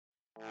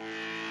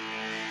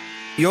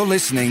You're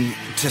listening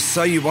to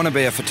So You Want to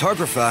Be a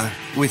Photographer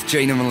with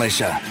Gina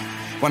Militia,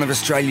 one of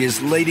Australia's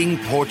leading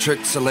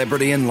portrait,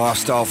 celebrity and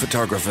lifestyle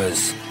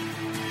photographers.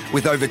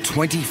 With over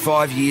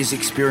 25 years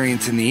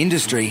experience in the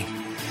industry,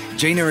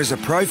 Gina is a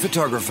pro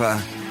photographer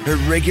who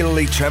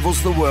regularly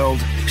travels the world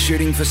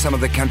shooting for some of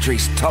the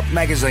country's top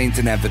magazines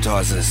and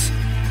advertisers.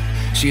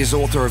 She is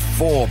author of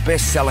 4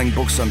 best-selling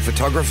books on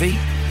photography,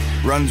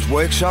 runs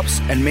workshops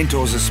and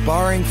mentors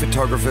aspiring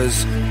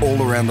photographers all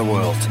around the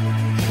world.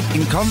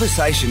 In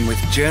conversation with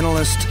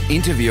journalist,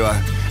 interviewer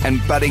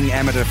and budding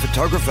amateur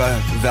photographer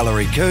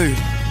Valerie Khoo,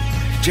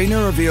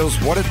 Gina reveals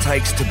what it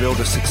takes to build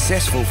a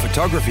successful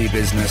photography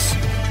business,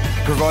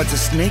 provides a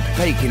sneak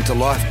peek into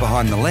life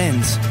behind the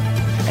lens,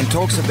 and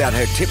talks about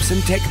her tips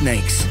and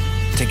techniques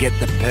to get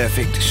the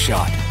perfect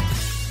shot.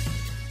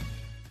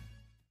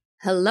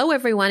 Hello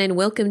everyone and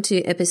welcome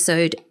to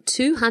episode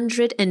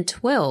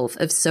 212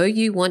 of So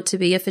You Want to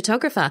Be a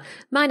Photographer.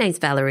 My name's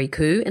Valerie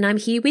Khoo and I'm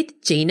here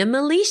with Gina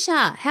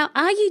Militia. How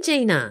are you,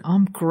 Gina?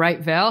 I'm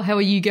great, Val. How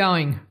are you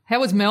going? How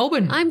was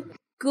Melbourne? I'm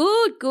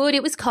good.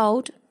 It was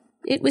cold.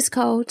 But it was,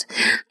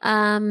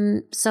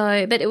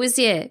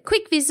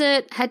 quick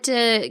visit. Had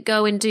to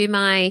go and do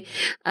my,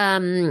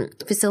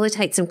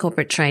 facilitate some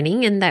corporate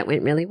training and that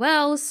went really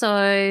well.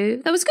 So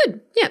that was good.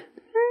 Yeah.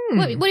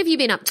 What have you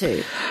been up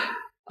to?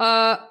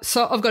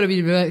 So I've got a bit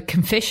of a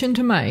confession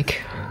to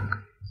make.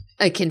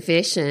 A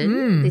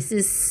confession?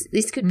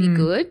 This could be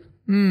good.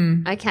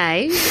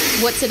 Okay.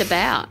 What's it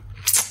about?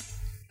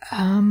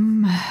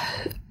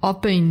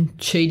 I've been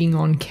cheating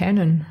on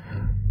Canon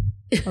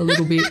a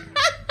little bit.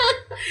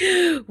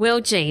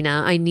 Well,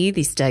 Gina, I knew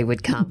this day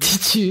would come.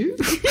 Did you?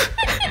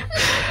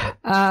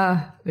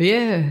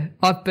 Yeah,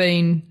 I've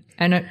been,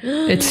 and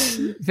it's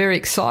very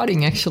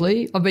exciting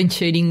actually. I've been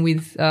cheating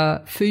with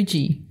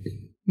Fuji.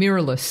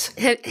 Mirrorless.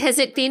 Has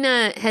it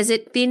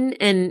been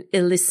an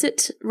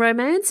illicit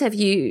romance? Have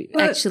you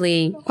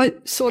actually?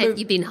 Have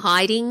you been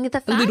hiding the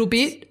fact? A little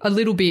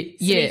bit.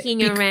 Yeah.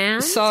 Sneaking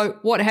around. So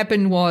what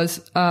happened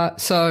was,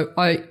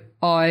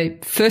 I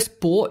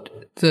first bought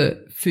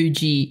the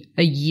Fuji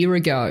a year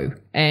ago,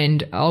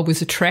 and I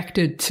was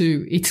attracted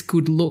to its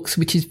good looks,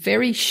 which is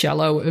very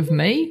shallow of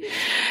me.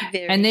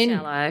 Very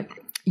shallow.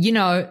 You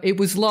know, it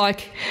was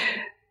like.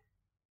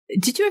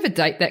 Did you ever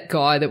date that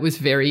guy that was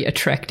very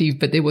attractive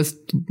but there was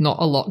not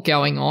a lot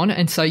going on,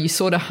 and so you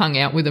sort of hung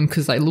out with them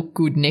because they looked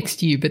good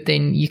next to you, but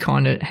then you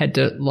kind of had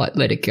to like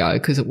let it go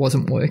because it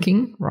wasn't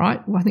working,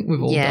 right? Well, I think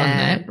we've all done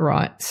that,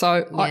 right?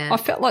 So I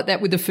felt like that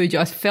with the Fuji.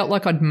 I felt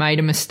like I'd made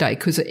a mistake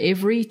because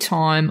every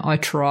time I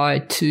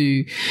tried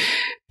to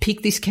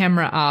pick this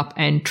camera up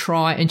and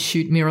try and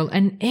shoot mirror,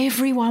 and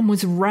everyone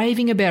was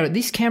raving about it.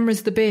 This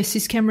camera's the best.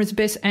 This camera's the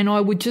best. And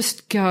I would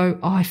just go,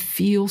 I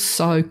feel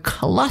so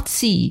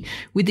klutzy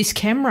with this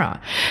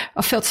camera.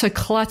 I felt so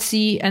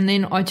klutzy. And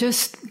then I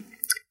just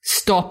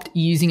stopped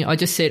using it. I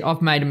just said,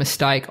 I've made a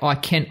mistake. I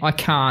can't.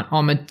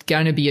 I'm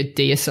going to be a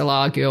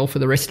DSLR girl for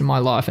the rest of my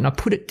life. And I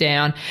put it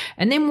down.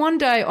 And then one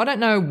day, I don't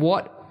know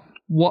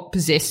what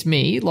possessed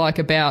me, like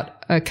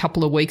about a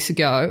couple of weeks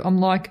ago, I'm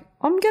like,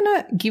 I'm going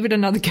to give it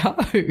another go.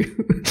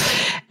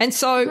 And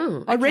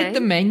so I read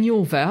the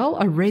manual, Val.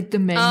 I read the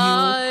manual.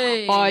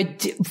 I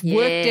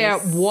worked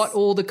out what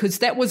all because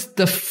that was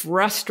the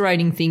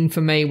frustrating thing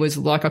for me was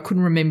like I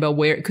couldn't remember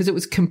where, because it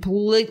was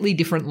completely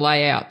different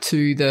layout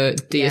to the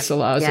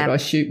DSLRs that I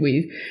shoot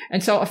with.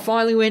 And so I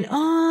finally went,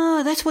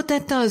 that's what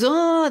that does.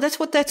 That's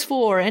what that's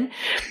for. And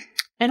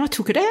I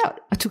took it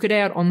out. I took it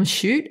out on the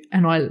shoot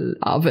and I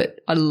love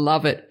it. I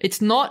love it.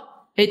 It's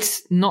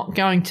not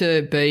going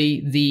to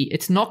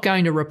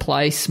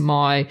replace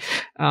my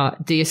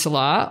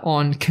DSLR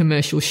on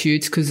commercial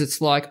shoots because it's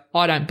like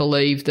I don't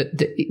believe that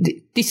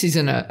this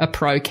isn't a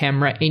pro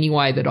camera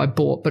anyway that I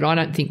bought, but I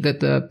don't think that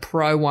the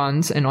pro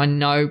ones, and I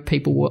know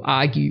people will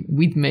argue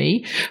with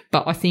me,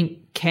 but I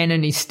think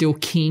Canon is still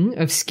king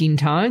of skin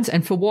tones,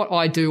 and for what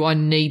I do, I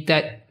need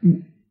that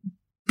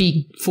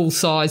big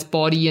full-size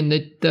body and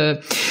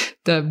the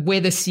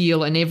weather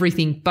seal and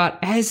everything. But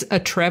as a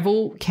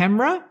travel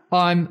camera,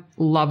 I'm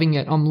loving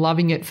it. I'm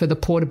loving it for the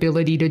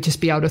portability to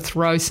just be able to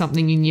throw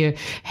something in your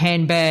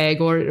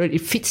handbag or it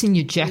fits in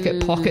your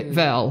jacket pocket,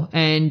 Val.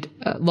 And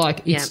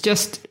it's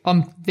just,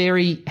 I'm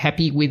very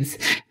happy with,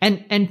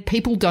 and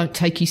people don't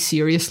take you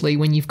seriously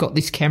when you've got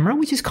this camera,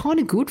 which is kind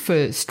of good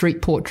for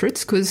street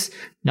portraits because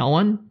no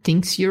one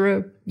thinks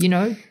you're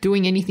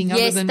doing anything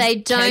other than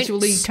casually taking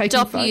photos. Yes, they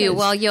don't stop you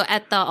while you're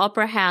at the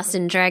Opera House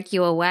and drag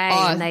you away.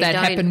 And they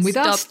don't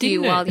stop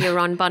you while you're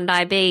on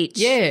Bondi Beach.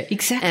 Yeah,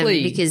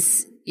 exactly.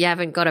 Because you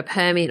haven't got a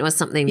permit or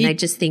something. They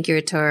just think you're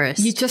a tourist.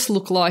 You just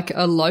look like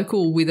a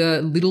local with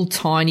a little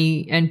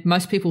tiny, and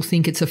most people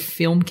think it's a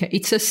film.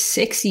 It's a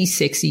sexy,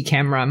 sexy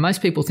camera.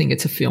 Most people think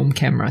it's a film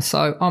camera.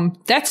 So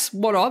that's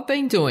what I've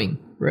been doing,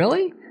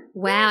 really.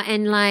 Wow.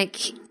 And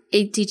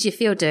did you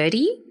feel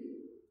dirty?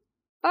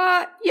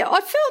 Yeah,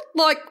 I felt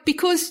like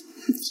because,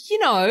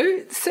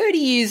 30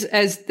 years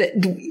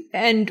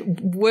and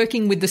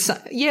working with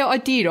I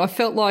did. I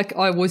felt like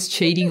I was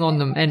cheating on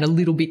them and a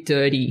little bit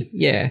dirty.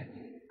 Yeah.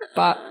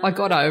 But I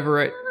got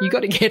over it. You got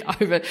to get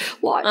over it.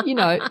 Like, you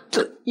know,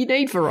 you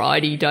need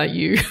variety, don't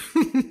you?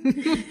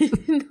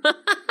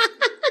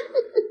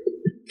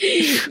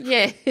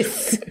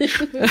 Yes.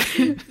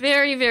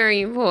 Very,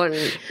 very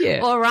important.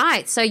 Yeah. All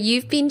right. So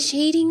you've been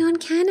cheating on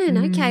Canon.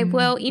 Okay.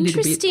 Well,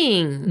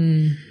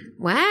 interesting.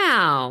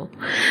 Wow.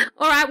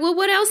 All right. Well,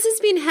 what else has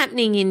been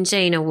happening in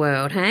Gina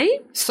World, hey?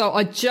 So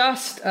I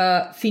just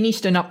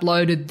finished and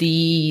uploaded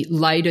the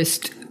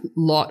latest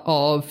lot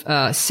of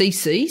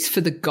CCs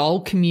for the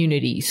gold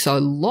community. So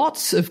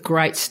lots of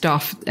great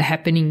stuff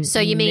happening. So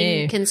you mean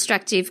there.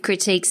 constructive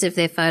critiques of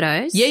their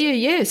photos?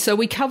 Yeah. So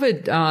we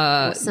covered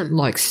Awesome.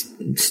 like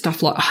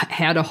stuff like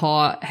how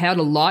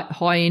to light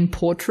high-end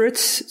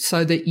portraits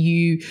so that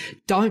you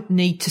don't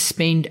need to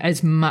spend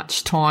as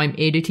much time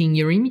editing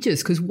your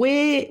images, because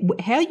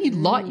how you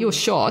light your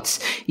shots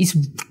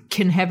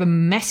can have a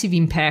massive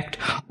impact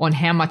on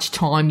how much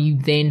time you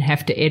then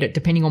have to edit,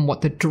 depending on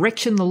what the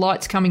direction the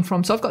light's coming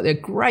from. So I've got a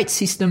great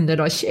system that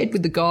I shared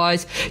with the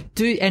guys,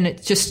 and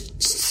it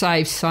just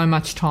saves so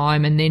much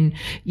time. And then,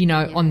 you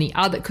know, on the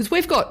other, because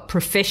we've got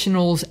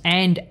professionals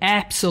and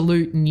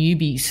absolute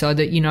newbies, so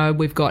that, you know,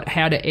 we've got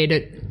how to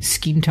edit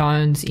skin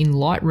tones in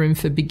Lightroom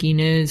for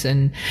beginners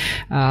and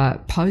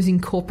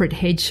posing corporate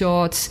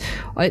headshots.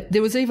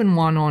 There was even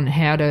one on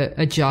how to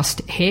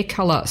adjust hair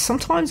color.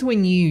 Sometimes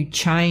when you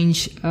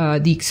change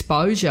the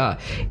exposure,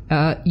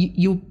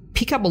 you'll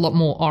pick up a lot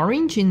more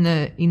orange in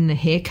the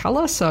hair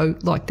color. So,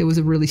 like, there was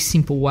a really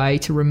simple way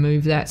to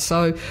remove that.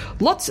 So,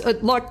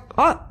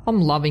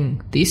 I'm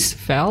loving this,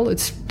 Val.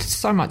 It's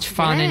so much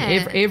fun,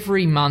 and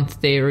every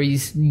month there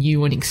is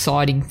new and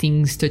exciting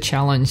things to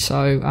challenge.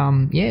 So,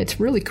 it's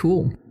really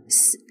cool.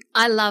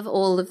 I love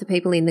all of the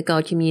people in the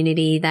gold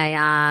community. They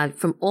are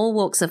from all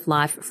walks of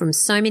life, from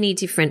so many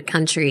different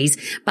countries,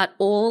 but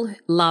all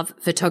love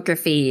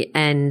photography.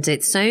 And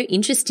it's so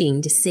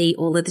interesting to see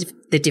all of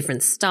the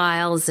different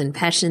styles and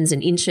passions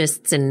and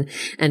interests and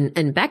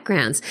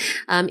backgrounds.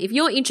 If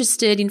you're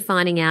interested in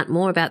finding out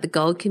more about the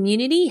gold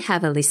community,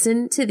 have a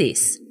listen to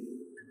this.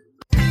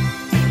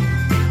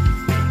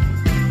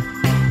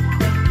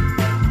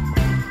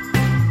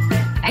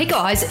 Hey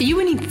guys, are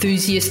you an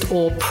enthusiast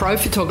or pro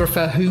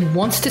photographer who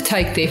wants to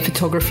take their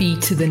photography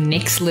to the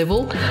next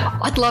level?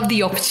 I'd love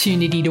the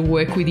opportunity to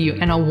work with you,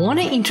 and I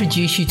want to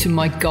introduce you to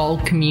my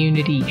Gold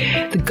Community.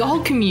 The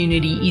Gold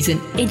Community is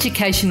an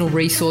educational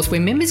resource where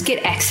members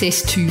get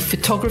access to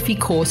photography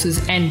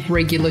courses and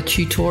regular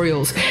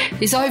tutorials.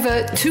 There's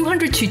over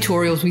 200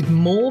 tutorials, with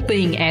more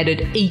being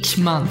added each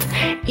month.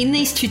 In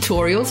these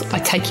tutorials, I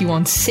take you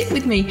on set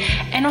with me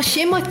and I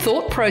share my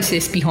thought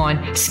process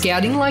behind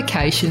scouting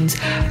locations,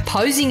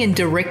 posing and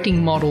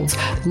directing models,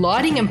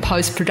 lighting and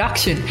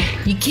post-production.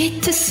 You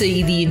get to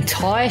see the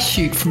entire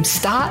shoot from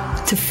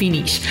start to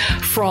finish,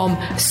 from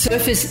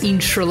surface in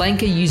Sri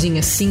Lanka using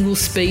a single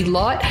speed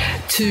light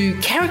to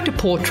character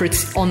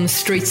portraits on the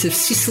streets of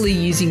Sicily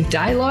using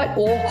daylight,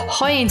 or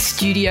high-end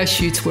studio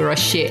shoots where I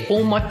share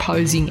all my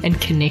posing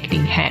and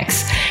connecting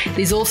hacks.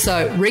 There's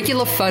also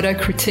regular photo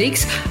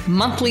critiques,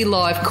 monthly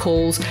live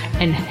calls,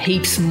 and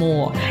heaps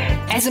more.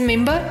 As a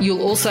member,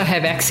 you'll also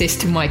have access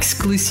to my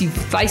exclusive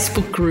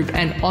Facebook group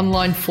and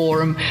online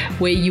forum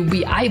where you'll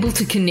be able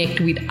to connect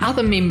with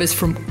other members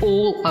from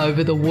all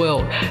over the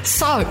world.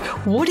 So,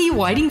 what are you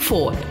waiting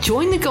for?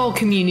 Join the Gold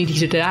Community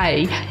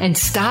today and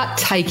start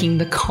taking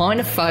the kind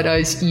of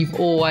photos you've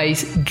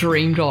always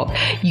dreamed of.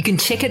 You can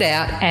check it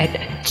out at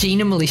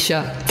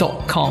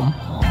ginamilicia.com.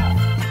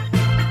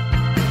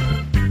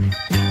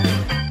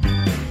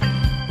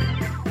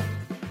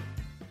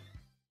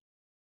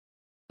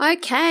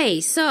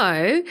 Okay,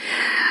 so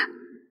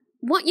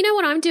what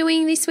I'm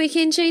doing this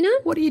weekend, Gina?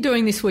 What are you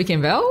doing this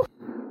weekend, Val?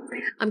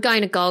 I'm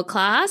going to gold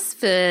class.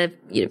 For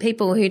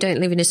people who don't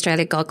live in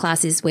Australia, gold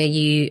class is where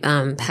you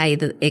pay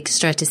the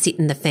extra to sit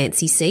in the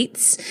fancy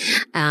seats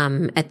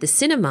at the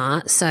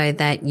cinema, so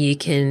that you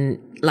can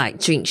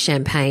drink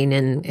champagne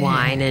and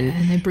wine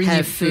and they bring have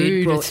you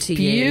food brought it's to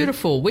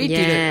beautiful. you. We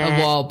did it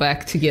a while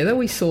back together.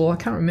 We saw, I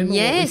can't remember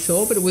what we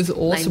saw, but it was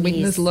awesome.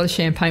 There's a lot of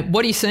champagne.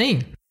 What are you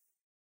seeing?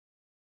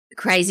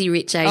 Crazy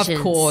Rich Asians. Of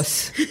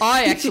course.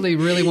 I actually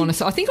really want to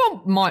say, I think I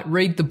might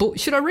read the book.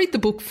 Should I read the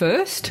book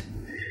first?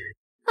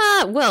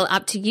 Well,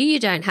 up to you. You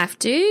don't have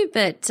to,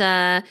 but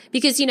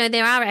because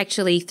there are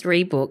actually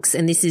 3 books,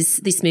 and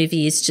this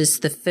movie is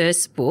just the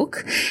first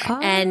book,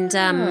 and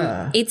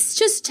it's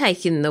just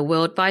taken the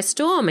world by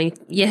storm. I mean,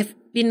 you've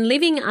been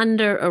living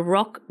under a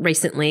rock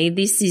recently.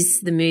 This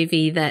is the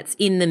movie that's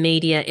in the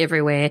media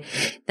everywhere,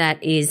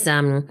 that is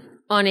on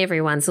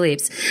everyone's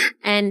lips.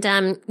 And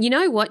you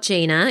know what,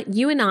 Gina?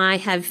 You and I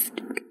have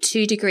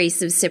 2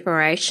 degrees of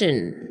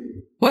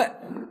separation. What?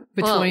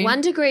 Between?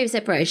 1 degree of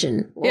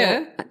separation.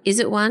 Yeah. Or is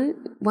it one?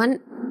 No.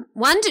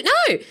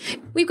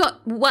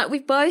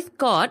 We've both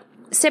got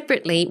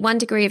separately 1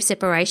 degree of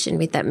separation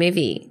with that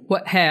movie.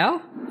 What?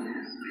 How?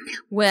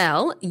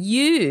 Well,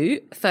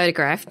 you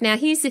photographed. Now,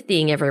 here's the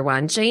thing,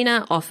 everyone.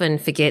 Gina often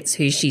forgets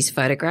who she's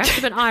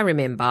photographed, but I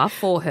remember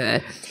for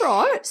her.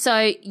 Right.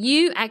 So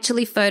you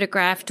actually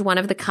photographed one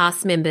of the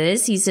cast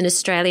members. He's an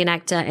Australian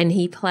actor and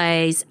he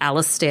plays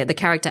Alistair, the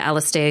character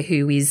Alistair,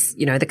 who is,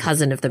 you know, the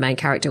cousin of the main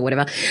character or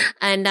whatever.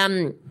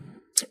 And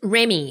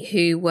Remy,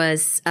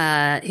 who's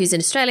an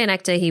Australian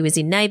actor. He was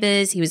in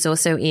Neighbours. He was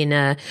also in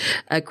a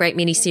great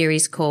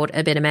miniseries called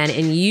A Better Man,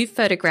 and you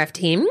photographed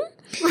him.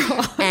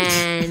 Right.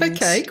 And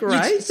okay,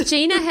 great.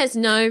 Gina has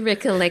no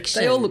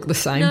recollection. They all look the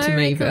same to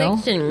me, Val.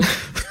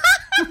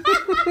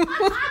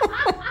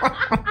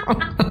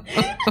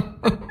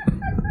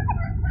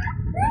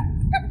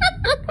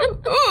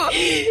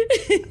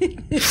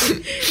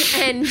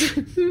 And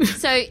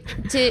so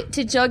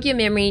to jog your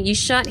memory, you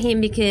shot him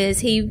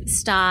because he'd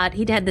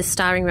had the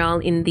starring role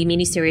in the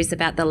miniseries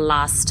about the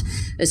last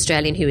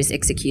Australian who was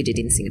executed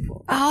in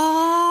Singapore.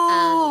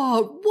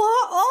 Oh,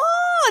 what?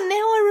 Oh, now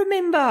I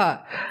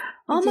remember.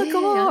 Oh, my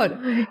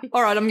God.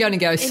 All right, I'm going to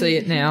go see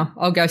it now.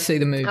 I'll go see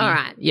the movie. All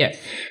right. Yeah.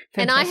 Fantastic.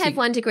 And I have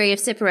 1 degree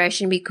of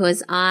separation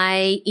because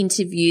I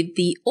interviewed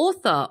the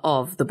author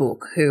of the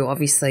book, who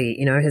obviously,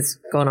 you know, has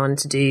gone on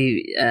to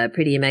do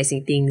pretty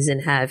amazing things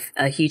and have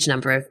a huge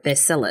number of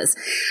bestsellers.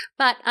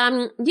 But,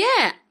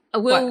 yeah,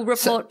 we'll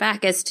report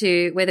back as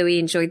to whether we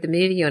enjoyed the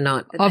movie or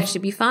not. But that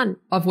should be fun.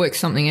 I've worked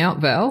something out,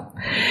 Val.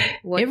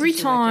 Every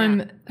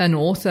time an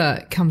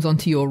author comes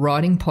onto your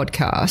writing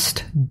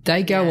podcast,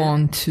 they go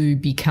on to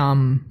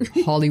become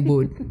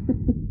Hollywood.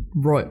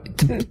 Right,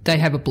 they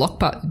have a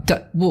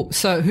blockbuster. Well,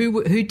 so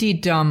who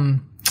did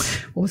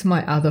what was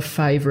my other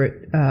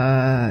favourite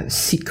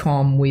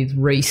sitcom with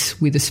Reese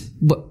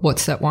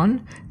what's that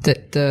one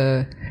that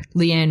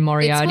Leanne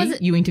Moriarty,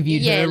 you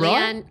interviewed her,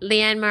 right?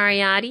 Leanne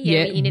Moriarty.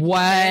 Yeah,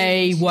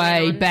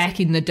 way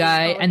back in the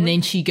day, and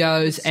then she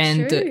goes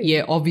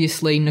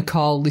obviously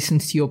Nicole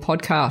listens to your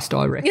podcast,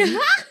 I reckon.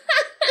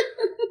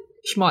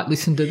 She might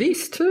listen to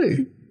this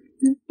too.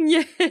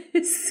 Yes,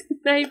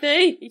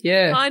 maybe.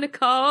 Yeah. Hi,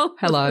 Nicole.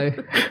 Hello.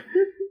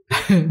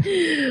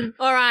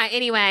 All right.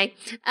 Anyway,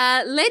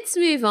 let's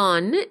move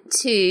on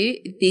to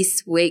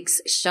this week's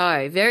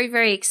show. Very,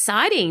 very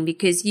exciting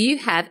because you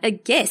have a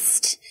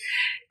guest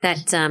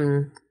that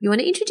you want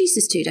to introduce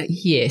us to, don't you?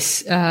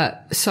 Yes.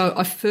 So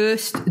I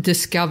first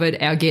discovered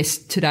our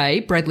guest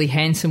today, Bradley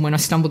Hanson, when I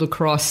stumbled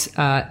across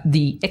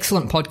the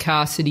excellent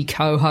podcast that he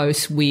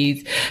co-hosts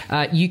with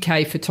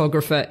UK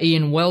photographer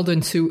Ian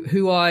Weldon,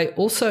 who I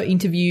also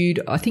interviewed,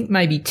 I think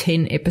maybe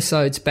 10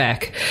 episodes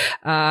back.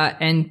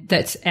 And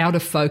that's Out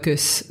of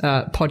Focus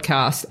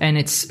podcast, and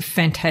it's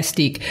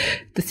fantastic.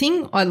 The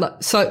thing I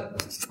love, so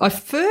I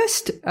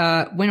first,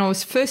 when I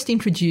was first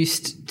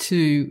introduced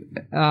to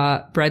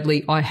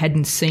Bradley, I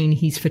hadn't seen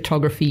his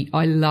photography.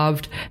 I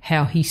loved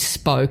how he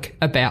spoke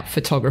about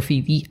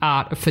photography, the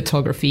art of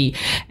photography,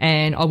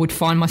 and I would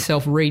find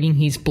myself reading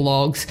his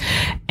blogs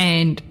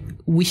and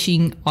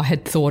wishing I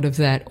had thought of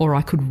that, or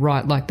I could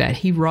write like that.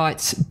 He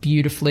writes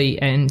beautifully,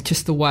 and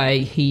just the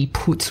way he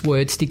puts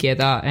words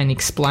together and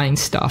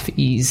explains stuff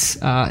is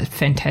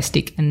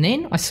fantastic. And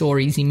then I saw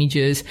his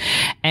images,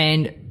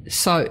 and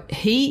so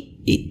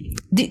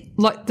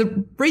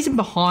the reason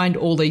behind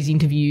all these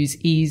interviews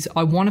is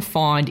I want to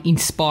find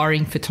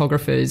inspiring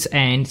photographers,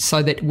 and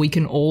so that we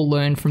can all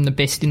learn from the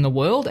best in the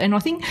world. And I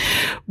think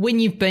when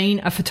you've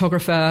been a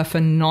photographer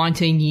for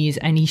 19 years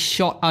and he's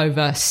shot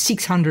over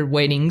 600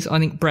 weddings, I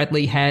think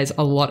Bradley has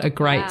a lot of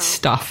great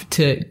stuff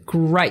to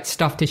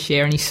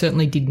share, and he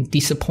certainly didn't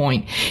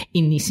disappoint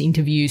in this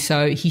interview.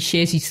 So he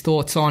shares his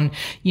thoughts on,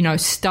 you know,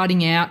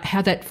 starting out,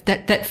 how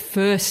that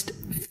first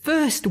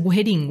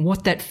wedding,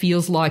 what that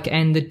feels like,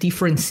 and the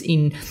difference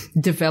in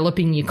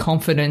developing your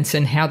confidence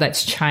and how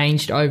that's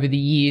changed over the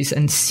years,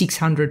 and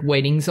 600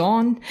 weddings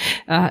on,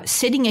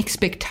 setting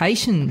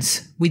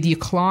expectations with your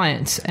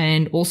clients,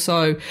 and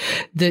also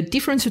the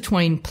difference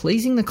between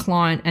pleasing the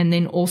client and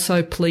then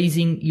also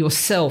pleasing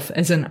yourself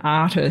as an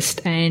artist,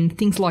 and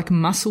things like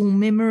muscle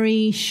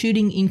memory,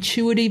 shooting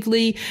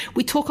intuitively.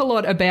 We talk a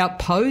lot about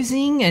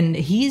posing and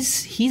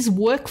his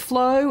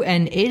workflow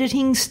and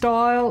editing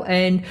style,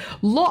 and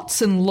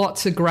lots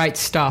of great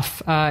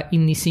stuff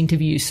in this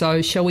interview.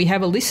 So shall we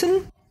have a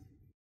listen?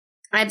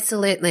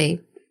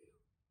 Absolutely.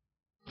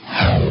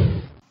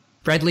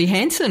 Bradley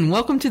Hanson,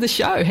 welcome to the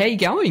show. How are you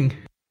going?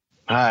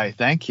 Hi,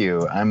 thank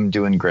you. I'm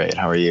doing great.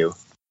 How are you?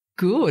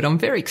 Good. I'm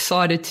very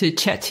excited to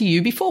chat to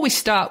you. Before we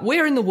start,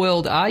 where in the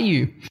world are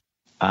you?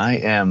 I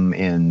am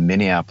in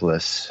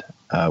Minneapolis,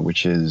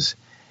 which is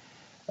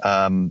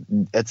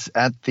it's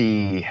at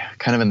the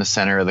kind of in the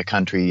center of the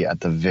country, at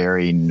the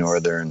very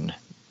northern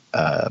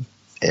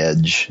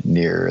edge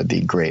near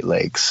the Great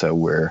Lakes. So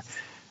we're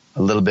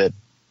a little bit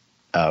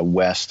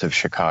west of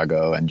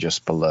Chicago and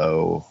just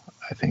below,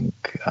 I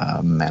think,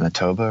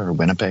 Manitoba or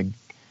Winnipeg.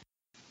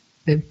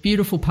 a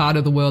beautiful part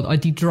of the world. I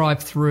did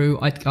drive through.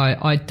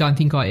 I don't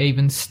think I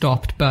even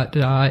stopped, but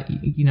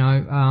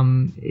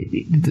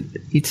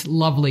it's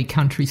lovely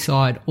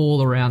countryside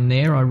all around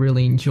there. I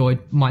really enjoyed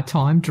my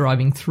time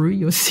driving through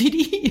your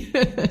city.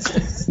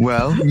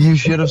 Well, you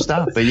should have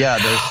stopped, but yeah,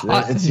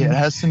 it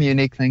has some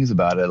unique things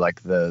about it,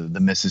 like the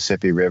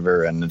Mississippi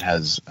River, and it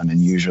has an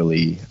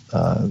unusually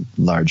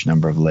large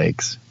number of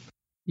lakes.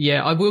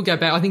 Yeah, I will go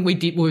back. I think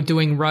we were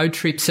doing road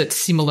trips at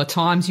similar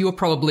times. We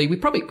probably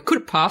could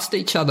have passed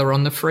each other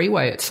on the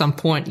freeway at some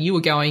point. You were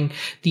going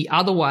the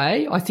other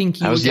way. I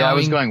think I was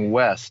going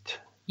west.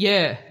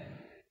 Yeah.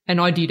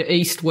 And I did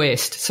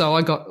east-west. So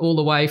I got all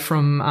the way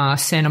from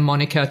Santa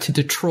Monica to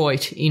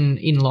Detroit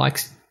in like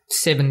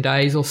 7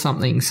 days or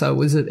something. So it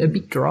was a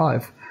big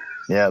drive.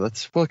 Yeah,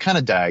 that's kind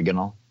of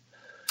diagonal.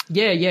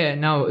 Yeah,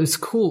 no, it was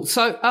cool.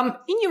 So,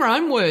 in your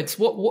own words,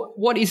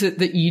 what is it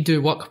that you do?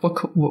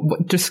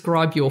 What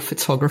describe your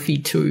photography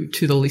to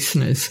the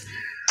listeners?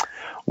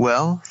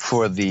 Well,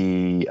 I'm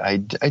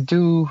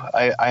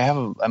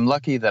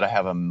lucky that I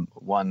have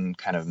one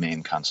kind of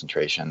main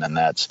concentration, and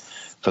that's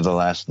for the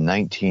last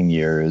 19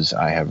 years,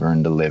 I have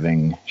earned a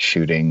living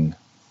shooting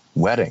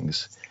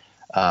weddings.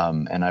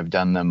 And I've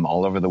done them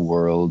all over the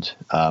world.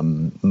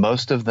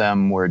 Most of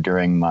them were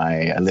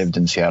I lived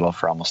in Seattle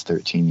for almost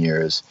 13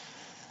 years.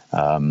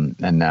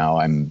 And now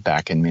I'm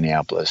back in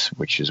Minneapolis,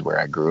 which is where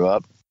I grew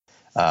up.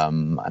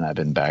 And I've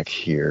been back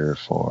here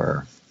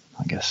for,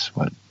 I guess,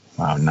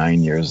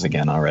 9 years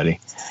again already.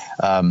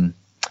 And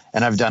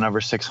I've done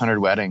over 600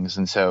 weddings.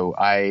 And so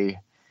I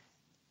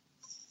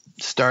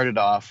started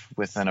off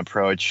with an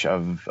approach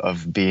of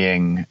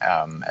being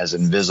as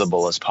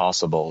invisible as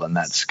possible. And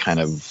that's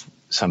kind of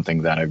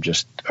something that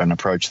an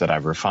approach that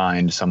I've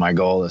refined. So my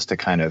goal is to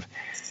kind of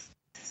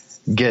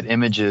get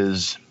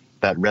images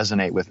that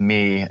resonate with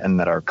me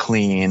and that are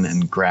clean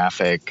and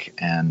graphic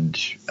and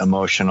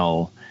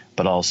emotional,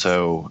 but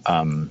also,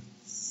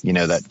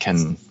 that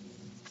can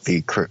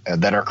be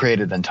that are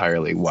created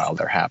entirely while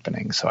they're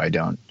happening. So I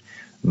don't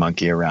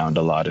monkey around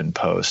a lot in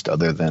post,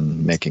 other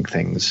than making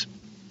things,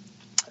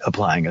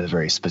 applying a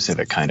very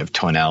specific kind of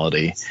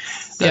tonality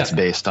that's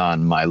based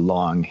on my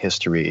long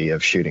history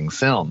of shooting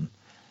film.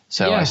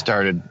 So I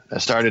started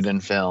in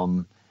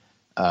film.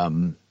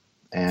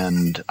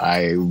 And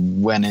I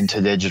went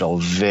into digital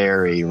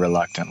very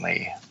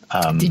reluctantly.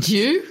 Did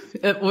you?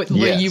 Were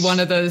you one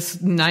of those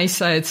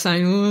naysayers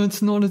saying, "Oh,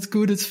 it's not as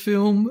good as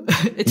film"?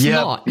 It's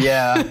not.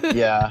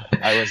 Yeah.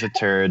 I was a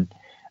turd.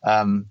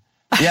 So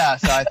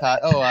I thought,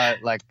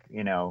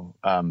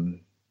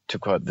 to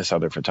quote this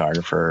other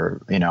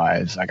photographer, I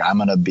was like, I'm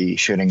going to be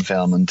shooting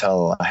film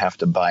until I have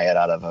to buy it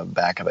out of the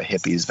back of a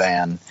hippie's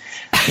van.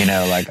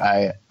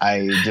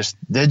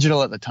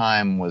 Digital at the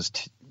time was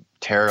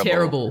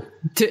terrible.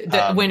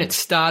 When it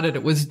started,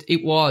 it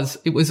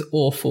was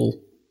awful.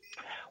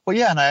 Well,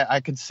 yeah, and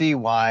I could see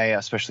why,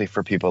 especially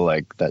for people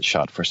like that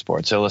shot for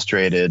Sports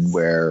Illustrated,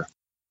 where,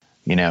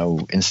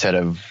 instead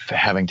of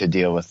having to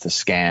deal with the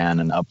scan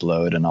and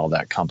upload and all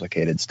that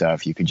complicated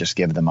stuff, you could just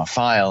give them a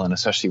file. And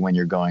especially when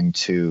you're going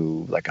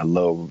to like a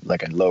low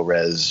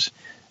res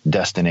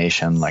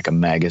destination, like a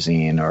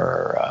magazine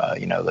or,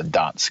 the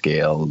dot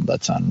scale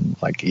that's on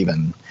like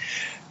even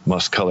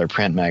most color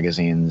print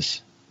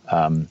magazines.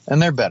 And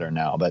they're better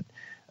now, but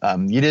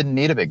you didn't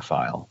need a big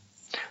file.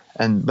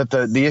 But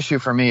the issue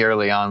for me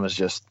early on was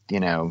just,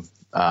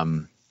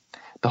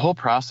 the whole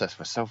process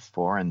was so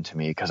foreign to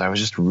me because I was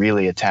just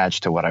really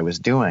attached to what I was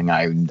doing.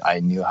 I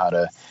knew how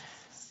to,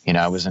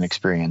 I was an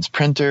experienced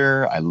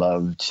printer. I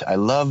loved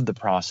the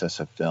process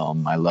of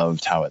film. I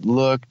loved how it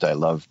looked. I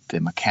loved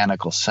the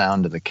mechanical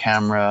sound of the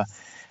camera.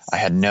 I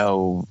had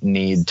no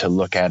need to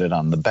look at it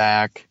on the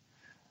back.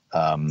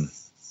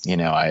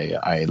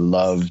 I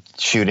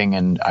loved shooting,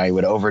 and I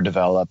would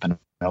overdevelop and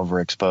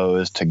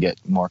overexpose to get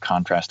more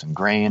contrast and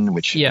grain,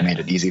 which made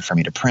it easy for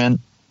me to print.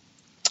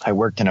 I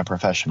worked in a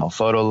professional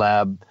photo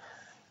lab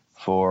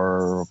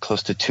for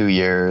close to 2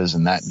 years,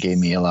 and that gave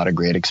me a lot of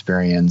great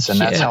experience. And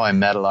that's how I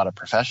met a lot of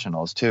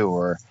professionals too,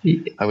 where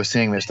I was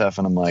seeing their stuff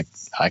and I'm like,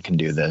 I can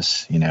do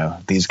this.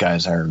 These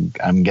guys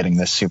I'm getting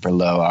this super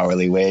low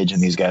hourly wage,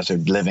 and these guys are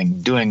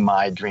doing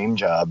my dream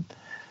job.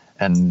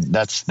 And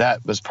that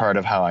was part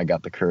of how I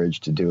got the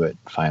courage to do it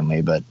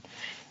finally. But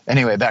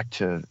anyway, back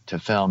to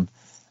film.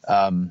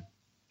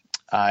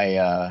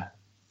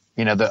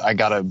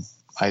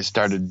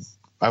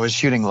 I was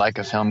shooting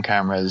Leica film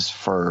cameras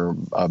for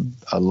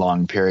a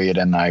long period,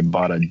 and I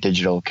bought a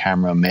digital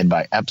camera made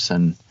by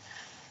Epson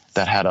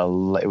that had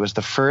it was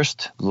the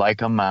first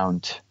Leica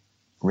mount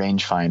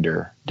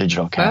rangefinder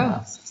digital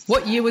camera. Oh.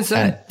 What year was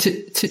that?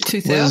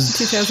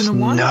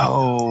 2001?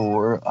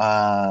 No.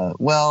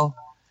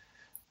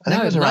 I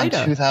think it was around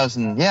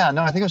 2000. Yeah,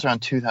 no, I think it was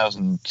around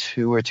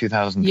 2002 or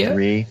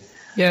 2003.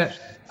 Yeah.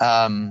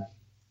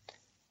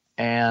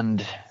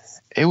 And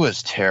it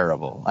was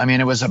terrible. I mean,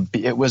 it was a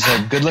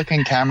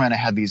good-looking camera, and it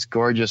had these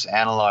gorgeous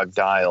analog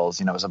dials.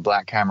 It was a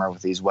black camera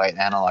with these white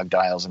analog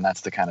dials, and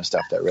that's the kind of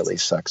stuff that really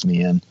sucks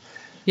me in.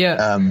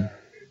 Yeah.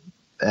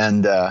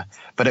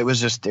 But it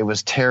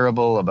was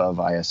terrible above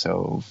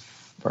ISO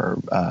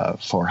or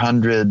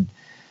 400.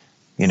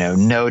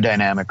 No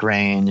dynamic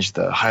range.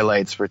 The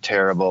highlights were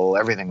terrible.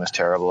 Everything was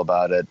terrible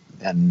about it.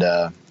 And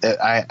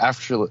I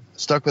actually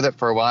stuck with it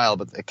for a while,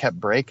 but it kept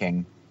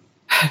breaking.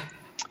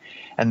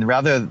 And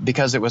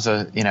because it was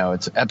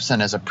it's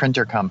Epson as a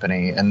printer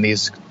company, and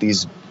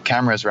these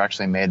cameras were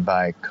actually made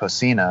by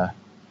Cosina,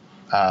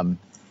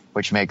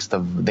 which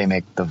they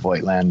make the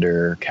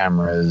Voigtlander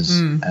cameras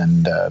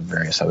and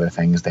various other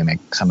things. They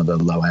make some of the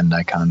low-end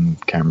Nikon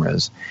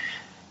cameras.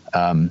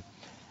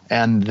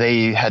 And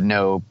they had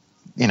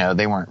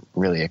they weren't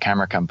really a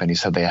camera company,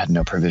 so they had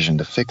no provision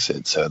to fix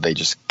it. So they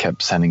just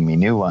kept sending me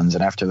new ones.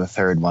 And after the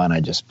third one, I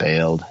just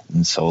bailed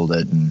and sold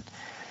it. And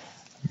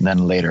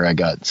then later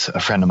a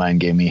friend of mine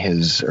gave me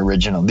the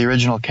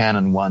original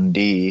Canon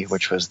 1D,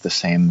 which was the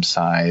same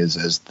size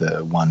as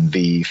the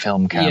 1V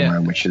film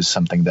camera, which is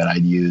something that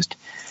I'd used.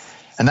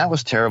 And that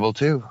was terrible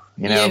too.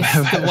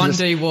 Yes, the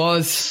 1D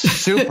was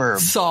super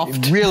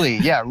soft.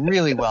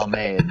 Really well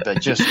made,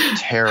 but just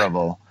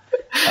terrible.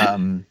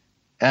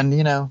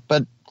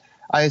 But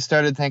I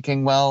started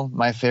thinking, well,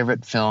 my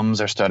favorite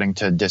films are starting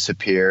to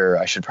disappear.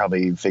 I should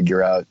probably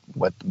figure out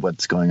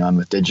what's going on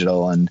with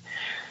digital. And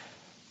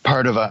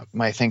part of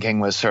my thinking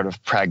was sort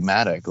of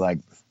pragmatic, like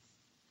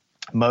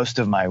most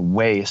of my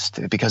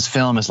waste, because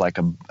film is like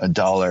a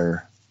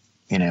dollar,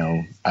 I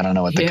don't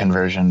know what the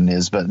conversion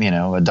is, but,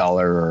 $1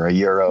 or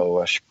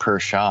 €1 per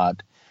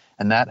shot.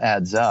 And that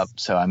adds up.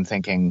 So I'm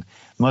thinking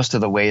most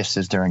of the waste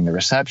is during the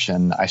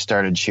reception. I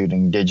started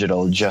shooting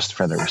digital just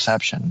for the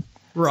reception.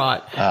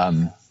 Right.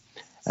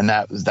 And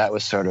that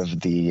was sort of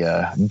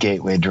the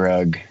gateway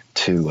drug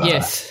to,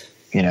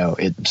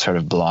 it sort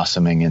of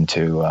blossoming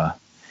into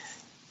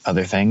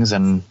other things.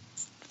 And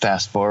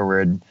fast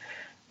forward,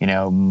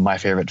 my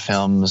favorite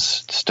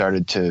films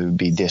started to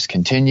be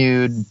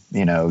discontinued.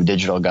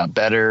 Digital got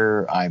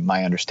better.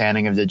 My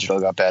understanding of digital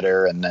got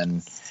better. And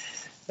then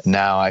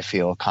now I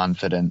feel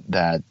confident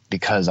that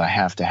because I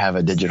have to have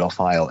a digital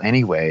file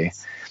anyway,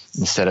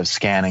 instead of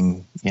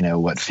scanning,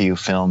 what few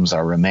films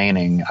are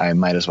remaining, I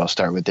might as well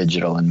start with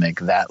digital and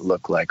make that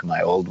look like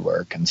my old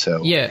work. And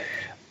so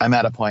I'm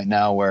at a point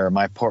now where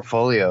my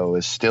portfolio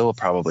is still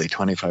probably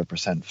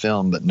 25%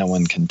 film, but no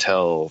one can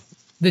tell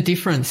the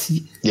difference.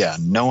 Yeah,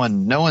 no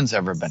one's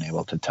ever been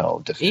able to tell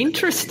definitively.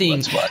 Interesting.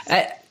 What's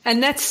what.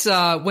 And that's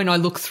when I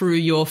look through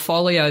your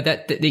folio,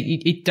 that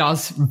it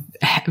does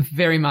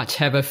very much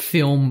have a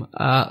film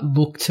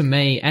look to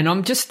me. And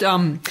I'm just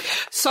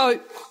so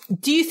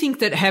do you think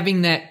that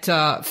having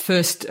that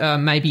first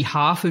maybe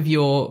half of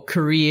your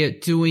career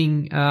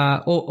doing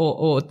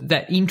or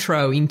that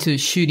intro into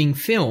shooting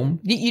film,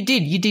 you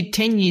did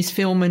 10 years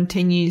film and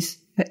 10 years,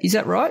 is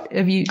that right?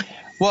 Have you?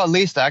 Well, at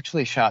least I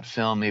actually shot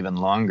film even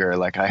longer.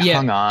 Like I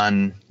hung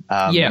on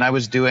and I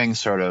was doing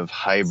sort of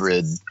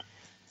hybrid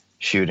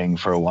shooting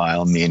for a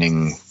while,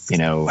 meaning,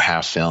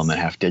 half film and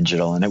half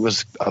digital. And it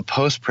was a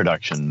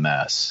post-production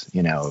mess.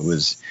 It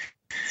was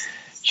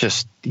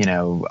just,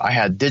 I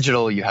had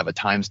digital, you have a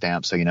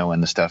timestamp, so you know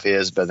when the stuff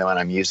is. But then when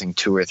I'm using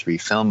 2 or 3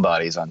 film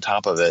bodies on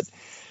top of it,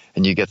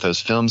 and you get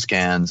those film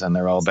scans and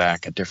they're all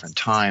back at different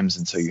times.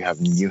 And so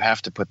you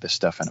have to put this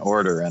stuff in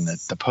order. And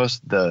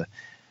the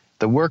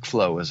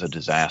workflow was a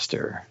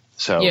disaster.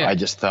 So I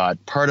just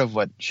thought part of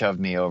what shoved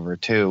me over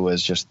too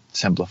was just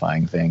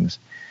simplifying things.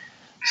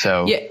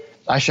 So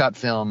I shot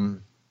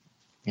film,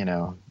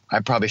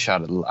 I've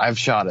shot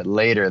it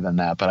later than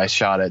that, but I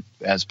shot it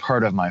as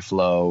part of my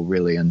flow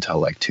really until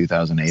like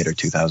 2008 or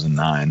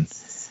 2009.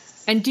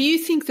 And do you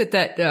think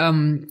that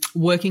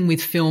working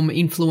with film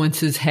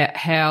influences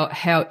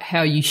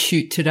how you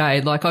shoot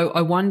today? Like I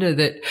wonder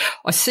that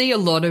I see a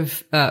lot of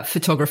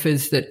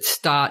photographers that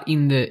start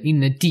in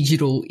the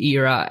digital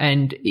era,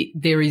 and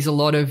there is a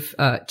lot of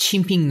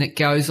chimping that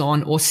goes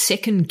on or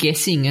second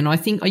guessing. And I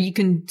think you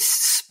can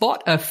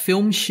spot a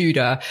film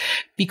shooter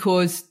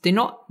because they're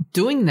not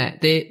doing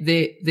that.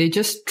 They're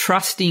just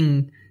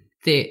trusting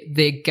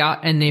their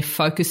gut, and they're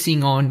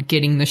focusing on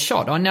getting the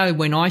shot. I know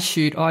when I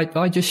shoot,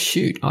 I just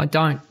shoot. I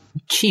don't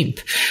chimp,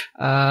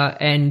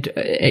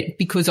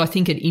 because I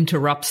think it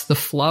interrupts the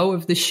flow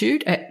of the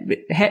shoot.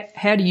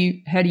 How do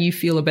you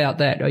feel about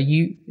that? Are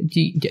you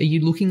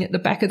looking at the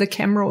back of the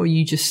camera, or are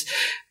you just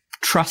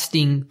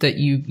trusting that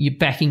you're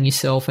backing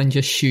yourself and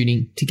just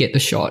shooting to get the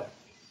shot?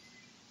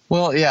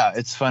 Well, yeah,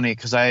 it's funny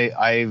because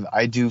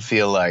I do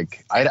feel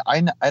like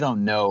I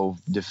don't know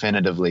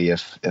definitively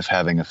if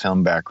having a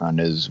film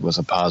background was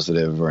a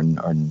positive or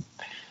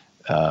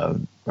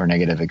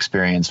negative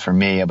experience for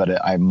me, but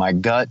my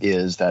gut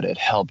is that it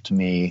helped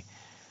me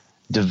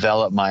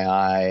develop my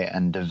eye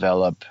and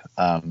develop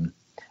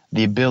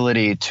the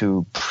ability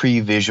to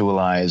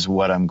pre-visualize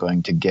what I'm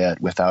going to get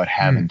without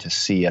having to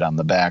see it on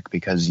the back,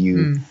 because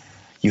you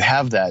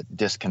have that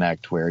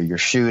disconnect where you're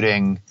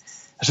shooting.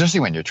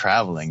 Especially when you're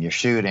traveling, you're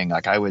shooting.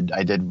 Like I've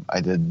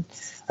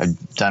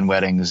done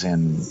weddings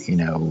in,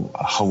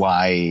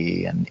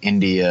 Hawaii and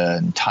India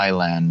and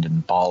Thailand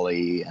and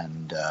Bali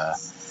and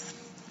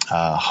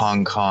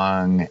Hong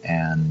Kong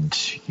and,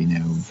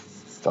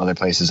 other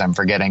places I'm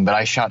forgetting. But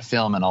I shot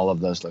film in all of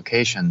those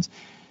locations.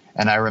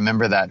 And I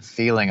remember that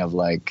feeling of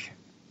like,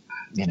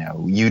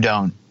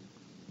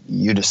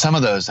 some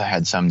of those I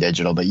had some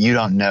digital, but you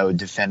don't know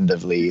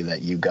definitively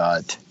that you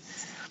got,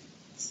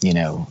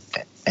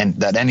 and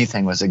that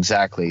anything was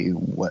exactly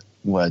what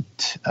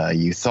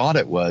you thought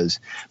it was.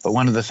 But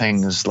one of the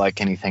things,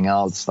 like anything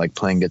else, like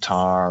playing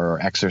guitar or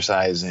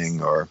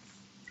exercising or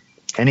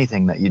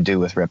anything that you do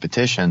with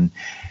repetition,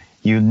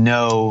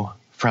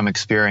 from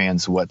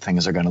experience what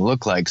things are going to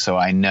look like. So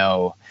I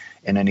know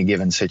in any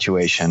given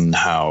situation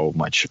how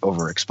much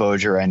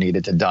overexposure I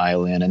needed to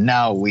dial in, and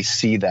now we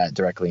see that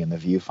directly in the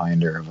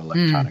viewfinder of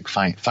electronic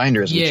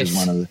finders, which is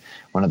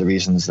one of the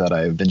reasons that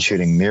I've been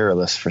shooting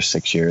mirrorless for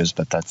 6 years.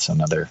 But that's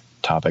another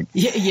topic.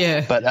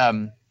 Yeah. But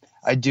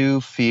I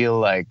do feel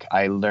like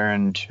I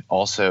learned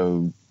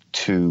also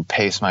to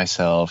pace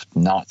myself,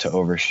 not to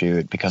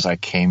overshoot, because I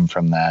came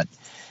from that.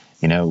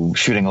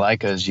 Shooting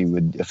Leicas,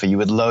 if you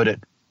would load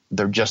it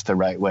they're just the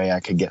right way,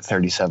 I could get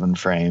 37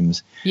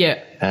 frames. Yeah.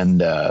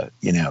 And,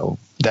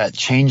 that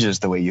changes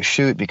the way you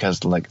shoot,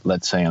 because like,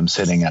 let's say I'm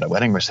sitting at a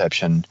wedding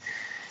reception,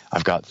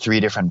 I've got 3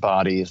 different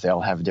bodies. They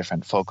all have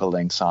different focal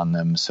lengths on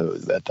them. So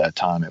at that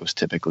time it was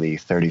typically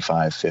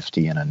 35,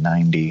 50, and a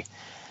 90.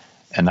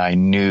 And I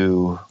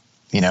knew,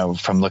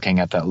 from looking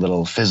at that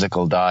little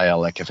physical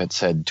dial, like if it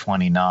said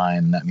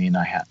 29,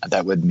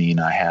 that would mean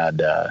I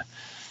had,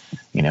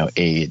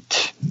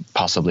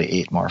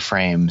 8 more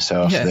frames.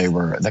 So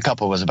if the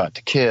couple was about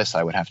to kiss,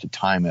 I would have to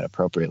time it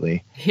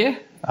appropriately. Yeah.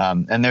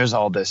 And there's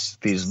all these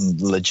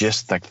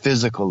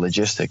physical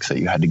logistics that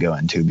you had to go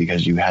into,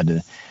 because you had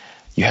to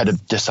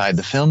decide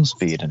the film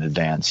speed in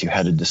advance. You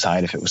had to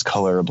decide if it was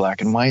color or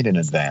black and white in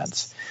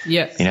advance.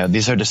 Yeah.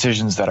 These are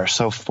decisions that are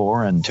so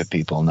foreign to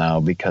people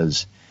now,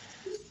 because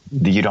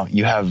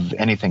you have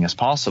anything as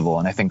possible.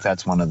 And I think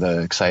that's one of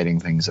the exciting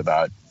things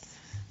about,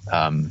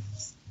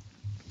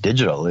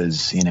 digital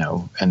is,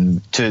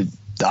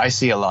 I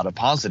see a lot of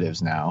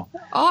positives now.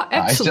 Oh,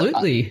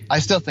 absolutely. I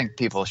still think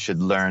people should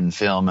learn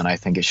film, and I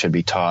think it should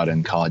be taught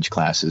in college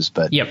classes.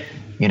 But,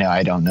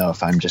 I don't know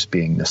if I'm just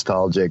being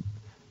nostalgic.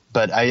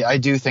 But I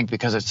do think,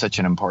 because it's such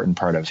an important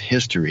part of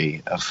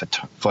history, of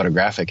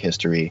photographic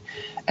history,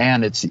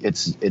 and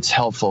it's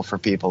helpful for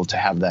people to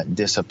have that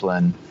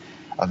discipline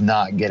of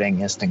not getting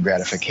instant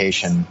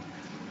gratification,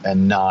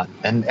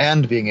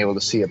 and being able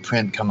to see a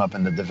print come up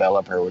in the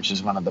developer, which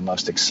is one of the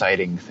most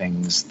exciting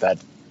things that,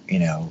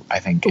 I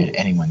think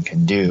anyone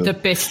can do. The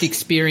best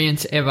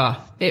experience ever.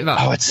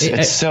 Oh,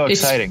 it's so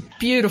exciting. It's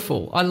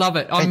beautiful. I love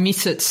it. I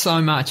miss it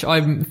so much. I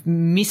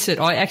miss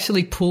it. I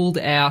actually pulled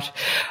out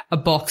a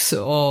box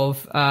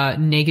of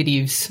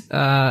negatives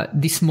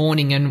this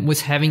morning and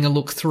was having a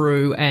look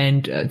through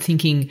and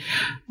thinking,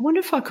 I wonder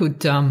if I could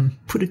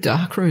put a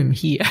darkroom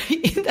here.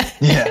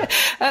 Yeah.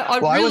 I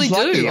really was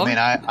lucky. do.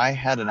 I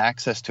had an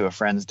access to a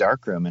friend's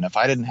darkroom, and if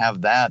I didn't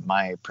have that,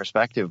 my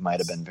perspective might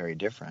have been very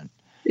different.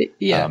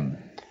 Yeah.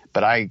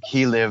 But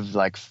he lived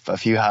like a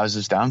few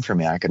houses down from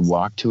me. I could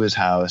walk to his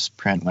house,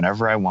 print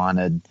whenever I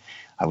wanted.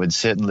 I would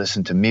sit and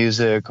listen to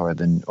music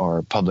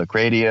or public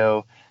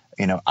radio.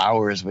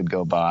 Hours would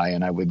go by,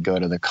 and I would go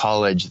to the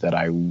college that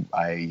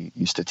I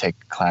used to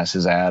take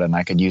classes at, and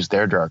I could use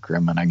their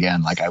darkroom. And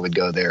again, I would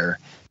go there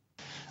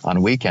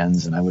on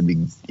weekends, and I would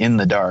be in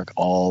the dark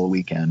all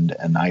weekend,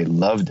 and I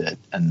loved it.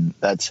 And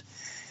that's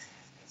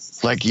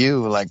like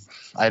you.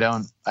 I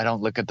don't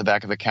look at the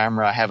back of the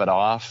camera. I have it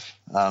off.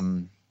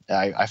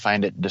 I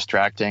find it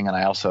distracting, and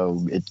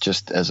it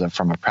just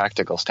from a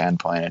practical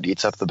standpoint, it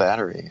eats up the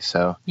battery.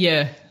 So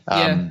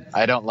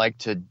I don't like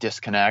to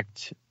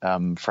disconnect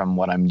from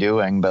what I'm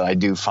doing, but I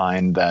do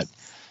find that,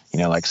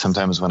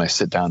 sometimes when I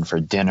sit down for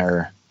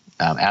dinner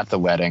at the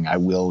wedding, I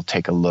will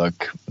take a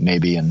look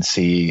maybe and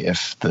see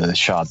if the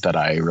shot that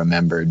I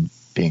remembered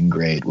being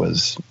great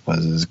was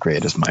as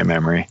great as my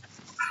memory.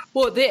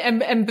 Well,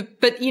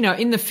 but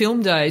in the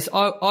film days,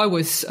 I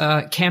was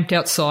camped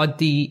outside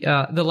the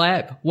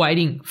lab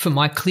waiting for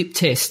my clip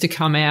test to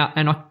come out,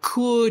 and I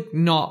could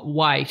not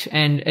wait.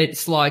 And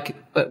it's like,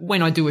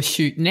 when I do a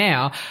shoot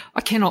now,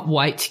 I cannot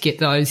wait to get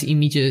those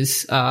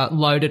images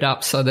loaded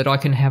up so that I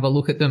can have a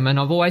look at them. And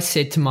I've always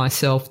said to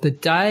myself, the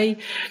day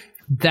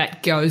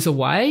that goes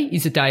away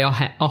is a day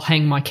I'll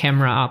hang my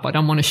camera up. I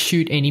don't want to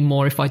shoot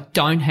anymore if I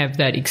don't have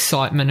that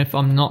excitement, if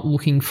I'm not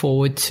looking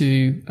forward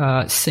to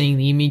seeing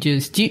the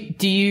images.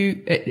 Do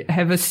you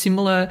have a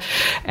similar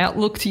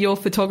outlook to your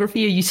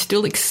photography? Are you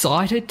still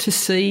excited to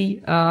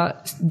see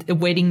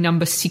wedding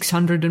number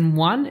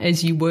 601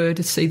 as you were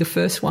to see the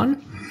first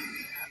one?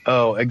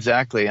 Oh,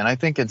 exactly. And I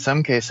think in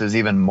some cases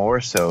even more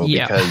so,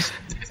 because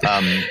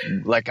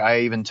I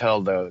even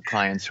tell the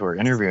clients who are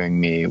interviewing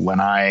me,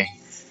 when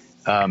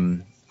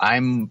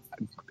I'm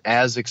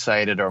as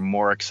excited or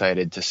more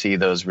excited to see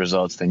those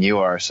results than you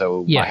are.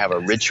 So I have a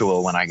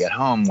ritual when I get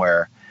home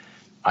where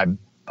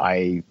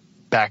I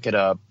back it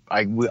up.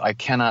 I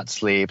cannot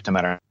sleep no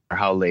matter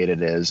how late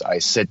it is. I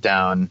sit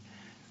down,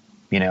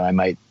 I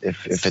might,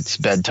 if it's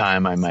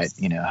bedtime, I might,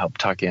 help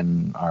tuck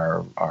in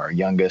our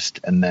youngest,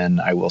 and then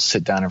I will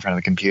sit down in front of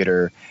the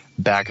computer,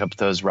 back up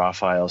those raw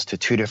files to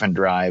 2 different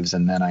drives.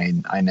 And then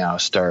I now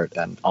start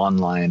an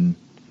online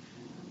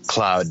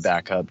cloud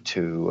backup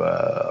to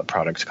a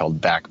product called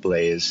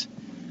Backblaze.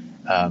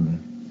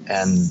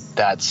 And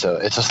that's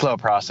it's a slow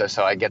process.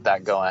 So I get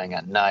that going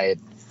at night,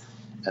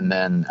 and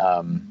then,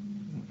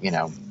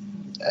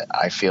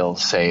 I feel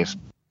safe,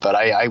 but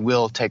I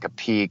will take a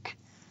peek,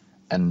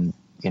 and,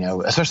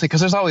 especially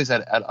because there's always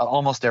at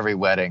almost every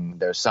wedding,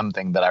 there's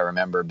something that I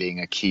remember being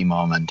a key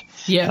moment.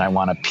 Yeah. And I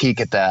want to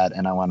peek at that,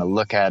 and I want to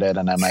look at it,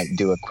 and I might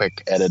do a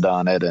quick edit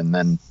on it and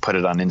then put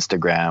it on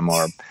Instagram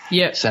or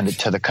send it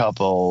to the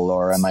couple,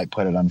 or I might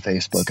put it on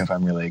Facebook if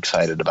I'm really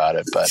excited about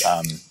it. But,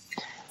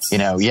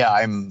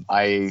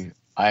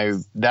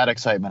 that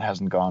excitement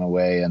hasn't gone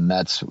away, and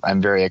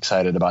I'm very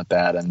excited about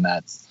that. And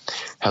that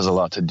has a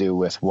lot to do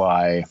with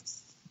why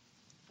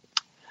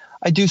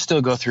I do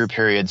still go through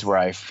periods where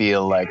I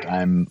feel like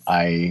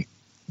I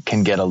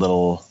can get a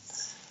little,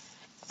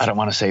 I don't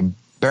want to say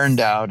burned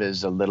out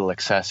is a little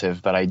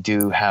excessive, but I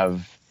do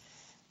have,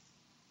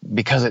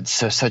 because it's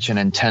such an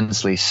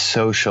intensely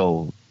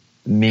social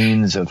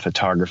means of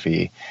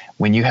photography,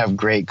 when you have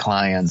great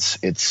clients,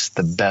 it's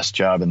the best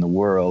job in the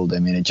world. I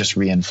mean, it just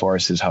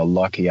reinforces how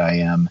lucky I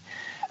am.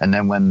 And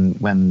then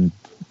when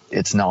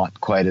it's not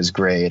quite as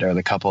great, or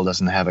the couple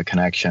doesn't have a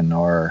connection,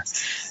 or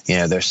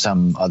there's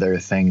some other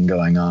thing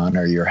going on,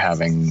 or you're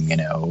having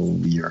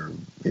you're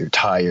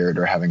tired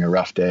or having a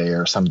rough day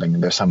or something,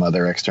 there's some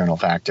other external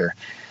factor,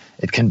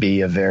 it can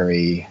be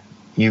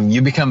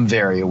you become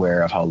very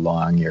aware of how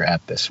long you're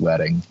at this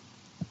wedding.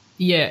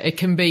 Yeah, it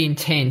can be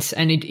intense,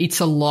 and it's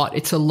a lot.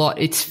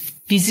 It's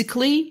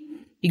physically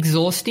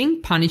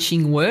exhausting,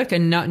 punishing work,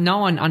 and no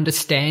one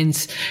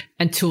understands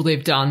until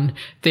they've done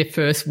their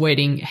first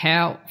wedding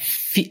how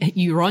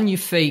you're on your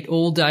feet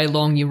all day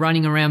long, you're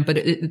running around, but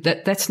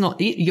that's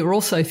not it. You're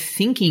also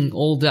thinking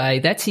all day.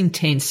 That's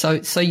intense.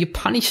 So you're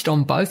punished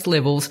on both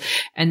levels,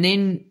 and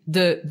then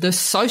the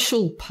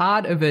social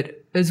part of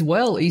it as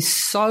well is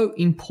so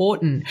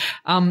important.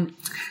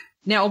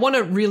 Now, I want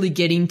to really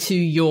get into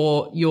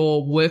your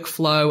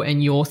workflow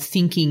and your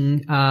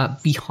thinking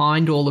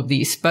behind all of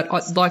this, but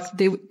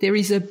there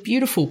is a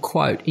beautiful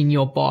quote in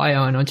your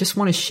bio, and I just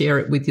want to share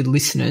it with your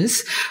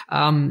listeners.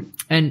 And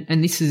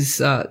this is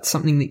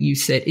something that you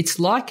said. It's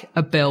like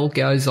a bell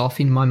goes off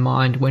in my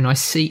mind when I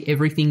see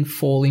everything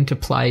fall into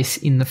place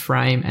in the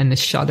frame and the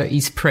shutter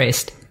is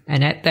pressed.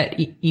 And at that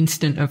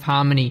instant of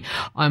harmony,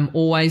 I'm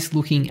always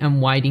looking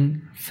and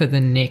waiting for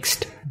the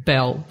next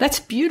bell. That's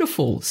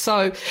beautiful.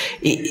 So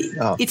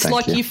it's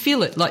like you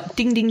feel it, like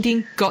ding, ding,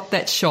 ding, got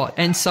that shot.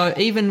 And so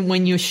even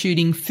when you're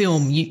shooting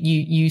film,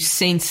 you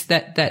sense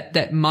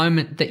that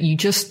moment that you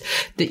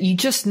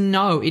just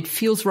know it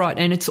feels right.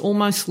 And it's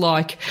almost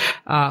like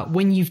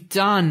when you've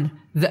done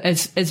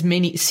as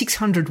many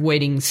 600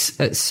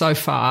 weddings so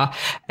far,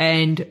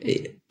 and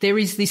there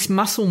is this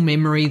muscle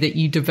memory that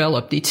you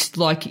developed. It's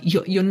like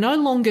you're no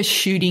longer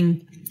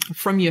shooting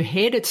from your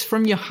head, it's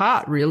from your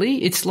heart,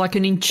 really. It's like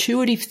an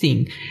intuitive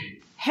thing.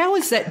 How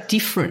is that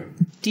differ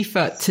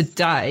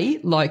today?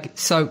 Like,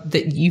 so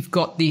that you've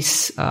got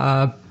this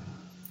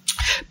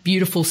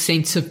beautiful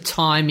sense of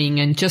timing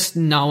and just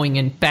knowing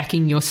and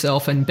backing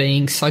yourself and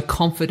being so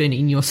confident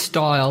in your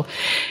style.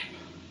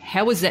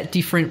 How is that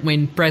different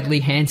when Bradley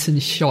Hanson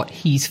shot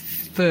his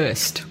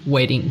first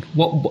wedding?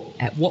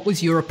 What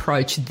was your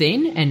approach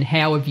then, and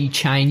how have you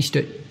changed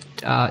it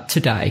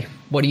today?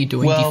 What are you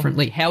doing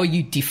differently? How are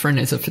you different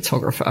as a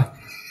photographer?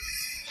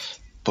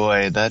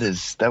 Boy,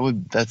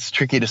 that's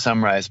tricky to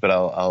summarize, but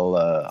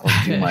I'll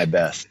do my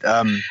best.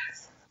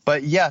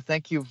 But yeah,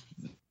 thank you.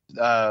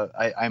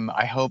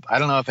 I hope, I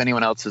don't know if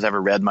anyone else has ever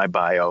read my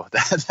bio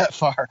that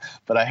far,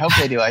 but I hope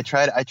they do. I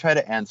try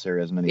to answer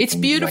as many. It's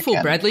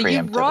beautiful, Bradley.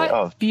 You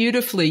write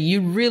beautifully.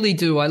 You really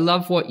do. I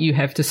love what you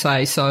have to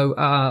say. So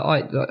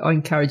I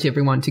encourage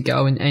everyone to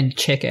go and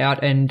check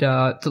out, and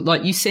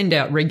like you send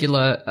out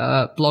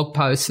regular blog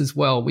posts as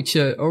well, which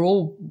are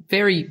all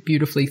very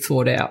beautifully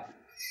thought out.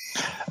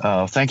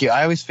 Oh, thank you.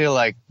 I always feel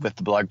like with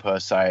the blog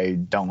posts, I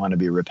don't want to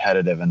be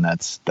repetitive, and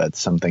that's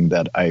something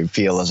that I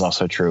feel is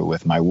also true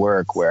with my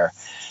work, where,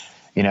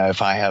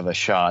 if I have a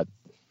shot,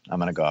 I'm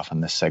going to go off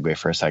on this segue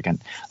for a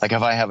second. Like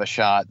if I have a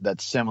shot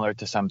that's similar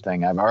to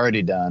something I've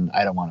already done,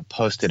 I don't want to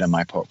post it in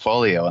my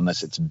portfolio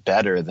unless it's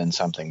better than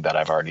something that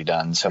I've already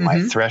done. So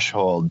my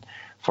threshold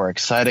for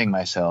exciting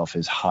myself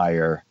is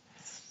higher,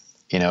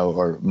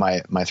 or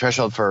my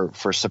threshold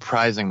for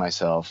surprising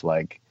myself,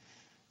 like,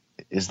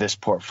 is this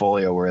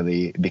portfolio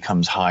worthy,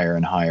 becomes higher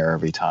and higher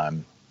every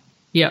time.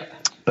 Yeah.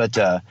 But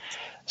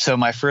so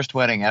my first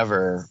wedding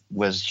ever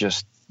was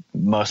just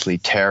mostly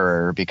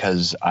terror,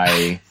 because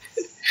I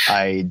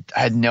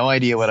had no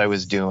idea what I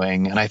was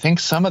doing. And I think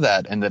some of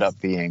that ended up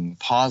being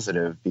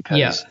positive,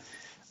 because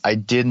I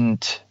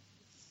didn't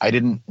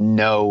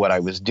know what I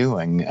was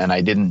doing, and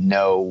I didn't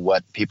know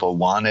what people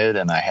wanted,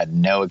 and I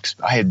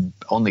had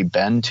only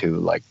been to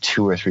like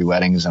 2 or 3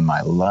 weddings in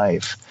my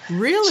life.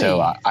 Really?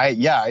 So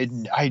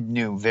I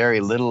knew very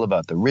little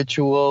about the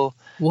ritual.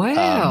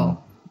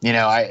 Wow.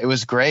 It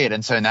was great.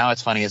 And so now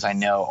it's funny, as I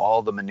know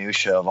all the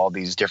minutia of all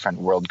these different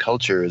world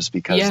cultures,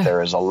 because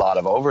there is a lot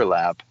of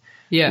overlap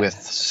with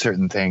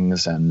certain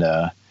things. And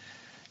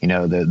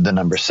the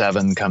number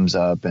 7 comes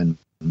up in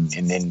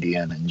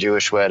Indian and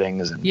Jewish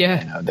weddings. And,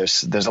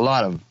 there's a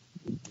lot of,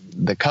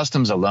 the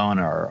customs alone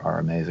are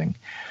amazing.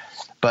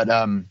 But,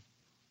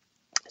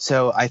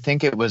 so I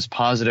think it was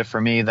positive for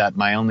me that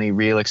my only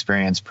real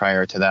experience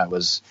prior to that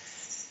was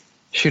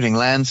shooting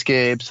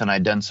landscapes, and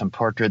I'd done some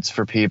portraits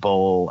for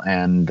people,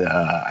 and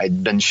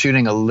I'd been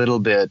shooting a little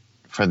bit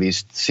for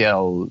these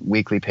Seattle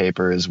weekly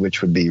papers,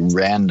 which would be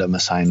random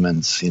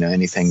assignments,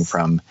 anything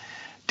from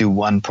do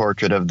one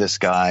portrait of this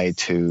guy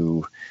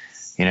to,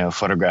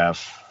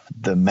 photograph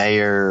the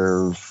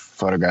mayor,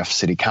 photograph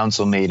city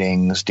council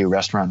meetings, do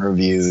restaurant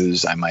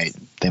reviews.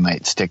 They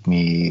might stick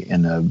me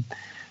in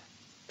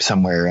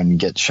somewhere and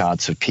get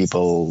shots of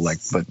people, like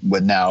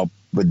what now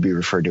would be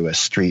referred to as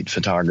street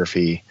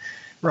photography.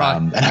 Right.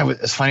 And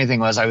the funny thing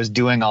was I was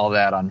doing all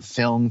that on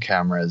film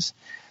cameras.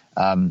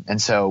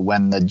 And so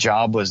when the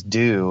job was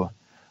due,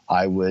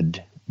 I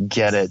would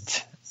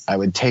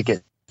take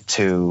it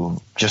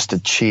to just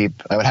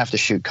I would have to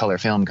shoot color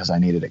film because I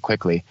needed it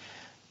quickly.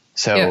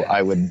 So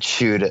I would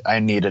shoot it. I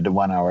needed a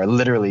 1 hour,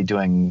 literally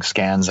doing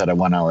scans at a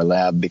 1 hour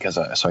lab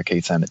so I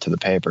could send it to the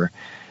paper.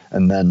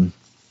 And then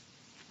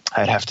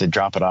I'd have to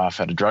drop it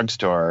off at a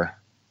drugstore.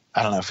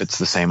 I don't know if it's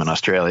the same in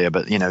Australia,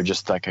 but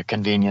just like a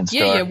convenience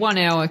store. Yeah, 1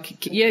 hour.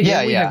 We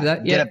have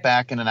that. Get it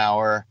back in an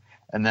hour,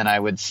 and then I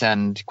would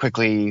send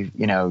quickly,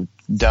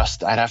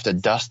 dust. I'd have to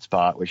dust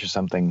spot, which is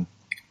something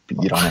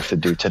you don't have to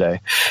do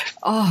today.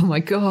 Oh my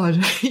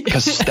God.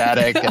 Because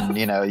static, and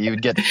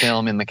you'd get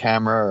film in the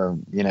camera,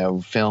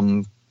 or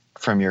film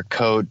from your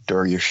coat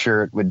or your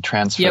shirt would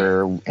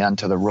transfer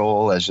onto the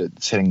roll as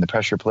it's hitting the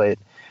pressure plate.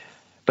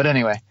 But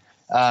anyway,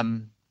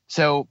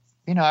 so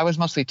I was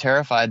mostly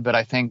terrified, but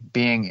I think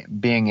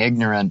being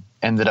ignorant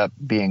ended up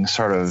being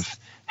sort of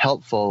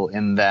helpful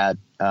in that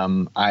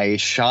I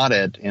shot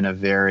it in a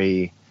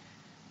very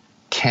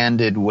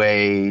candid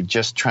way,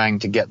 just trying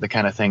to get the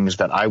kind of things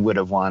that I would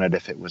have wanted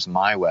if it was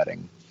my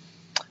wedding.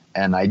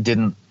 And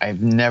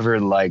I've never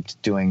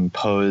liked doing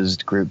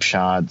posed group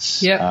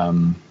shots. Yeah.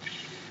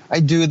 I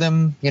do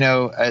them,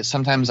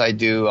 sometimes I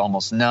do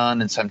almost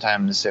none. And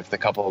sometimes if the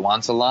couple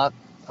wants a lot,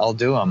 I'll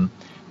do them.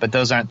 But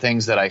those aren't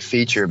things that I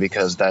feature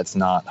because that's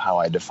not how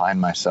I define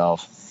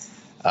myself.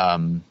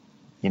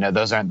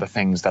 Those aren't the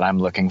things that I'm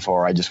looking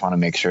for. I just want to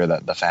make sure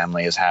that the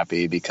family is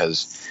happy,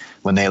 because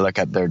when they look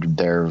at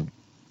their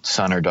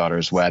son or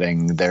daughter's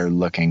wedding, they're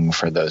looking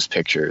for those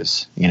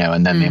pictures,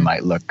 and then they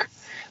might look,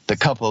 the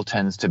couple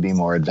tends to be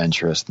more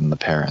adventurous than the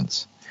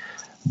parents.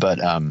 But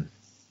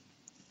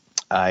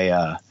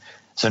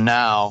so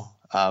now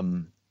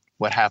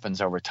what happens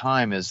over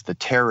time is the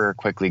terror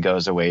quickly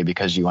goes away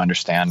because you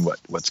understand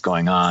what's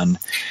going on.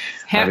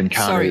 How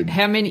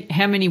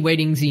many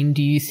weddings in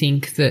do you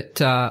think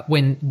that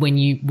when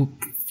you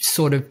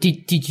sort of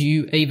did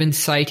you even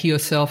say to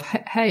yourself,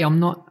 hey, I'm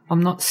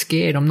not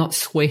scared, I'm not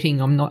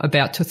sweating, I'm not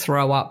about to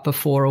throw up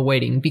before a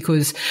wedding?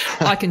 Because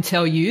I can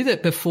tell you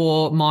that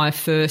before my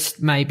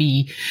first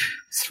maybe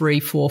 3,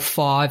 4,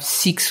 5,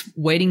 6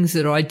 weddings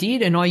that I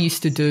did, and I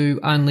used to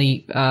do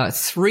only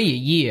 3 a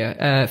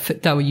year.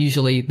 They were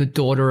usually the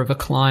daughter of a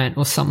client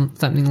or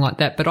something like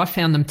that. But I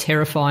found them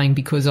terrifying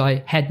because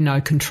I had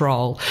no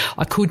control.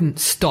 I couldn't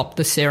stop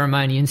the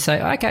ceremony and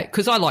say, okay,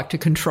 because I like to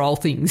control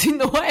things in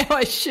the way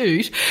I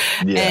shoot.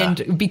 Yeah.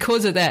 And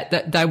because of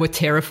that they were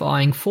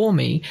terrifying for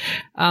me.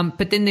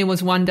 But then there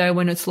was one day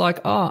when it's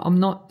like, oh, I'm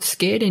not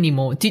scared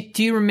anymore.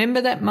 Do you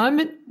remember that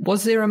moment?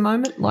 Was there a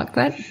moment like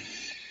that?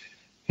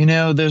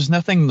 There's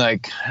nothing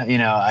like,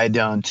 I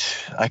don't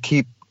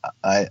keep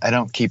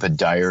a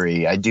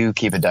diary. I do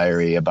keep a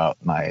diary about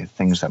my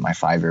things that my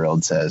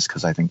 5-year-old says,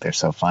 because I think they're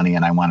so funny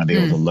and I want to be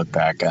able to look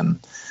back on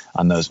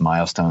those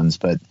milestones.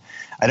 But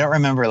I don't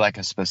remember like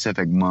a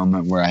specific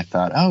moment where I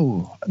thought,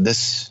 oh,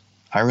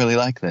 I really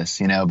like this,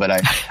 but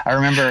I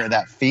remember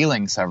that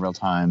feeling several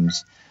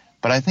times.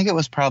 But I think it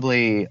was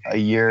probably a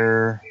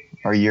year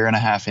or year and a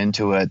half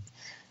into it.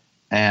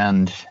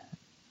 And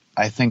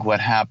I think what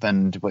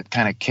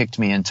kind of kicked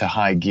me into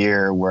high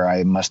gear, where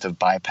I must have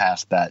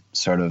bypassed that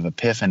sort of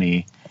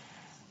epiphany,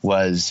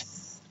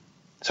 was,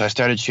 so I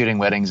started shooting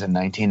weddings in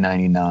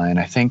 1999.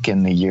 I think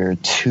in the year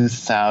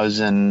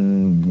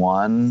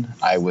 2001,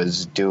 I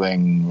was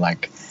doing I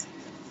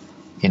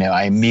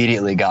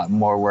immediately got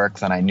more work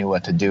than I knew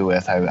what to do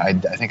with. I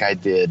think I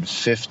did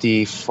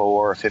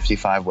 54 or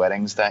 55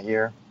 weddings that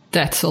year.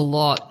 That's a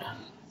lot.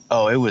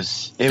 Oh, it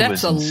was insane.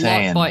 That's a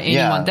lot by anyone.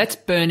 Yeah. That's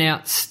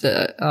burnout's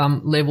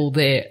level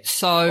there.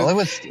 So, well, it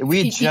was.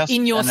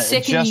 In your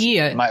second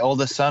year, my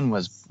oldest son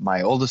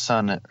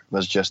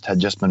had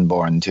just been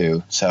born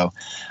too. So,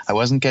 I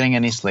wasn't getting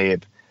any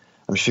sleep.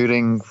 I'm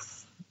shooting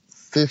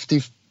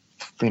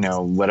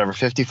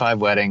 55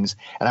 weddings,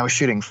 and I was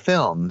shooting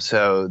film.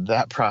 So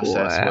that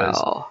process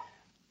was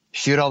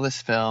shoot all this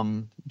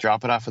film,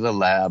 drop it off at the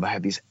lab. I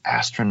had these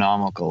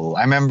astronomical,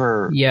 I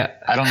remember, I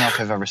don't know if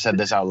I've ever said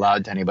this out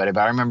loud to anybody,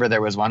 but I remember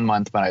there was one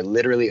month when I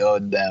literally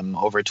owed them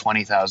over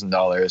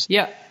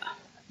 $20,000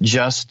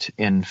 just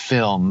in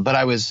film. But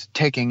I was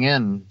taking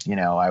in,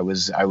 I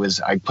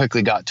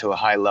quickly got to a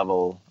high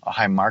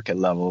market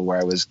level where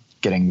I was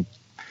getting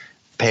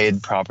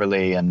paid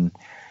properly. And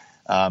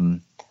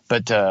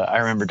but I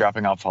remember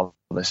dropping off all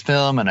this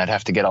film, and I'd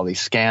have to get all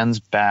these scans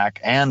back,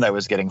 and I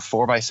was getting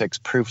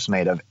 4x6 proofs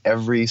made of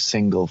every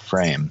single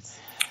frame.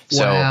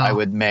 So Wow.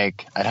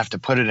 I'd have to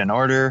put it in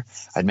order.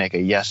 I'd make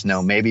a yes,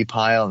 no, maybe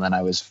pile, and then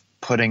I was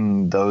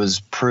putting those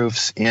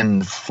proofs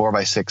in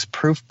 4x6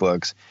 proof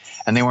books,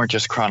 and they weren't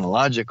just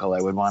chronological.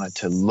 I would want it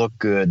to look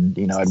good.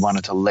 I'd want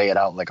it to lay it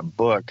out like a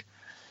book.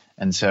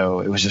 And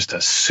so it was just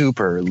a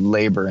super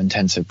labor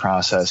intensive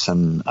process.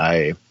 And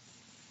I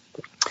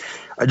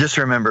just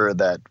remember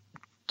that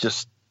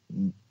just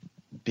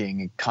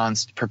being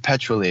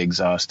perpetually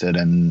exhausted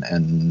and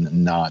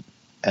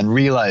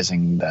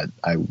realizing that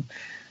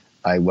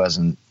I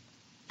wasn't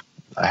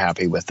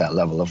happy with that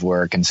level of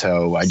work. And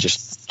so I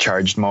just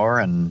charged more,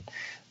 and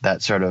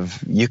that sort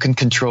of, you can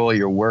control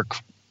your work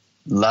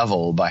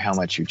level by how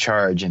much you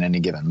charge in any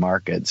given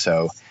market.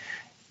 So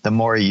the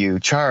more you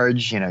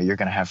charge, you're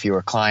going to have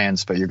fewer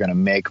clients, but you're going to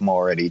make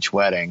more at each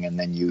wedding. And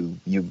then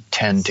you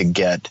tend to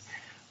get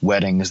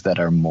weddings that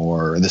are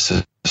more, this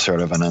is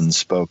sort of an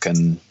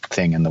unspoken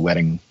thing in the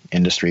wedding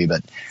industry,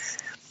 but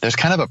there's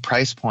kind of a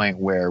price point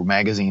where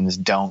magazines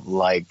don't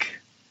like,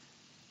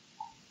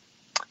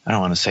 I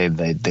don't want to say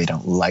they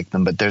don't like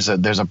them, but there's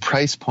a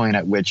price point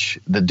at which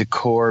the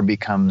decor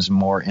becomes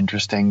more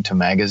interesting to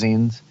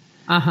magazines.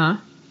 Uh-huh.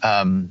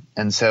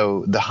 And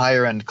so the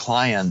higher end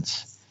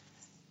clients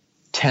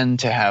tend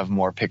to have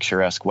more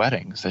picturesque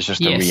weddings. That's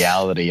just the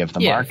reality of the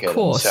market. Of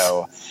course.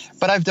 So,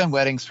 but I've done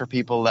weddings for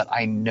people that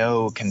I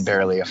know can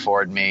barely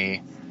afford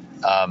me.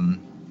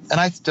 And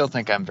I still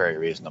think I'm very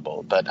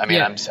reasonable, but I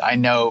mean, I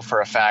know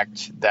for a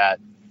fact that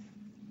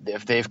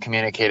if they've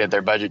communicated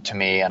their budget to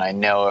me, and I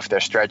know if they're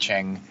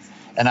stretching,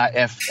 and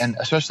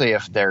especially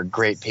if they're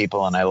great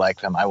people and I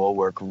like them, I will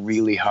work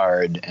really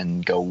hard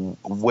and go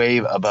way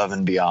above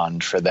and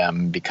beyond for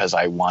them, because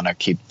I want to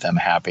keep them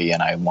happy,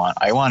 and I want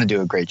to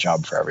do a great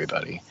job for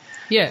everybody.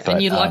 Yeah, But,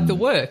 and you like the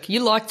work.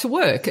 You like to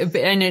work.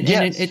 And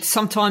it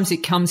sometimes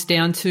it comes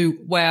down to,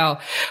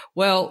 wow,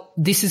 well,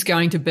 this is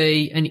going to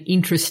be an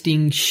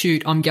interesting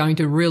shoot. I'm going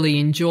to really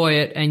enjoy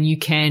it. And you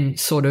can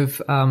sort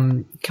of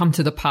come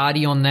to the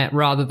party on that,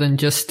 rather than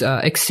just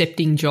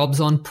accepting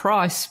jobs on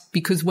price,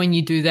 because when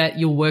you do that,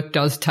 your work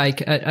does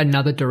take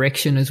another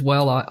direction as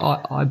well,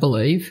 I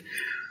believe.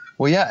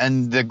 Well, yeah,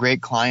 and the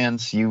great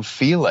clients, you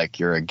feel like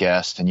you're a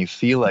guest and you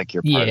feel like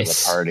you're part of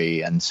the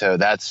party. And so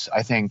that's,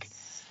 I think,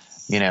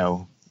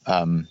 I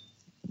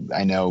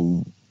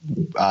know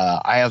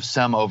I have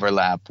some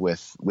overlap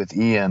with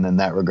Ian in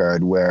that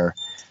regard, where,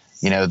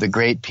 the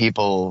great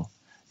people,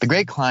 the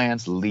great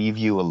clients leave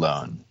you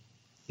alone.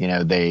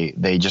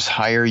 They just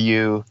hire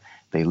you,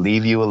 they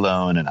leave you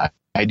alone. And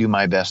I do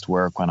my best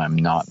work when I'm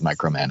not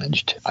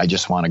micromanaged. I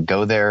just want to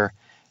go there,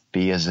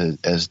 be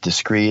as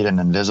discreet and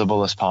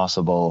invisible as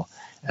possible,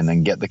 and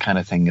then get the kind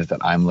of things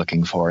that I'm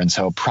looking for. And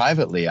so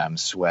privately, I'm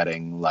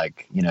sweating,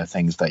 like,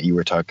 things that you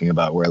were talking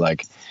about, where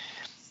like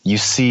you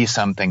see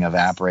something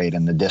evaporate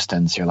in the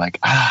distance. You're like,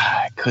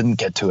 I couldn't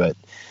get to it.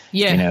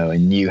 Yeah.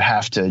 And you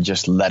have to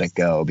just let it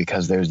go,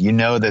 because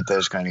that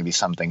there's going to be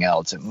something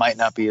else. It might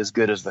not be as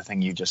good as the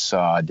thing you just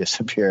saw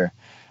disappear,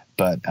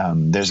 but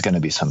there's going to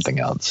be something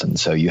else. And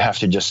so you have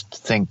to just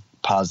think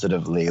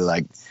positively,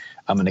 like,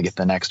 I'm going to get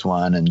the next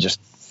one. And just,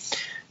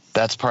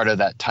 that's part of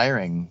that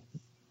tiring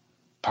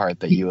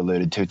part that you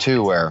alluded to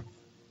too, where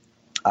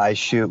I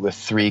shoot with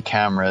 3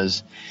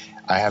 cameras.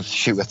 I have to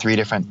shoot with 3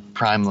 different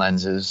prime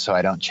lenses, so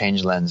I don't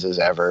change lenses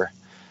ever.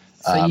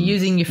 So you're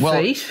using your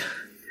feet?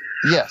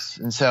 Yes.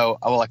 And so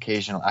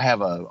occasionally I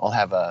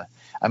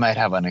might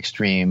have an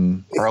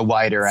extreme or a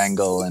wider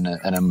angle and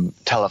a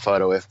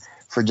telephoto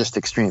for just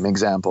extreme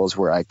examples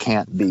where I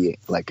can't be,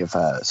 like, if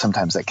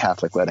sometimes at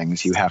Catholic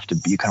weddings you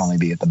can only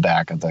be at the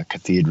back of the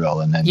cathedral,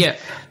 and then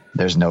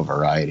there's no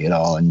variety at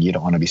all, and you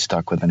don't want to be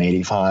stuck with an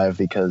 85,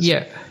 because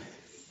it's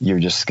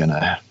just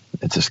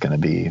gonna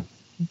be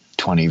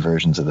 20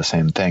 versions of the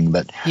same thing.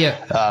 But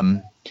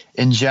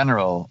in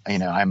general,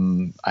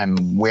 I'm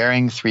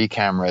wearing 3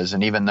 cameras,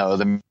 and even though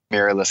the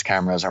mirrorless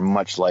cameras are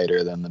much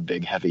lighter than the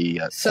big heavy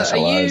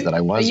SLRs that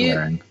I was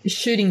wearing.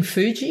 Shooting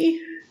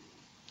Fuji?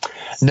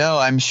 No,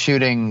 I'm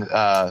shooting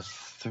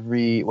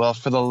 3. Well,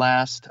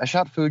 I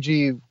shot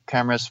Fuji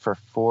cameras for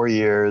 4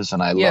 years,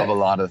 and I love a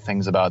lot of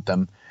things about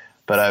them.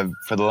 But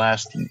for the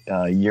last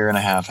year and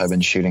a half, I've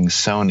been shooting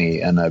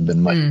Sony, and I've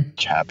been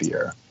much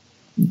happier.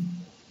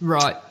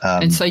 Right.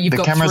 And so you've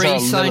got 3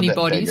 Sony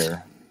bodies.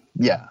 Bigger.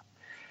 Yeah.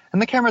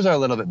 And the cameras are a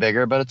little bit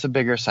bigger, but it's a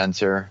bigger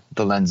sensor.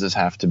 The lenses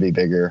have to be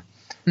bigger.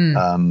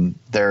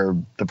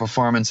 The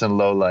performance in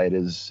low light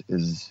is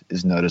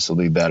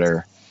noticeably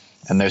better.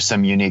 And there's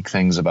some unique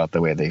things about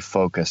the way they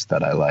focus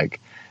that I like.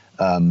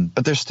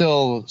 But they're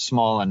still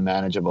small and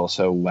manageable.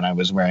 So when I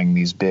was wearing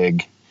these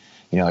big,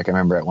 like I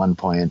remember at one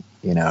point,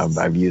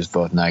 I've used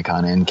both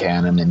Nikon and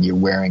Canon, and you're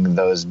wearing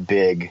those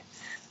big,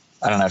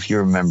 I don't know if you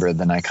remember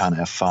the Nikon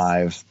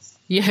F5.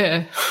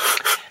 Yeah.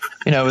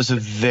 It was a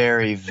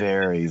very,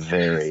 very,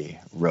 very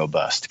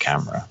robust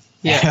camera.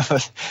 Yeah. It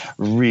was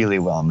really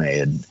well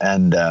made.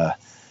 And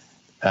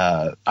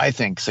I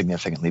think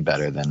significantly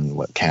better than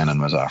what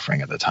Canon was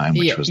offering at the time,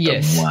 which was the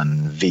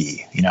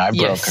 1V. You know, I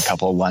broke a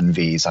couple of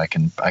 1Vs.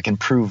 I can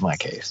prove my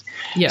case.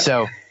 Yeah.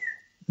 So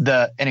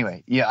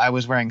I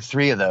was wearing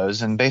 3 of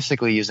those and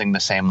basically using the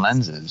same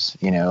lenses.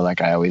 You know,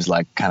 like I always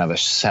like kind of a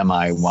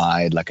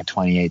semi-wide, like a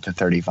 28 to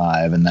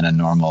 35, and then a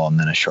normal, and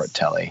then a short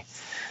telly.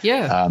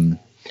 Yeah.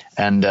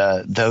 And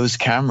those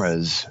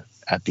cameras,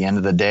 at the end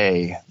of the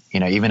day, you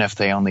know, even if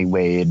they only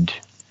weighed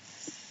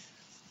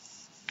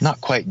not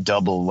quite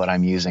double what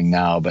I'm using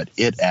now, but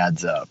it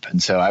adds up.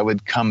 And so I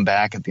would come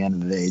back at the end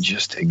of the day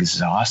just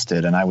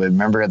exhausted. And I would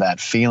remember that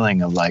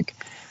feeling of like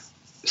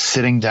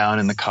sitting down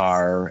in the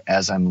car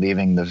as I'm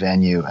leaving the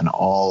venue and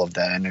all of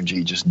that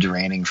energy just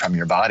draining from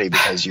your body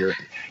because you're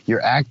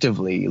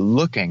actively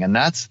looking. And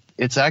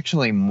it's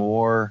actually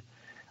more,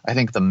 I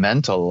think, the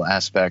mental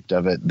aspect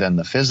of it than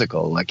the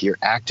physical. Like you're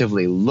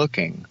actively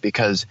looking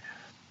because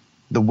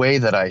the way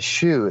that I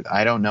shoot,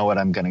 I don't know what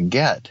I'm going to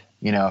get.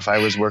 You know, if I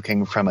was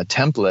working from a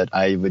template,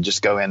 I would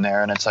just go in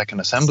there and it's like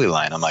an assembly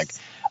line. I'm like,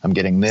 I'm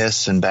getting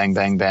this and bang,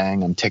 bang,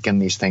 bang. I'm ticking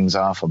these things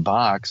off a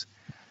box,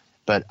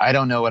 but I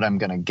don't know what I'm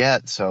going to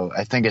get. So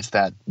I think it's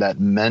that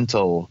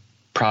mental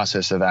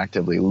process of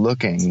actively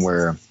looking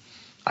where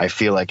I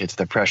feel like it's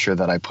the pressure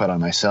that I put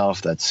on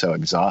myself that's so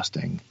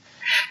exhausting.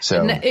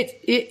 So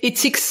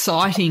it's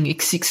exciting.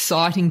 It's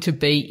exciting to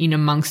be in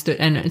amongst it.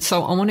 And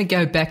so I want to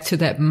go back to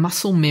that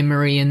muscle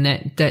memory and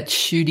that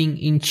shooting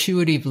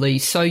intuitively.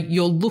 So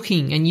you're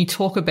looking and you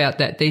talk about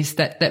that. There's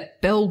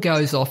that bell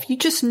goes off. You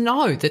just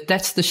know that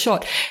that's the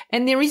shot.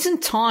 And there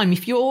isn't time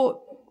if you're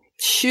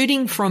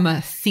shooting from a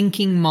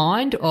thinking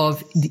mind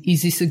of,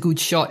 is this a good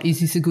shot? Is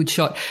this a good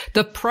shot?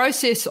 The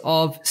process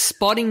of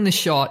spotting the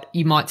shot,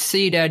 you might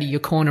see it out of your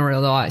corner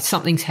of the eye.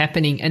 Something's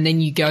happening. And then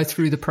you go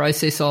through the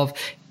process of,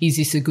 is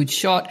this a good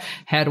shot?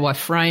 How do I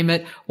frame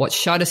it? What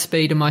shutter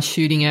speed am I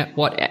shooting at?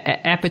 What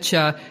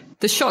aperture?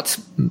 The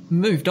shot's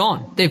moved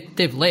on.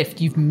 They've left.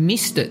 You've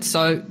missed it.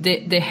 So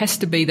there has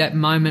to be that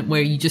moment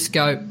where you just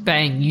go,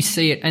 bang, you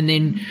see it. And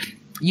then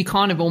you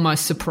kind of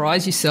almost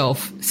surprise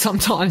yourself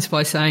sometimes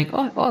by saying,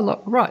 oh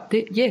look, right,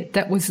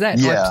 that was that.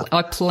 Yeah.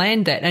 I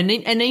planned that. And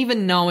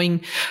even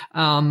knowing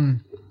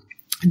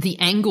the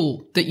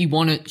angle that you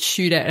want to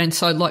shoot at. And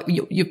so like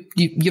your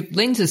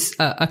lenses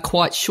are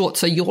quite short.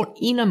 So you're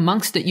in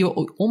amongst it. You're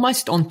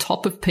almost on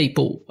top of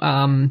people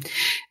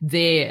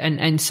there.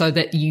 And so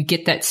that you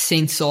get that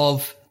sense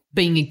of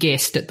being a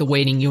guest at the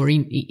wedding.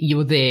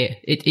 You're there.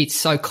 It's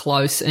so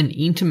close and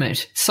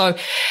intimate. So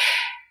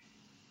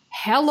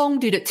how long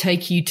did it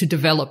take you to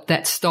develop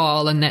that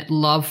style and that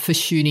love for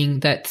shooting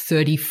that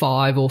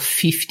 35 or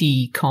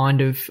 50 kind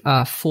of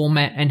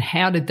format? And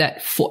how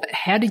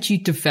did you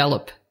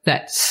develop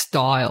that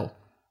style?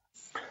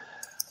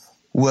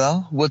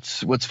 Well,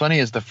 what's funny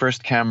is the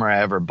first camera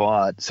I ever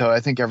bought. So I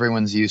think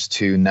everyone's used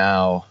to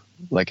now,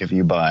 like if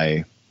you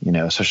buy, you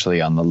know, especially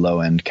on the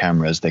low end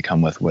cameras, they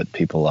come with what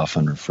people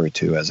often refer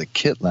to as a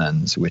kit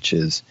lens, which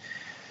is,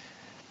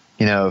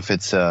 you know, if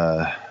it's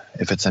an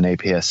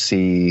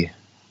APS-C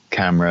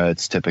camera,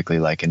 it's typically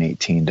like an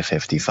 18 to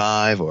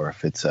 55, or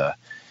if it's a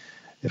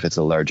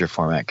larger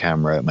format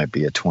camera, it might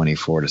be a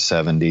 24 to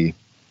 70.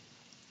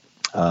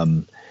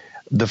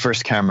 The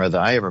first camera that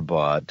I ever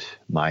bought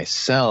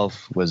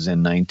myself was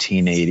in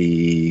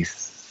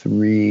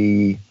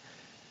 1983.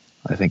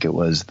 I think it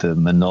was the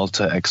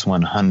Minolta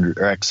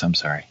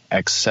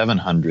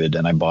X700,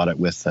 and I bought it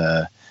with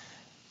the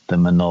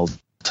Minolta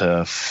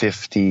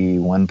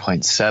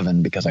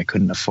 51.7 because I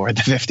couldn't afford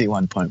the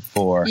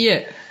 51.4.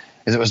 Yeah.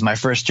 It was my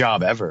first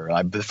job ever.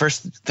 The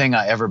first thing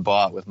I ever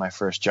bought with my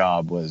first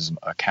job was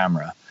a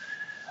camera.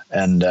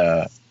 And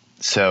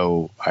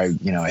so I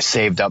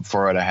saved up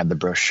for it. I had the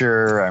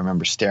brochure. I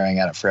remember staring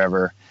at it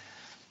forever.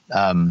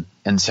 And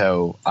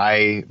so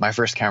my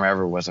first camera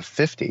ever was a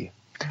 50.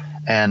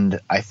 And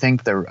I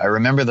think I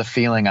remember the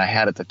feeling I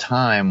had at the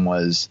time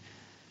was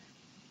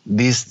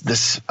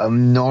this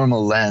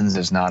normal lens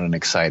is not an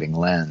exciting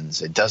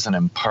lens. It doesn't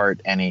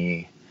impart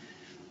any,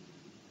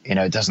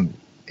 it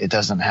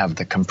doesn't have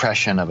the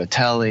compression of a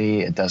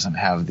telly. It doesn't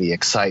have the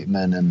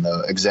excitement and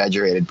the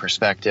exaggerated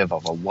perspective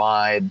of a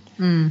wide.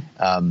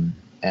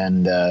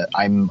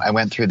 I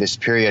went through this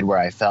period where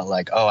I felt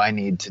like, I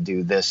need to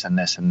do this and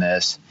this and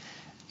this.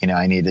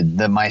 I needed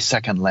my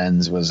second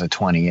lens was a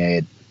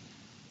 28.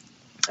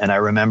 And I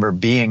remember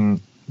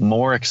being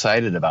more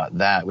excited about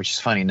that, which is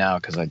funny now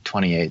because like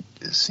 28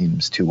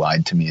 seems too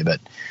wide to me.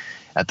 But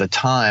at the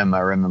time, I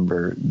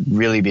remember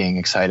really being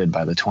excited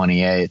by the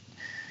 28.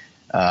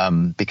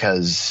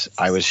 Because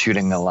I was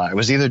shooting a lot. I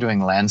was either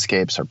doing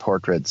landscapes or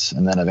portraits,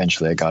 and then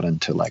eventually I got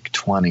into like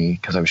 20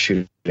 because I was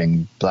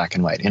shooting black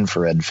and white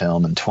infrared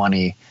film, and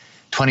 20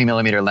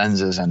 millimeter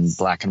lenses and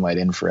black and white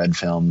infrared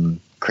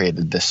film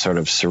created this sort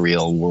of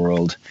surreal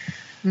world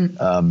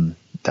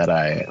that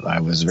I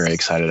was very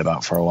excited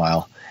about for a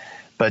while.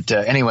 But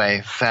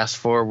anyway, fast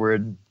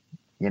forward,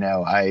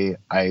 I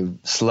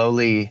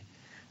slowly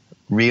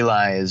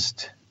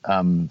realized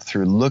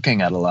through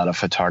looking at a lot of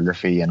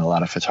photography and a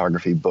lot of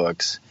photography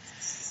books,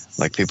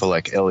 like people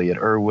like Elliot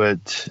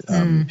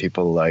Erwitt,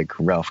 people like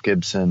Ralph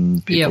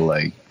Gibson, people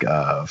like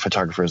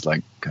photographers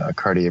like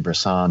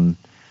Cartier-Bresson.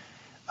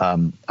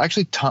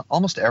 Actually,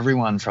 almost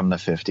everyone from the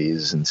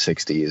 50s and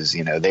 60s,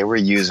 you know, they were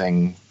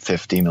using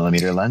 50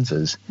 millimeter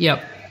lenses.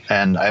 Yep.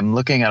 And I'm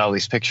looking at all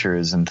these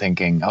pictures and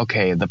thinking,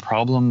 okay, the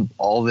problem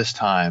all this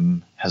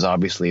time has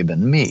obviously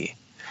been me.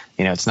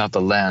 You know, it's not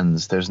the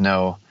lens. There's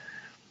no,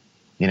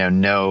 you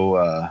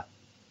know,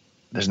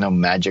 there's no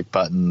magic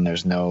button.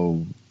 There's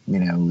no, you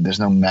know, there's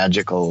no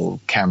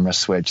magical camera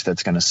switch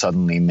that's going to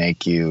suddenly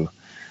make you,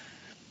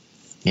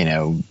 you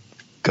know,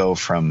 go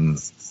from,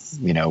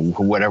 you know,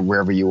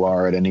 wherever you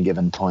are at any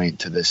given point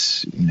to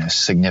this, you know,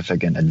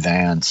 significant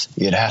advance.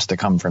 It has to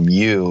come from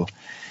you,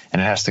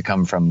 and it has to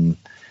come from,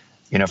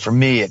 you know, for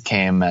me, it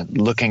came at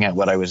looking at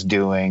what I was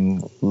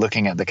doing,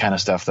 looking at the kind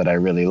of stuff that I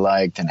really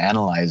liked and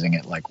analyzing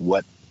it, like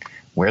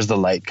where's the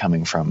light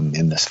coming from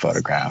in this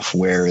photograph?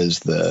 What's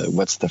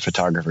the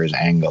photographer's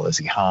angle? Is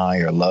he high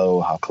or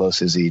low? How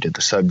close is he to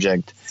the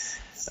subject?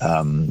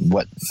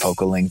 What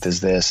focal length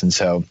is this? And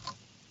so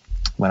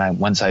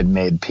once I'd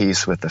made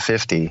peace with the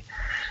 50,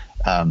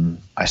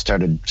 I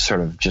started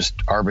sort of just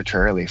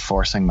arbitrarily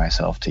forcing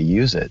myself to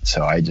use it.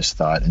 So I just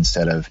thought,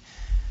 instead of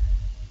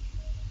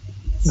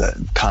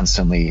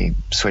constantly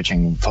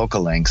switching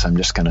focal lengths, I'm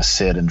just going to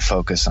sit and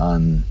focus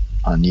on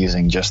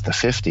using just the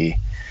 50.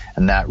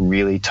 And that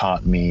really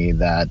taught me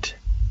that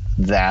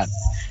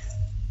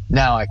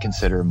now I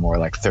consider more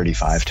like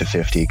 35 to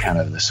 50 kind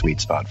of the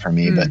sweet spot for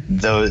me. But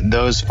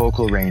those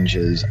focal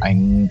ranges, I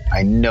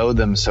know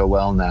them so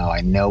well now. I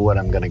know what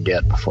I'm going to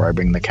get before I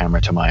bring the camera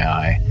to my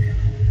eye.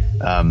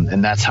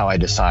 And that's how I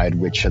decide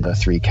which of the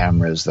three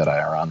cameras that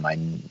are on my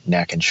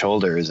neck and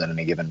shoulders at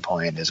any given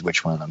point is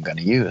which one I'm going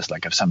to use.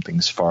 Like if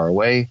something's far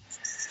away,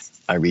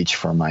 I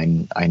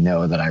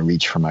know that I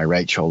reach for my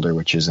right shoulder,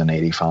 which is an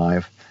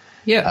 85.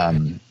 Yeah.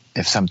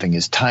 If something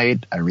is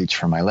tight, I reach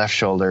for my left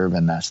shoulder,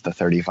 and that's the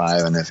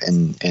 35. And if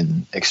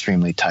in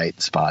extremely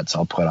tight spots,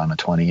 I'll put on a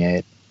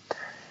 28.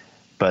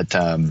 But,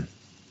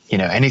 you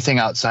know, anything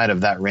outside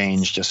of that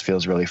range just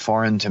feels really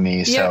foreign to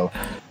me. Yeah. So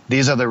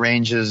these are the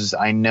ranges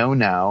I know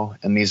now,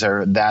 and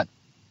that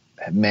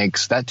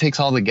takes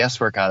all the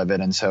guesswork out of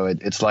it. And so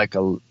it's like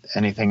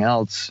anything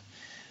else,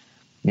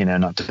 you know,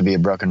 not to be a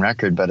broken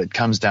record, but it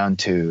comes down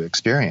to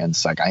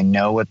experience. Like, I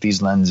know what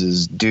these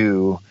lenses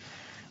do.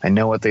 I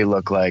know what they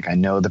look like. I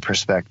know the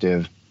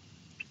perspective.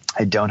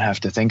 I don't have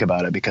to think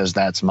about it, because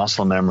that's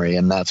muscle memory.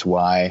 And that's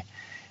why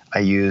I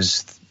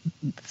use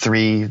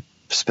 3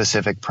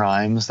 specific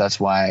primes.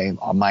 That's why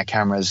on my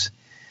cameras,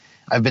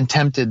 I've been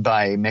tempted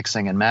by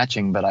mixing and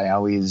matching, but I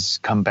always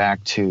come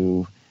back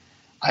to,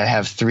 I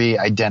have 3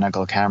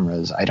 identical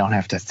cameras. I don't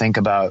have to think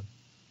about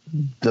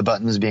the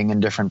buttons being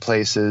in different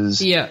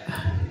places. Yeah.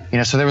 You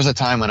know, so there was a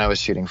time when I was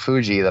shooting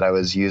Fuji that I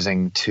was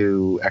using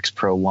 2 X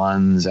Pro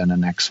 1s and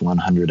an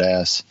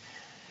X100S.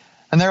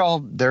 And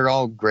they're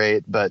all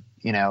great, but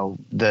you know,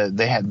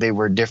 they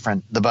were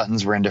different. The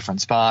buttons were in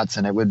different spots,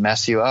 and it would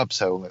mess you up.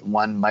 So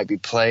one might be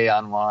play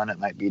on one, it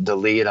might be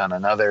delete on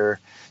another.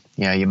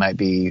 You know, you might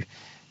be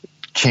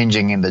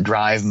changing in the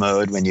drive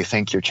mode when you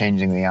think you're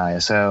changing the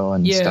ISO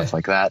and stuff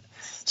like that.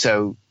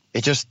 So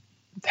it just,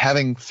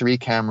 having 3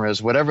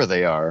 cameras, whatever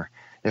they are,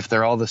 if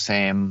they're all the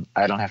same,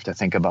 I don't have to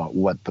think about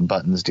what the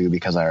buttons do,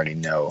 because I already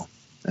know.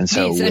 And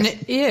so,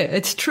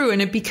 it's true. And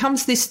it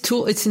becomes this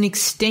tool. It's an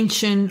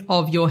extension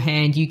of your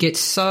hand. You get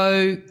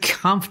so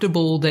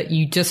comfortable that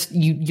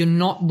you're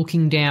not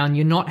looking down.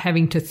 You're not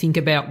having to think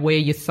about where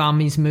your thumb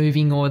is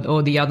moving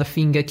or the other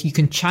finger. You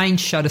can change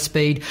shutter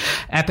speed,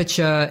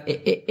 aperture,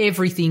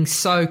 everything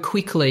so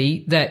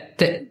quickly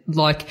that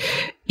like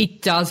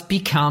it does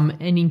become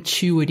an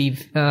intuitive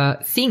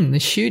thing, the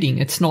shooting.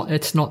 It's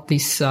not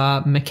this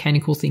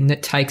mechanical thing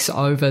that takes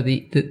over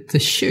the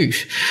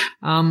shoot.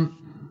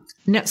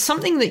 Now,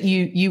 something that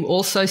you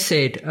also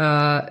said,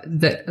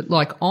 that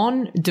like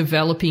on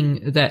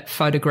developing that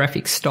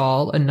photographic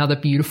style, another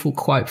beautiful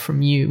quote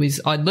from you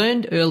is, I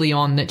learned early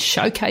on that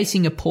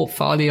showcasing a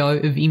portfolio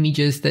of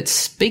images that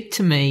speak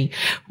to me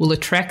will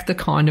attract the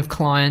kind of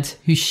clients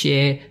who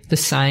share the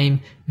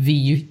same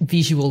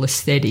visual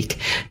aesthetic.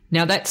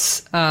 Now,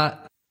 that's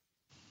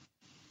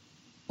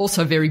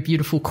also a very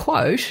beautiful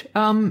quote.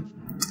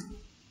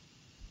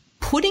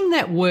 Putting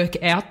that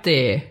work out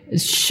there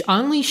is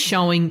only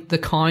showing the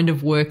kind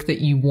of work that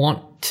you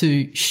want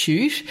to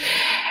shoot.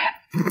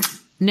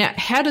 Now,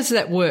 how does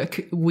that work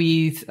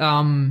with,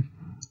 are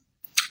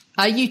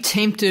you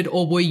tempted,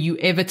 or were you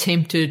ever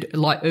tempted,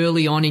 like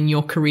early on in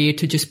your career,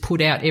 to just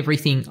put out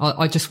everything?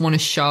 I just want to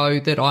show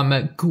that I'm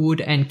a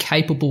good and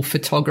capable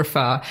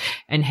photographer.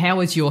 And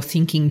how has your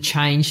thinking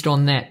changed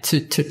on that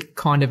to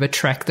kind of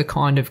attract the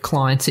kind of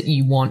clients that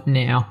you want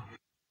now?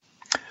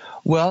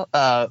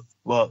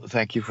 Well,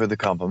 thank you for the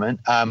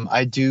compliment.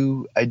 I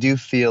do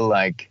feel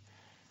like,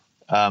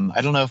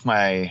 I don't know if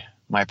my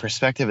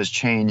perspective has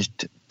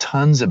changed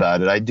tons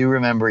about it. I do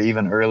remember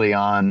even early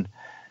on,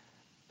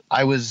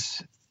 I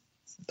was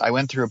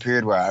went through a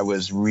period where I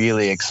was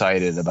really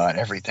excited about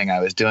everything I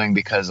was doing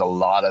because a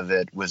lot of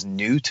it was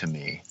new to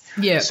me.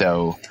 Yeah.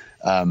 So,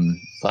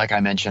 like I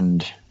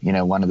mentioned,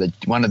 one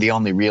of the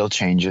only real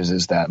changes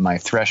is that my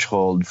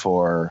threshold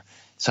for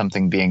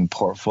something being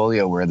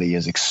portfolio worthy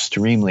is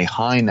extremely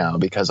high now,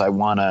 because I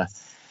want to,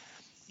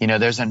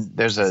 there's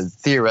a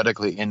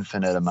theoretically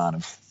infinite amount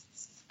of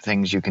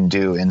things you can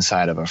do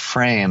inside of a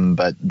frame,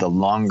 but the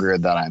longer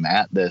that I'm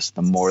at this,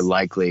 the more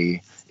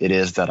likely it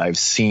is that I've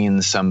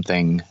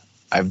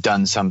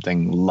done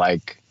something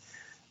like,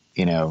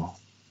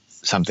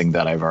 something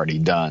that I've already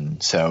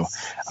done. So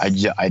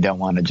I don't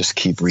want to just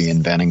keep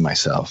reinventing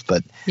myself.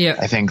 But yeah.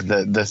 I think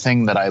the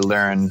thing that I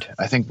learned,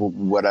 I think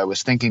what I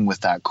was thinking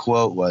with that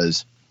quote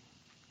was,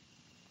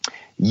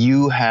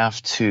 you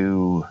have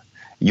to,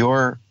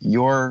 the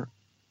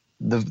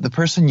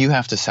person you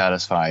have to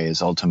satisfy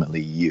is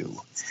ultimately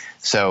you.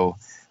 So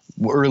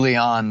early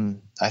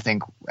on, I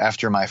think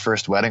after my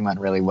first wedding went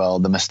really well,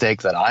 the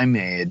mistake that I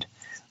made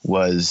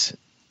was,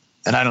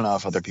 and I don't know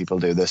if other people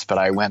do this, but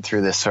I went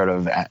through this sort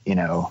of,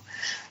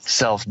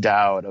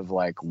 self-doubt of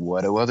like,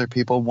 what do other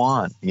people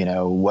want?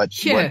 That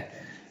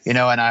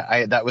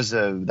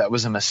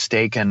was a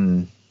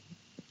mistaken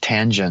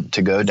tangent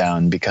to go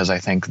down, because I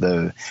think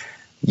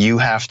you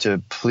have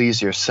to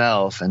please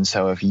yourself. And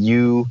so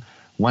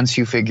once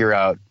you figure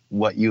out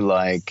what you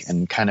like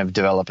and kind of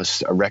develop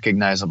a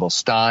recognizable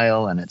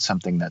style, and it's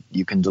something that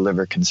you can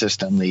deliver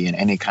consistently in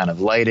any kind of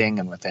lighting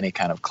and with any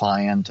kind of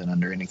client and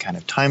under any kind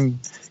of time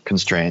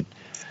constraint,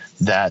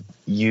 that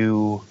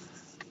you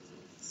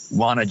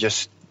want to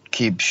just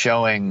keep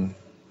showing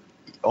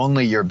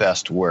only your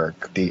best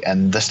work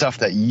and the stuff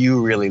that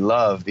you really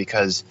love.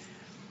 Because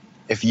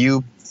if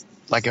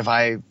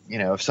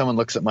someone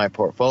looks at my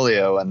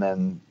portfolio and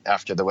then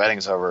after the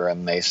wedding's over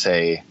and they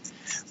say,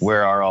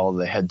 where are all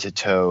the head to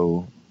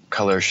toe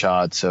color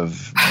shots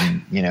of,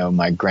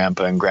 my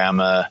grandpa and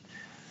grandma,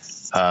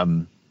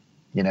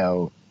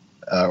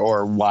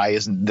 or why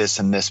isn't this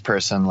and this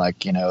person, like,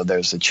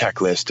 there's a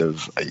checklist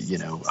of,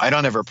 I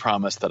don't ever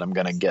promise that I'm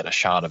going to get a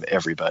shot of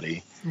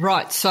everybody.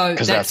 Right. So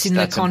that's in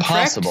the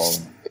contract.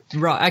 Impossible.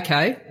 Right.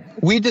 Okay.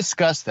 We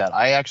discussed that.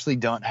 I actually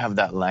don't have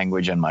that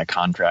language in my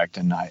contract,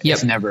 and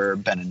it's never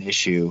been an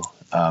issue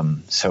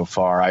so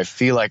far. I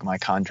feel like my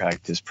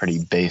contract is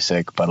pretty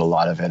basic, but a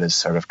lot of it has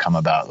sort of come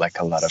about like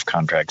a lot of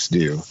contracts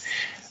do,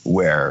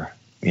 where,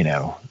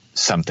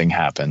 something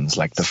happens.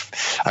 Like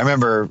I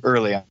remember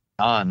early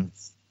on,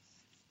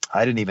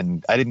 I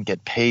didn't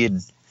get paid.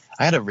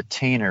 I had a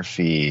retainer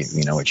fee,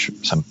 which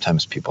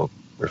sometimes people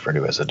refer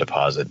to as a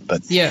deposit,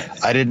 but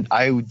I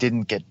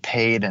didn't get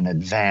paid in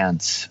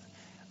advance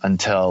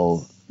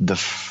until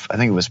I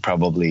think it was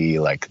probably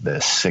like the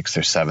 6th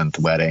or 7th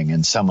wedding,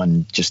 and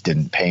someone just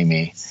didn't pay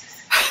me.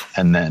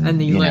 And then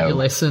you learned your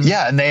lesson.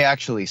 Yeah, and they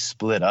actually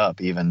split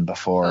up even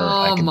before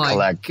I could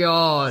collect. Oh my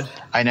God.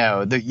 I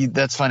know.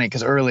 That's funny,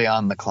 because early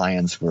on the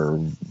clients were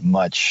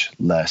much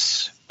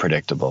less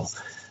predictable.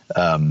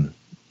 And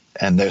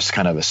there's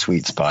kind of a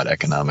sweet spot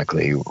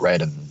economically,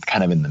 right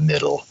kind of in the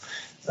middle.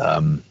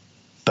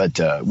 But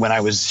when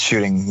I was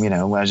shooting, when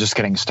I was just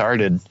getting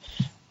started,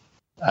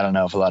 I don't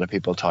know if a lot of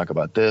people talk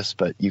about this,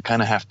 but you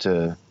kind of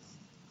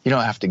you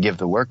don't have to give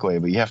the work away,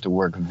 but you have to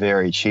work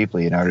very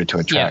cheaply in order to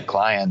attract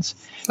clients.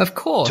 Of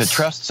course. To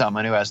trust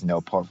someone who has no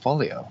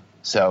portfolio.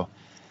 So,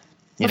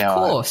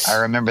 I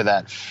remember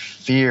that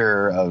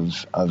fear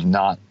of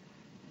not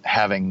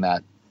having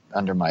that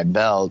under my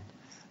belt,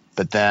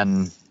 but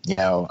then,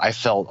 I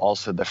felt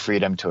also the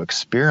freedom to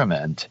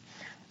experiment.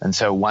 And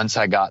so once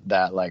I got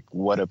that, like,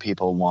 what do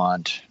people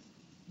want,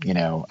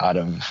 out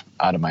of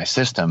my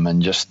system,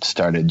 and just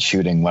started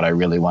shooting what I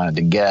really wanted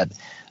to get,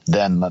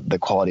 then the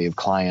quality of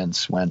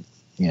clients went,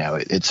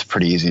 it's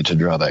pretty easy to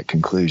draw that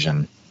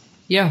conclusion.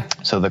 Yeah.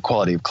 So the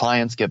quality of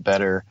clients get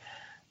better,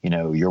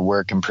 your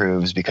work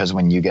improves, because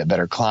when you get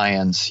better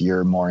clients,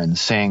 you're more in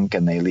sync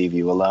and they leave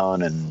you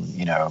alone, and,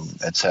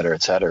 et cetera,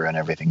 and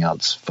everything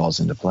else falls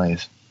into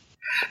place.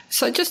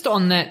 So just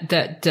on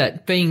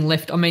that being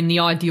left, I mean, the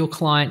ideal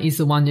client is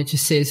the one that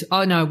just says,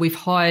 oh no, we've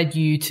hired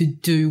you to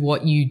do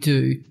what you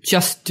do.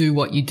 Just do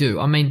what you do.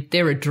 I mean,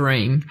 they're a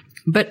dream.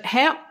 But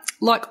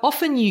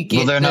often you get...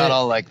 Well, they're not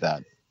all like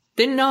that.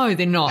 No,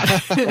 they're not.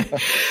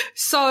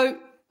 So,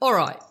 all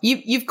right,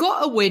 you've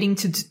got a wedding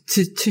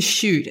to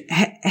shoot.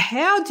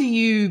 How do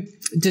you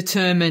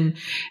determine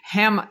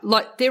how much...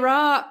 Like, there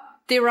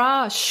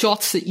are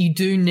shots that you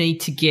do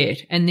need to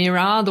get, and there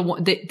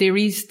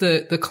is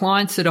the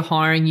clients that are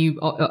hiring you.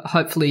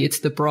 Hopefully it's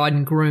the bride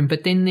and groom,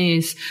 but then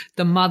there's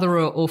the mother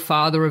or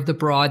father of the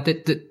bride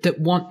that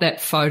want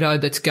that photo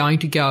that's going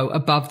to go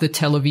above the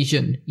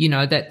television,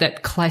 that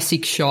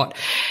classic shot.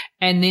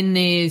 And then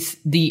there's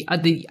the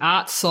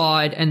art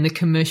side and the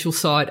commercial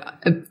side.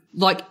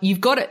 Like,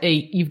 you've got to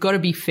eat, you've got to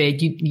be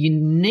fed, you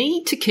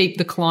need to keep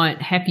the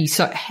client happy.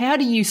 So how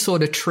do you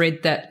sort of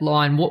tread that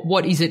line?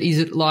 What is it? Is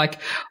it like,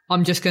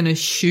 I'm just going to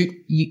shoot,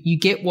 you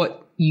get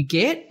what you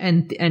get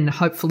and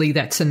hopefully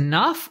that's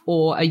enough?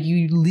 Or are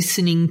you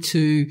listening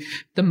to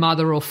the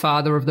mother or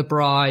father of the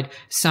bride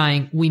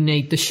saying, we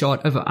need the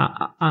shot of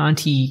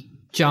Auntie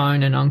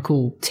Joan and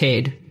Uncle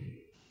Ted?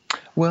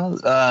 Well,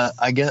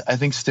 I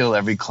think still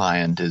every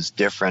client is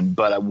different,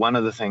 but one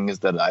of the things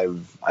that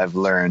I've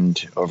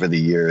learned over the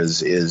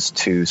years is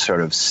to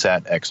sort of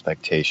set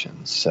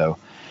expectations. So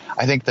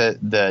I think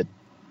that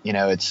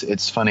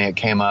it's funny. It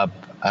came up.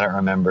 I don't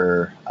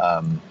remember.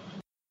 I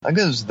think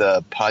it was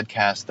the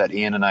podcast that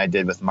Ian and I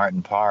did with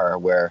Martin Parr,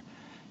 where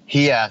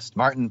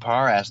Martin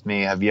Parr asked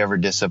me, "Have you ever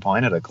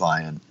disappointed a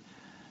client?"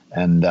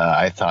 And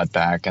I thought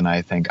back, and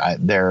I think I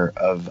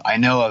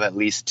know of at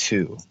least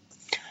two.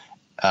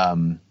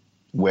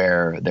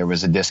 Where there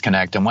was a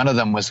disconnect, and one of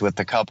them was with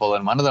the couple,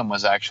 and one of them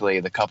was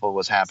actually the couple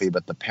was happy,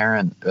 but the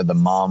parent or the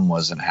mom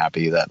wasn't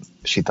happy, that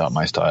she thought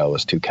my style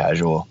was too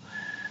casual.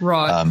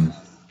 Right.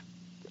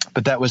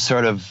 But that was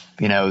sort of,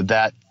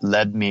 that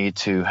led me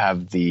to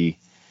have the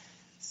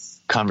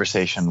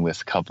conversation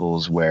with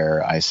couples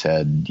where I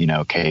said,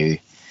 okay,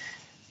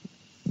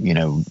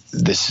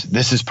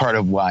 this is part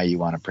of why you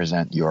want to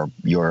present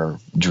your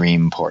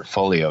dream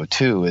portfolio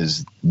too,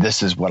 is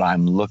this is what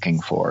I'm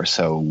looking for.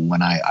 So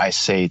when I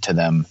say to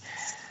them,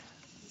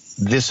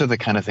 these are the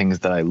kind of things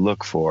that I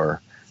look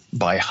for,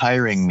 by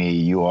hiring me,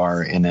 you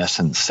are in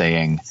essence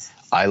saying,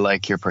 I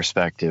like your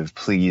perspective.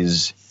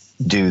 Please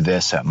do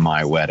this at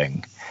my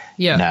wedding.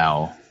 Yeah.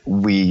 Now,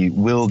 we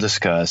will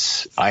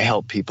discuss, I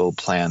help people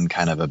plan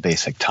kind of a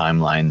basic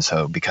timeline.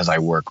 So because I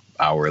work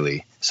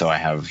hourly, so I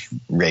have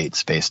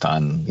rates based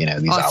on, these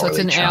hourly chunks. So it's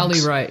an hourly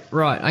rate.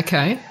 Right.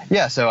 Okay.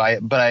 Yeah. So I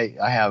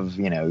have,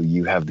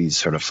 you have these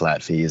sort of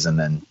flat fees, and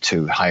then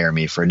to hire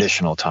me for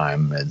additional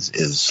time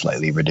is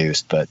slightly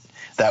reduced, but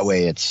that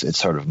way it's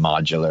sort of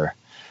modular.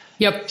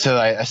 Yep. So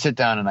I sit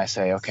down and I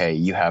say, okay,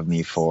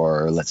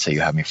 let's say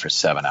you have me for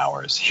 7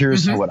 hours.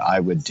 Here's what I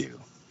would do.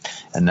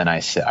 And then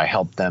I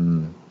help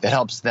them. It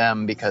helps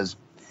them because,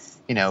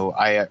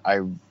 I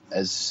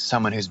as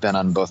someone who's been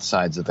on both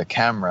sides of the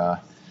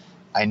camera,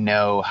 I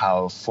know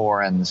how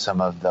foreign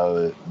some of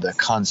the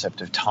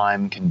concept of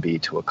time can be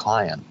to a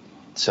client.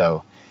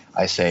 So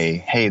I say,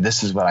 hey,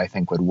 this is what I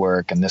think would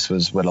work, and this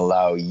would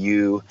allow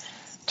you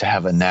to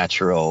have a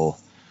natural,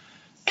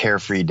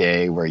 carefree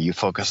day where you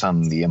focus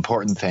on the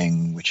important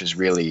thing, which is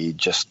really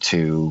just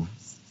to,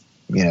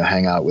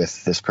 hang out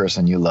with this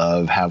person you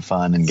love, have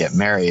fun, and get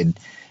married.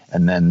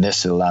 And then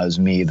this allows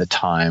me the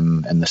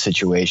time and the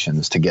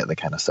situations to get the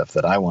kind of stuff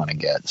that I want to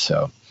get.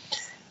 So,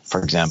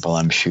 for example,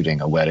 I'm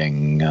shooting a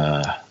wedding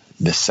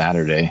this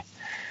Saturday.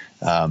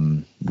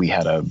 We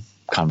had a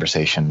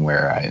conversation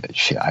where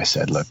I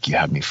said, look, you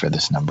have me for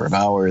this number of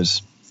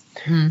hours.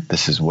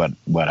 This is what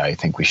I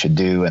think we should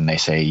do. And they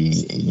say,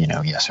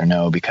 yes or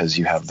no, because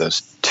you have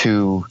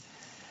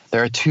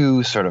there are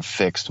two sort of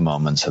fixed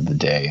moments of the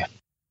day.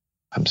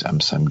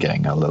 I'm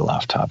getting a little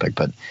off topic,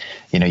 but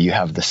you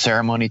have the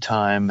ceremony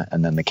time,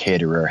 and then the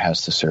caterer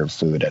has to serve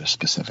food at a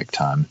specific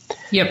time.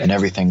 Yep. And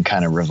everything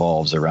kind of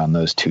revolves around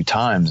those two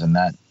times. And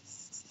that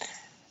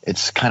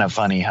it's kind of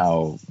funny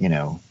how,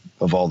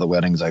 of all the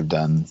weddings I've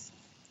done,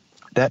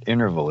 that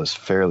interval is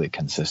fairly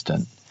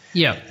consistent.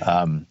 Yeah.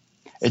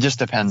 It just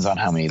depends on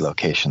how many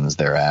locations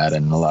they're at,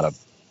 and a lot of,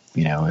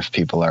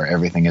 if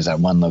everything is at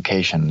one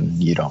location,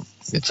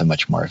 it's a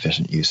much more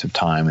efficient use of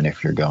time. And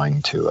if you're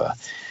going to a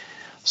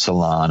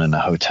salon and a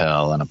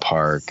hotel and a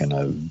park and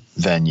a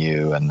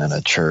venue and then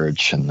a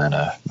church and then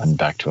and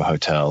back to a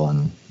hotel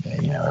and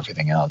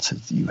everything else,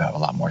 you have a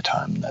lot more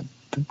time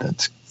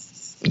that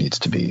needs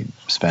to be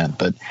spent.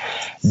 But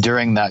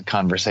during that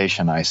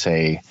conversation, I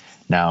say,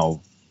 now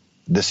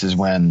this is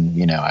when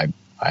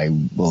I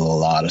will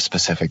allot a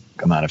specific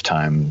amount of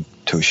time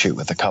to a shoot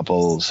with a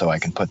couple, so I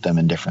can put them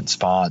in different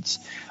spots.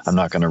 I'm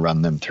not going to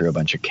run them through a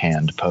bunch of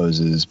canned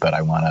poses, but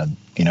I want to,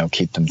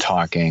 keep them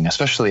talking,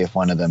 especially if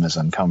one of them is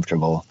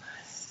uncomfortable,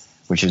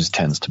 which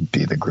tends to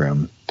be the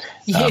groom.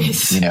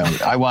 Yes.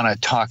 I want to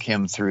talk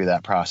him through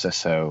that process.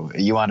 So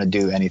you want to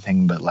do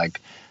anything, but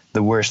like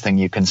the worst thing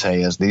you can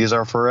say is, these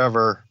are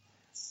forever.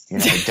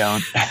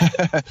 Don't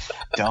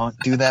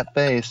do that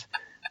face.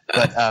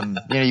 But,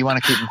 you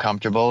want to keep them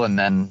comfortable. And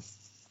then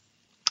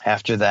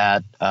after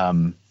that,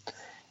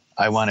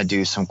 I want to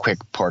do some quick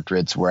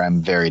portraits where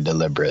I'm very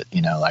deliberate,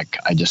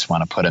 I just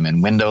want to put them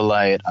in window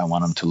light. I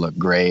want them to look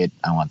great.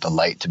 I want the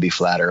light to be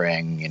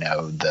flattering.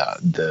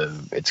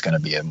 It's going to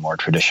be a more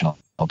traditional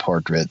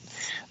portrait.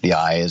 The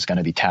eye is going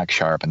to be tack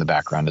sharp and the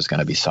background is going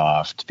to be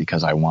soft,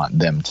 because I want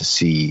them to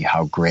see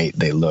how great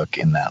they look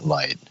in that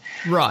light.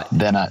 Right.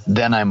 Then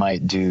I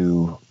might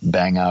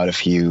bang out a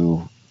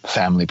few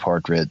family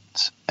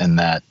portraits, and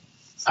that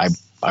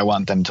I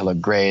want them to look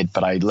great,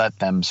 but I let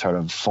them sort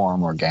of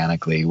form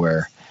organically,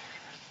 where,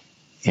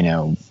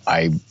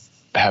 I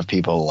have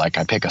people, I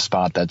pick a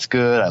spot that's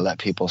good. I let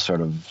people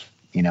sort of,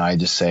 I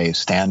just say,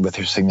 stand with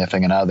your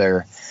significant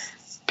other.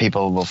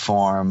 People will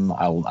form.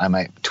 I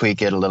might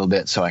tweak it a little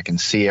bit so I can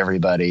see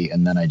everybody,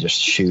 and then I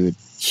just shoot.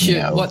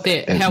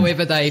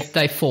 However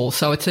they fall.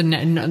 So it's a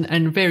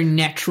very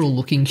natural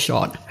looking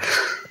shot.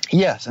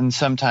 Yes, and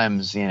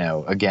sometimes,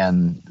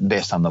 again,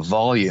 based on the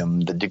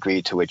volume, the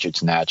degree to which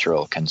it's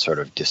natural can sort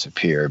of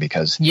disappear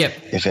because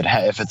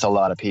if it's a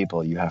lot of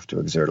people, you have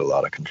to exert a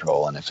lot of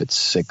control, and if it's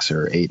 6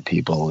 or 8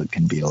 people, it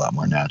can be a lot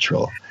more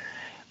natural.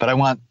 But I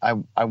want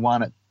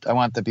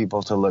the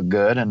people to look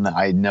good, and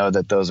I know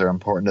that those are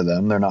important to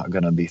them. They're not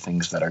going to be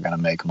things that are going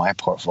to make my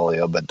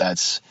portfolio, but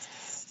that's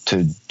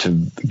to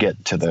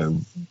get to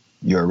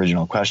your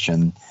original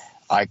question.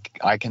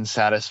 I can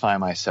satisfy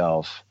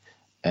myself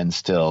and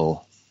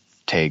still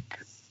take,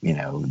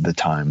 the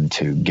time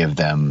to give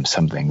them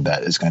something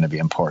that is going to be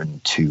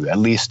important to, at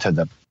least to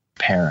the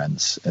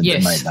parents. Yes.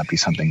 It might not be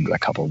something a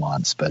couple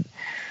wants, but,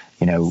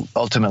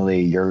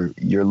 ultimately your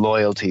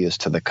loyalty is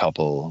to the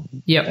couple.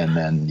 Yep. And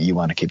then you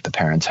want to keep the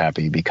parents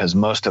happy because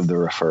most of the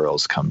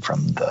referrals come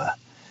from the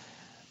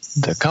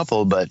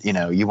couple, but,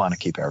 you want to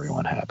keep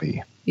everyone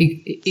happy.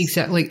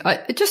 Exactly.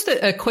 Just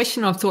a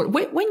question I've thought,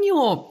 when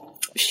you're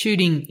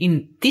shooting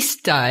in this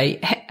day,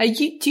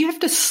 do you have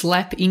to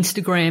slap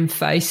Instagram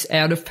face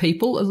out of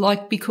people?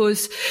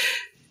 Because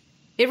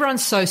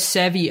everyone's so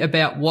savvy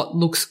about what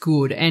looks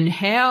good, and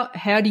how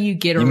do you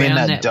get around that? You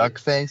mean that duck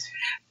face?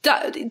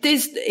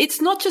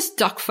 It's not just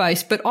duck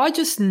face, but I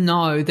just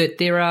know that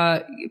there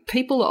are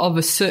people of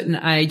a certain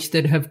age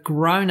that have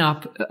grown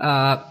up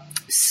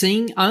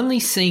only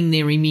seeing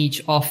their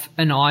image off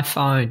an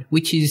iPhone,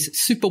 which is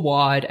super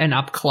wide and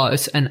up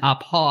close and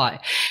up high.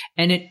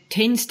 And it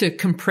tends to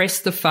compress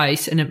the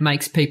face and it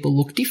makes people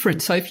look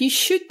different. So if you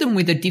shoot them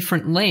with a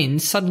different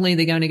lens, suddenly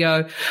they're going to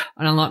go,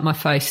 I don't like my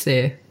face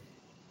there.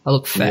 I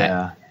look fat.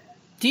 Yeah.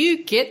 Do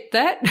you get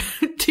that?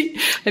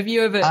 Have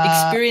you ever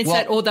experienced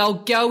that? Or they'll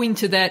go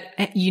into that,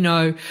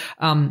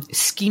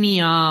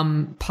 skinny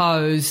arm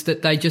pose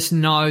that they just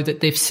know that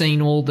they've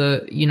seen all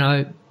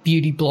the,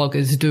 beauty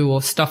bloggers do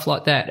or stuff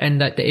like that,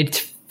 and that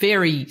it's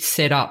very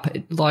set up.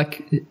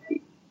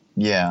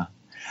 Yeah.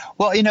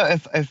 Well,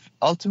 if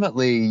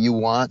ultimately you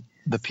want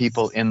the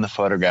people in the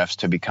photographs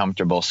to be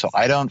comfortable, so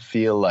I don't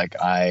feel like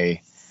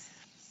I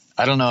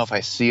don't know if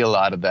I see a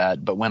lot of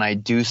that, but when I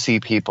do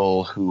see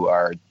people who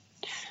are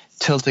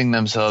tilting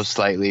themselves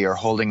slightly or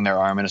holding their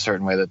arm in a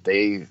certain way that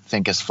they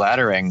think is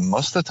flattering,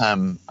 most of the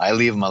time I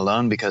leave them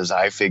alone because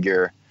I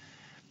figure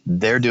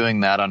they're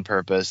doing that on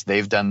purpose.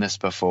 They've done this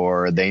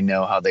before. They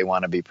know how they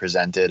want to be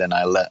presented. And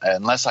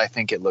unless I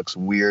think it looks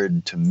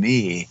weird to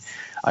me,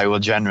 I will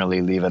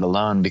generally leave it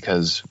alone,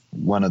 because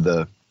one of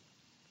the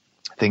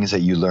things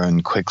that you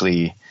learn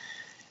quickly,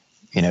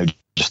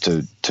 just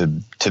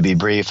to be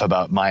brief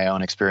about my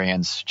own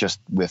experience just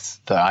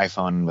with the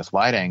iPhone with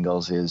wide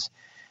angles, is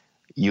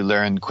you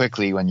learn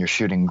quickly when you're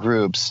shooting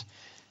groups,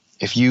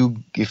 if you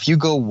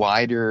go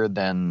wider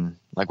than,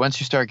 like, once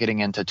you start getting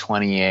into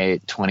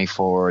 28,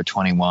 24,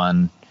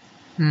 21,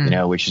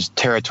 which is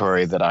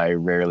territory that I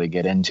rarely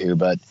get into,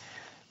 but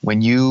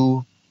when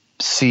you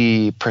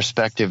see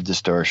perspective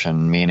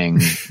distortion, meaning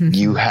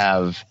you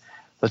have,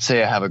 let's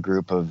say I have a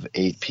group of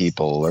 8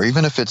 people, or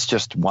even if it's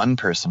just one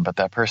person, but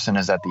that person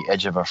is at the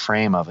edge of a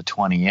frame of a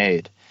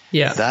 28,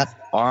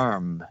 that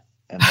arm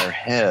and their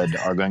head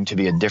are going to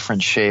be a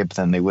different shape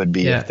than they would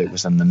be if it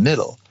was in the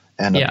middle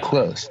and up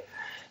close.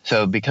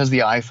 So because the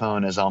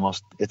iPhone is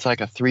it's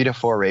like a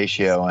 3-to-4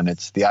 ratio, and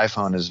the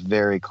iPhone is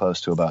very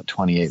close to about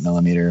 28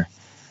 millimeter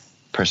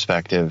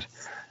perspective.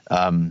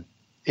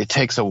 It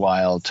takes a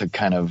while to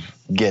kind of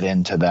get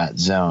into that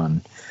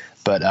zone.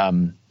 But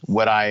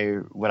what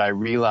I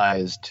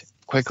realized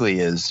quickly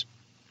is,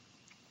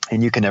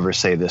 and you can never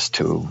say this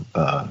to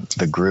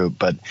the group,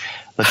 but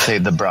let's say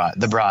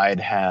the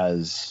bride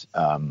has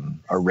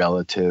a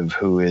relative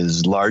who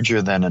is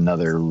larger than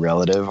another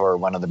relative, or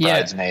one of the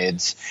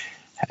bridesmaids.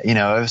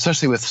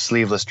 Especially with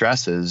sleeveless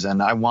dresses,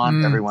 and I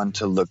want everyone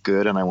to look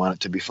good and I want it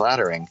to be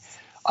flattering.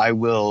 I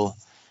will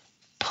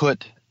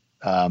put,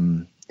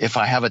 if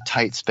I have a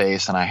tight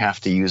space and I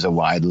have to use a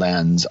wide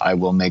lens, I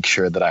will make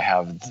sure that I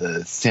have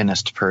the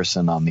thinnest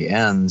person on the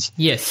ends.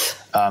 Yes.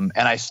 And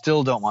I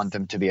still don't want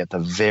them to be at the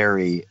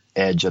very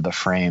edge of the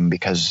frame,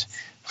 because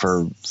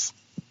for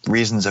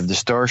reasons of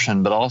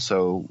distortion, but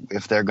also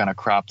if they're going to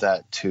crop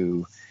that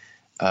to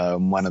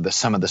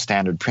some of the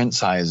standard print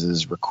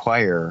sizes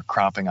require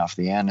cropping off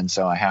the end. And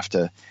so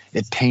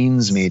it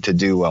pains me to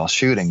do while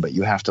shooting, but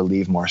you have to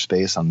leave more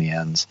space on the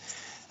ends.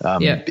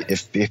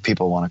 If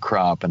people want to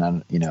crop, and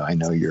I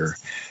know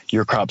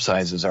your crop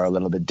sizes are a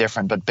little bit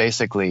different, but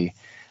basically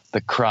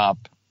the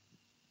crop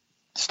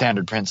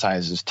standard print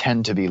sizes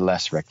tend to be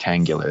less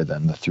rectangular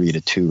than the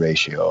 3-to-2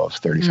 ratio of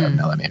 35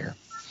 millimeter,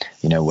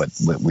 what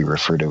we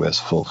refer to as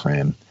full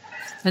frame.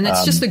 And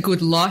that's just a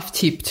good life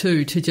tip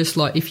too, to just,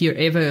 like, if you're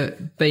ever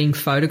being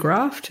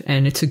photographed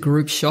and it's a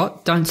group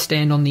shot, don't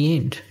stand on the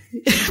end.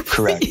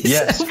 Correct.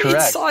 Yes,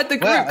 correct. Inside the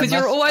group, because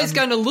you're always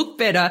going to look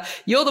better.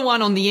 You're the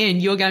one on the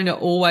end. You're going to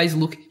always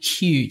look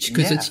huge,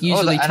 because it's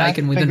usually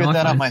taken with an iPhone. I figured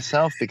that out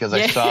myself, because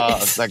I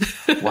was like,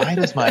 why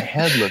does my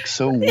head look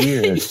so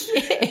weird?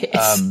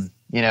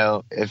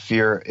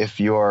 If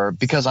you're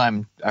because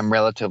I'm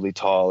relatively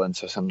tall, and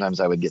so sometimes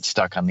I would get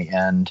stuck on the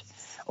end,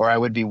 or I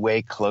would be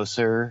way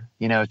closer,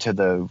 to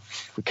the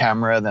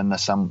camera than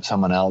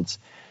someone else.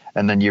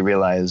 And then you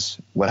realize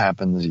what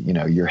happens,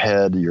 your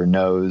head, your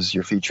nose,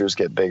 your features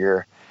get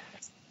bigger.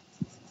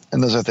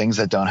 And those are things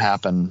that don't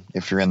happen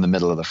if you're in the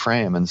middle of the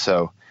frame. And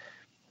so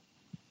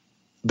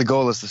the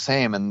goal is the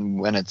same. And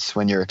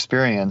when you're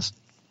experienced,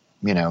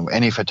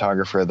 any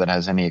photographer that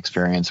has any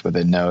experience with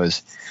it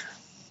knows,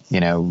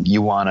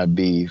 you want to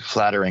be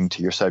flattering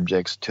to your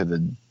subjects to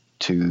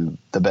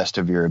the best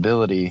of your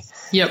ability.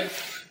 Yep.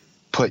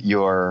 Put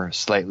your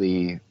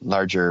slightly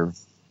larger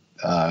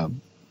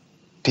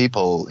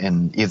people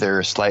in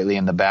either slightly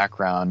in the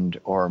background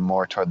or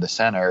more toward the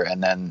center,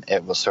 and then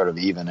it will sort of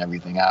even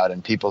everything out.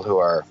 And people who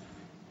are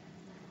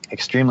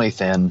extremely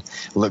thin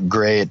look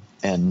great,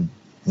 and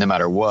no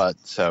matter what,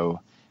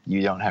 so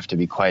you don't have to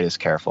be quite as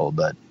careful.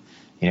 But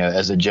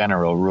as a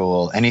general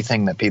rule,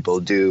 anything that people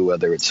do,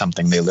 whether it's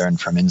something they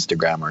learned from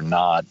Instagram or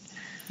not,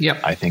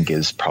 I think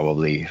is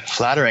probably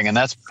flattering. And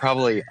that's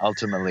probably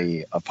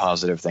ultimately a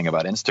positive thing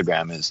about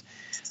Instagram is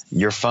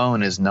your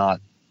phone is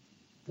not,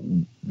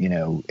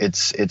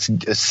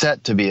 it's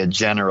set to be a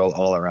general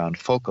all around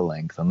focal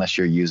length, unless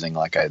you're using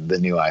the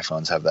new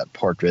iPhones have that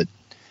portrait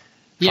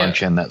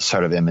function that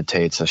sort of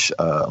imitates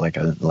like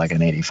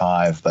an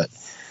 85, but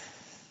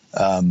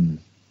and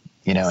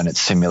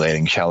it's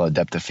simulating shallow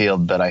depth of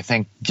field. But I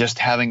think just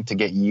having to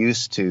get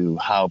used to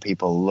how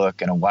people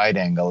look in a wide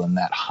angle and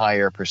that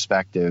higher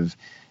perspective,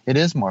 it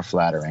is more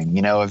flattering.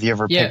 Have you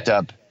ever picked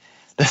up,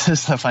 this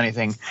is the funny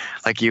thing,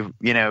 like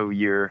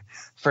you're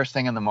first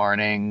thing in the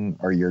morning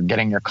or you're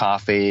getting your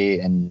coffee,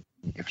 and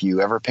if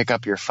you ever pick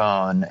up your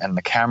phone and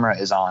the camera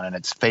is on and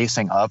it's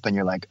facing up and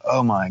you're like,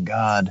 oh my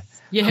God,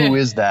 who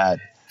is that?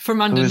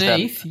 From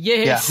underneath,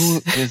 yes. Yeah,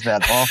 who is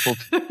that awful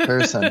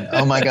person?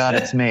 Oh my God,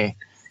 it's me.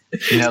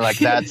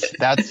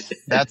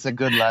 That's a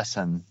good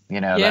lesson,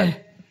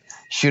 that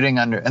shooting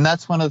under. And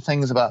that's one of the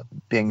things about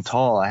being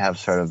tall. I have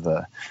sort of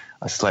a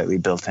slightly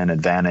built-in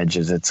advantage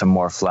is it's a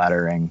more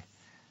flattering.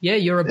 Yeah,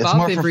 you're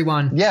above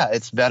everyone.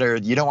 It's better.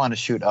 You don't want to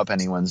shoot up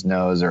anyone's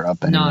nose or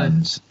up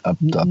anyone's up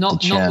the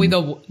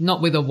chin.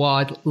 Not with a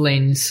wide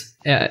lens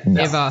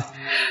ever.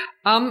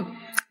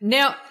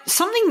 Now,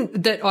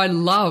 something that I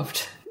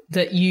loved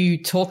that you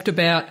talked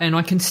about, and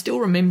I can still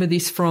remember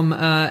this from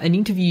an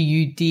interview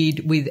you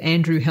did with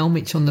Andrew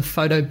Helmich on the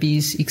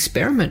PhotoBiz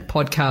Experiment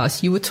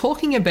podcast. You were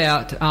talking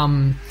about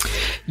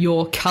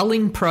your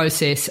culling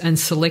process and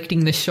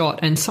selecting the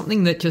shot, and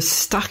something that just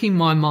stuck in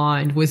my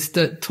mind was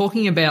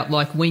talking about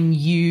when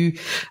you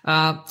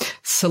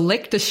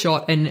select a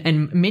shot,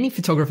 and many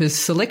photographers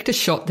select a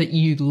shot that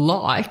you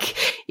like,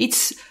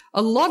 it's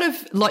a lot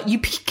of you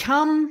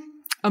become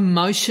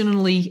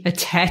emotionally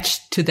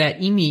attached to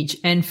that image,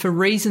 and for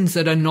reasons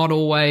that are not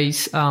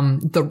always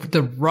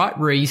the right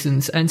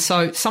reasons. And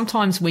so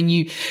sometimes when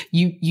you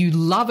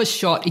love a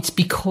shot, it's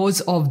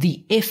because of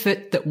the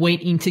effort that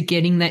went into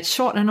getting that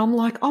shot. And I'm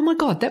like, oh my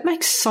God, that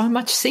makes so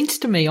much sense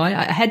to me.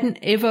 I hadn't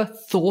ever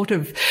thought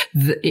of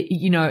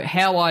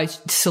how I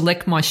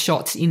select my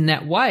shots in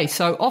that way.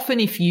 So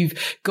often if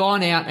you've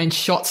gone out and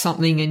shot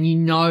something and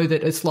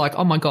that it's like,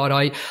 oh my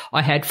God,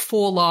 I had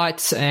 4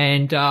 lights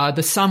and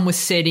the sun was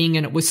setting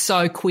and it was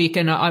so quick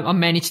and I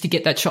managed to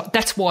get that shot.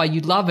 That's why you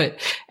love it.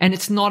 And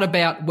it's not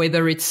about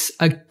whether it's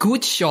a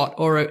good shot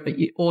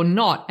or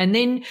not. And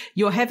then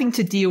you're having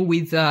to deal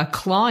with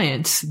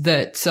clients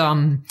that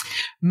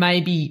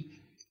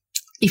maybe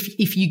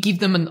if you give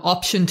them an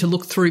option to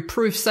look through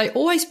proofs, they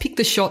always pick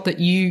the shot that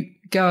you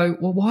go,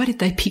 well, why did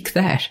they pick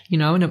that?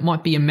 And it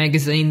might be a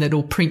magazine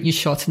that'll print your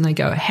shots and they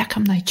go, how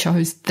come they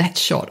chose that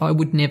shot? I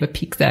would never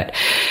pick that.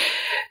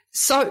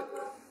 So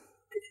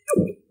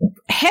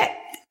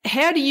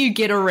how do you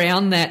get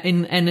around that?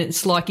 And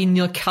it's like in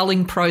your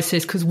culling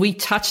process, because we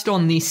touched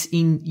on this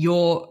in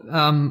your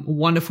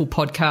wonderful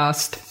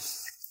podcast,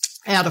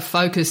 Out of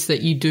Focus,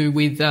 that you do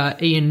with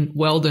Ian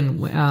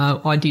Weldon.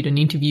 I did an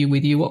interview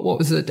with you. What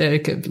was it?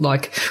 It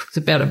was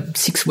about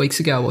 6 weeks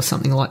ago or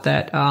something like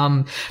that.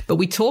 But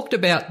we talked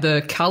about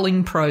the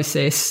culling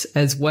process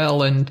as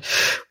well. And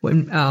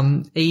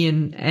when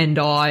Ian and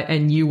I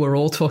and you were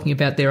all talking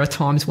about, there are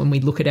times when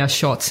we look at our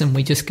shots and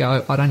we just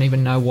go, I don't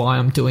even know why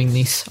I'm doing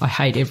this. I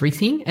hate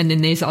everything. And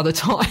then there's other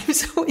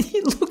times when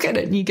you look at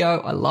it and you go,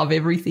 I love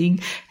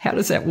everything. How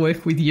does that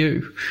work with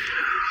you?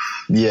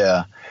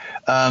 Yeah.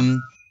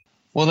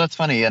 Well, that's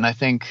funny. And I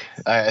think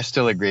I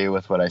still agree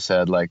with what I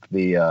said.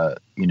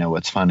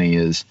 What's funny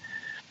is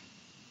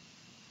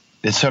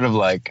it's sort of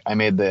like I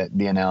made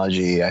the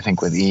analogy, I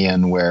think, with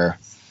Ian, where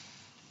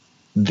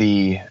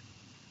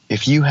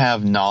if you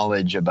have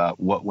knowledge about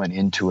what went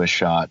into a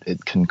shot,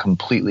 it can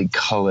completely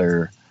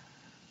color,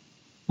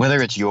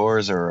 whether it's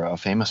yours or a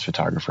famous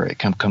photographer, it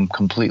can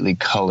completely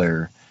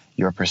color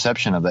your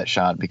perception of that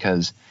shot,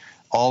 because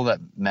all that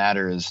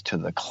matters to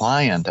the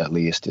client, at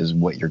least, is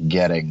what you're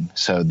getting.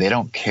 So they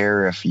don't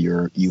care if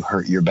you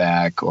hurt your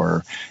back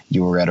or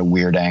you were at a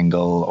weird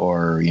angle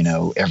or,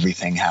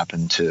 everything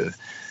happened to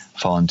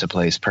fall into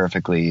place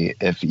perfectly.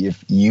 If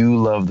you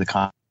love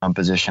the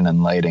composition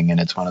and lighting and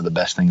it's one of the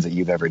best things that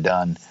you've ever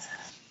done,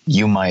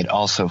 you might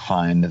also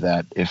find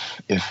that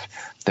if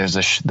there's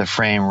the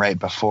frame right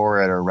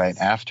before it or right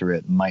after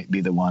it might be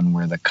the one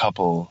where the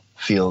couple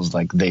feels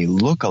like they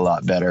look a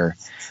lot better.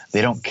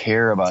 They don't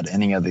care about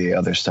any of the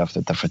other stuff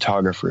that the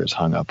photographer is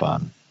hung up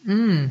on.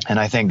 And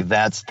I think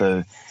that's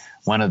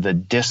one of the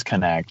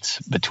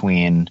disconnects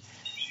between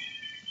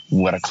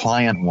what a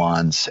client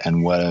wants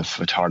and what a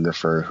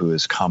photographer who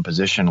is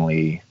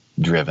compositionally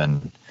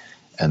driven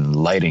and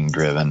lighting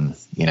driven,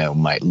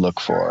 might look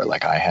for.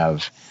 Like I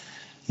have,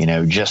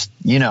 I'm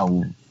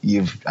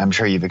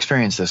sure you've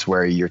experienced this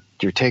where you're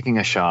taking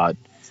a shot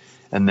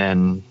and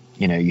then,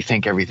 you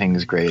think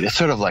everything's great. It's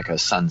sort of like a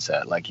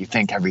sunset. Like you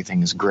think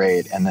everything's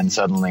great and then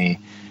suddenly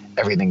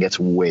everything gets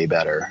way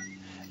better.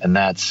 And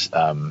that's,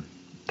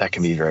 that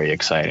can be very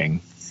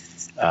exciting.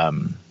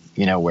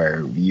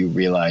 Where you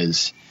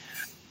realize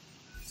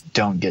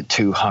don't get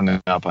too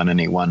hung up on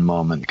any one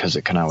moment because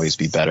it can always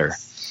be better.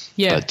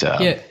 Yeah.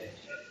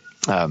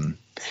 But,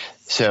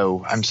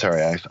 so I'm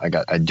sorry,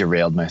 I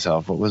derailed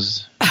myself. What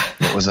was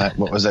that?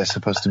 What was I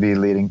supposed to be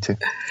leading to?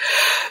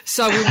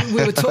 So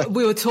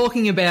we were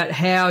talking about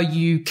how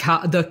you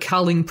cut the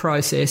culling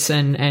process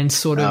and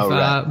sort of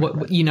right.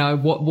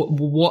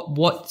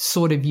 what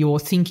sort of your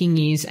thinking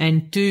is,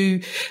 and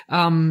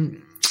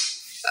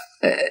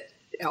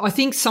I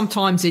think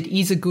sometimes it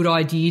is a good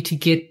idea to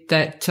get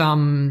that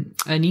an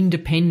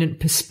independent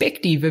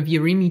perspective of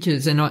your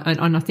images, and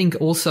I think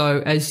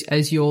also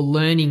as you're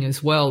learning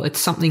as well, it's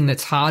something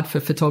that's hard for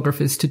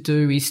photographers to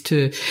do is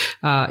to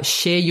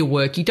share your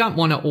work. You don't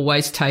want to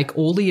always take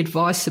all the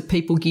advice that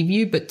people give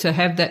you, but to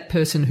have that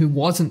person who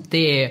wasn't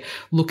there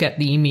look at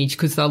the image,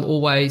 because they'll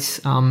always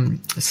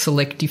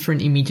select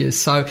different images.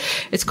 So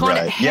it's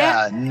kind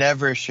of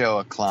never show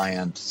a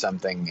client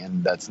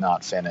something that's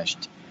not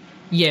finished.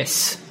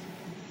 Yes.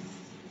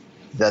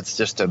 That's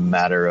just a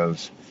matter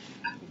of,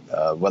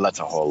 that's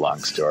a whole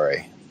long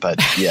story. But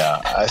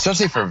yeah,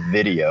 especially for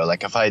video.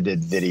 Like if I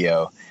did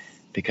video,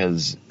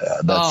 because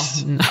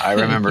I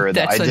remember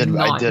that I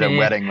did a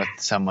wedding with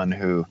someone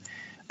who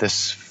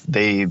it's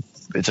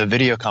a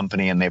video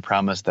company and they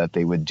promised that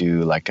they would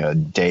do like a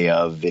day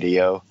of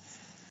video.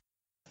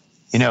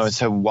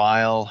 So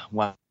while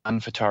one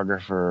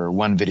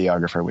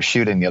videographer was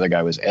shooting, the other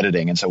guy was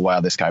editing. And so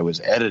while this guy was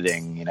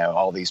editing,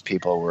 all these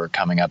people were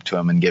coming up to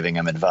him and giving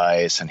him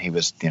advice. And he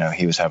was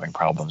having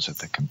problems with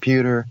the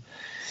computer.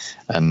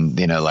 And,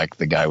 like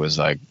the guy was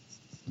like,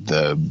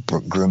 the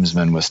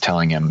groomsman was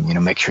telling him,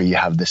 make sure you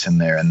have this in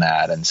there and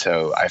that. And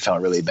so I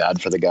felt really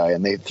bad for the guy.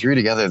 And they threw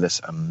together this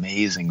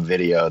amazing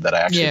video that I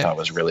actually thought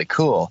was really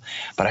cool.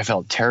 But I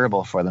felt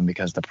terrible for them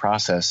because the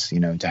process,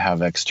 to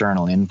have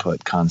external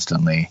input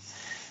constantly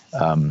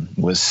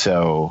was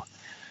so,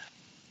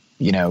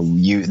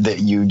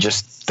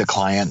 the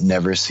client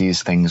never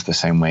sees things the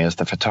same way as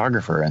the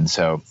photographer. And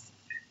so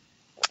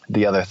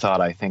the other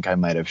thought I think I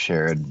might have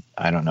shared,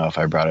 I don't know if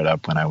I brought it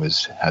up when I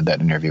had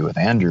that interview with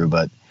Andrew,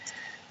 but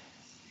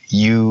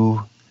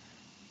you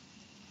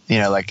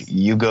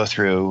go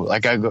through,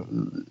 like I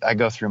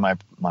go through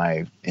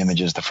my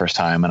images the first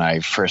time,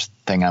 and first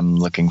thing I'm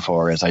looking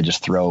for is I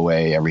just throw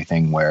away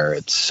everything where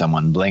it's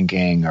someone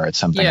blinking or it's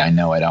something I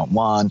know I don't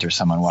want, or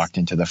someone walked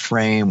into the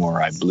frame,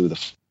 or I blew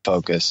the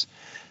focus,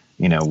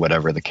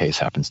 whatever the case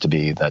happens to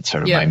be. That's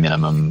sort of my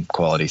minimum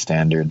quality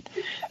standard.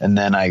 And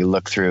then I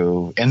look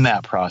through, in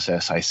that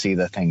process, I see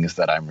the things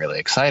that I'm really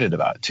excited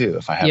about too,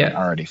 if I haven't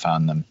already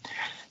found them.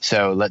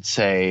 So let's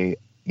say,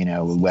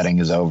 wedding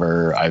is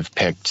over. I've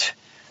picked,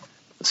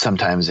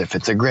 sometimes if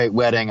it's a great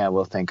wedding, I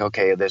will think,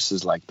 okay, this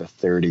is like the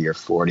 30 or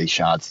 40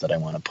 shots that I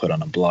want to put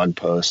on a blog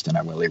post, and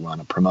I really want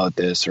to promote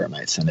this, or I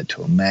might send it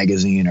to a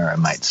magazine, or I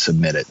might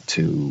submit it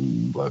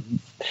to,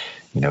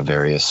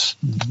 various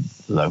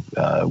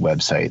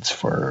websites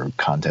for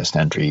contest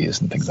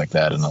entries and things like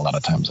that. And a lot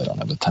of times I don't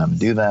have the time to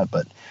do that,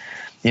 but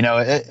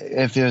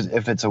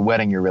if it's a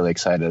wedding you're really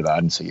excited about,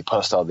 and so you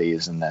post all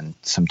these, and then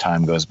some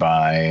time goes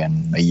by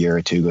and a year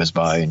or two goes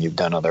by and you've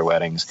done other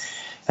weddings,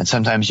 and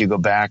sometimes you go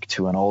back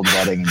to an old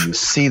wedding and you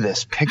see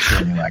this picture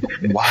and you're like,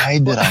 why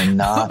did I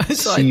not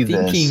see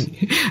this?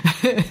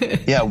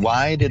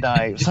 Why did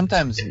I?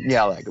 Sometimes,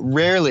 like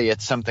rarely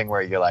it's something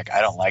where you're like,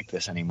 I don't like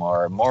this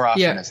anymore. More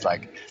often it's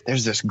like,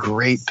 there's this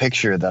great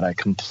picture that I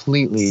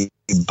completely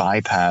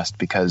bypassed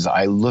because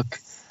I look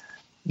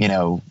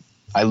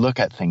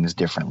at things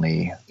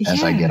differently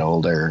as I get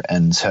older.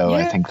 And so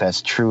I think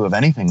that's true of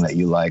anything that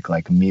you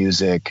like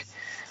music,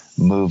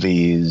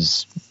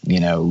 movies.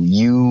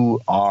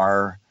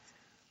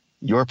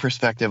 Your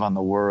perspective on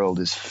the world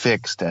is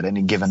fixed at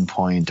any given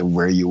point of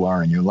where you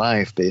are in your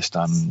life based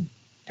on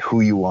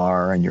who you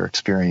are and your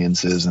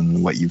experiences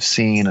and what you've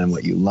seen and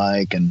what you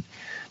like. And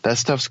that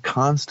stuff's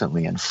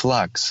constantly in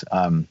flux.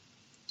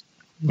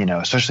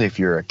 Especially if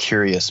you're a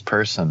curious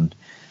person,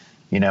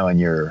 and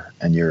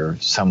you're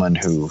someone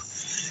who,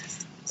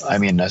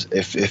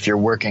 if you're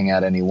working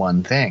at any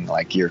one thing,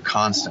 like you're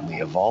constantly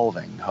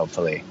evolving,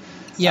 hopefully.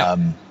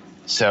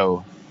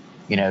 So,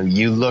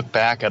 you look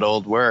back at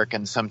old work,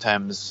 and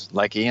sometimes,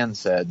 like Ian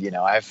said,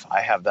 I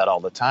have that all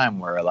the time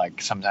where,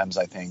 like, sometimes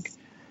I think,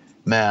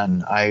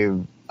 man, I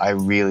I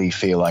really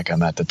feel like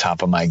I'm at the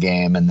top of my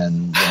game. And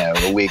then,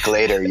 a week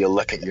later, you'll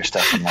look at your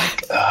stuff and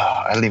like,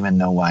 oh, I don't even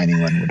know why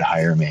anyone would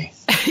hire me.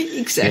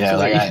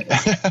 Exactly.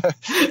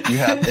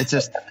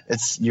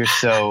 You're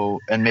so,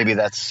 and maybe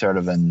that's sort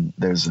of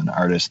there's an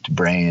artist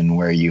brain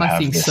where you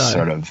have this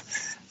sort of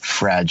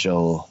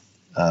fragile,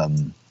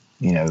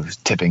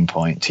 tipping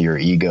point to your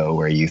ego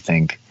where you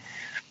think,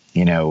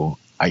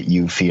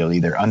 you feel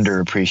either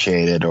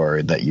underappreciated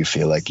or that you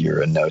feel like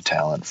you're a no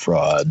talent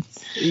fraud.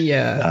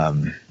 Yeah.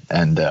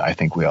 And I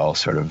think we all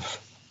sort of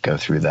go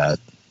through that.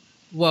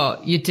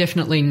 Well, you're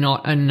definitely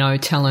not a no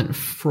talent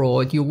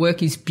fraud. Your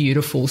work is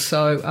beautiful.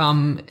 So,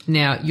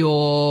 now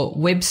your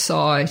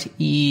website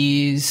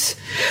is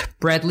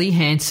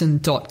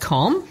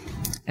bradleyhanson.com.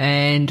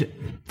 And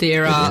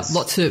there are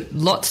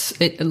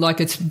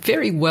it's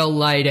very well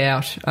laid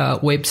out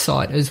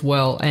website as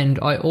well. And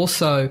I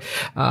also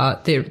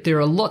there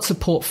are lots of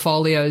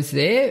portfolios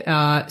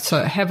there,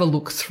 so have a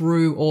look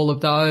through all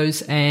of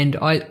those. And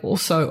I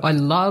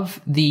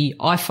love the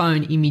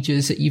iPhone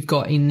images that you've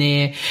got in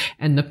there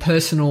and the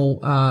personal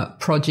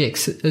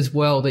projects as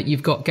well that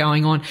you've got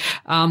going on.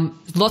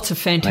 Lots of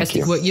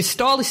fantastic work. Your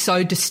style is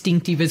so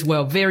distinctive as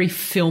well, very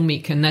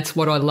filmic, and that's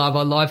what I love.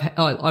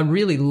 I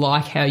really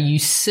like how you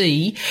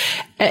see.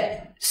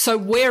 So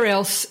where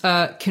else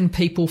can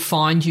people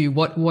find you?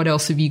 What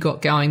else have you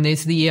got going?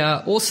 There's the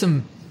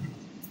awesome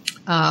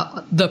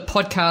the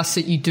podcast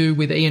that you do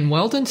with Ian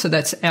Weldon, so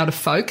that's Out of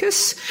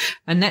Focus,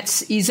 and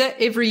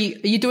are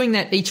you doing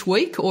that each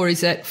week or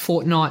is that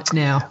fortnight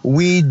now?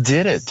 We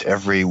did it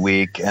every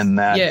week, and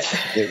I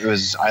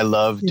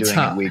love doing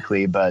it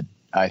weekly, but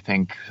I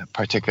think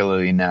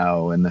particularly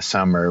now in the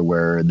summer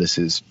where this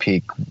is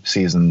peak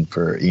season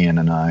for Ian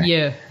and I.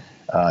 Yeah.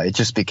 It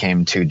just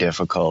became too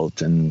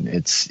difficult, and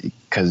it's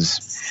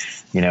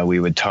because, we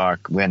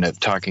end up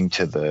talking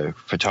to the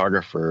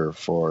photographer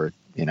for,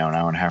 an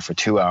hour and a half or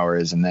 2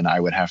 hours. And then we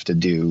would have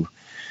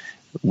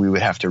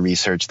to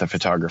research the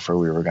photographer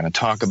we were going to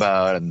talk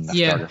about and the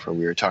photographer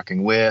we were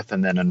talking with.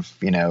 And then,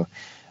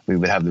 we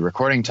would have the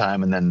recording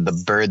time, and then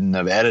the burden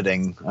of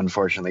editing,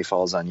 unfortunately,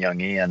 falls on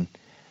young Ian.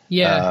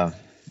 Yeah.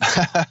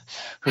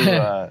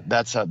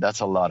 That's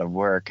a lot of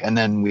work, and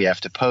then we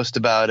have to post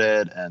about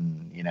it,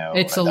 and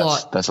it's a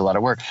lot. That's a lot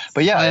of work.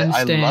 But yeah,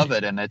 I love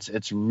it, and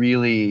it's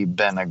really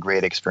been a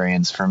great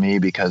experience for me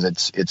because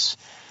it's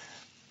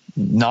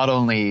not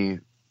only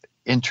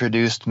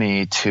introduced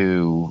me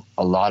to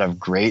a lot of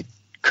great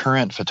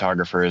current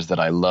photographers that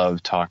I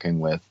love talking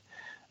with,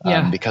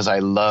 because I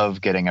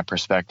love getting a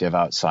perspective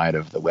outside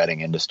of the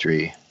wedding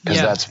industry,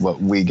 because that's what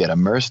we get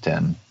immersed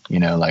in.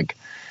 Like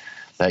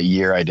that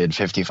year I did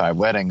 55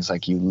 weddings,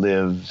 like you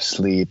live,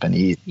 sleep, and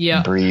eat,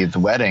 and breathe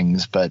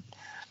weddings. But,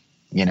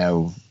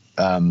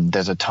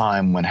 there's a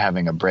time when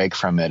having a break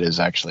from it is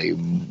actually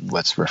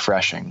what's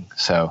refreshing.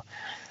 So,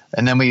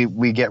 and then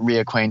we get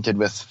reacquainted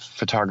with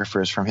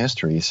photographers from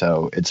history.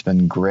 So it's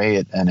been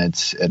great. And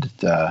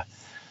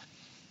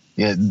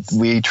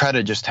we try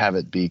to just have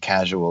it be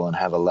casual and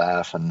have a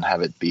laugh and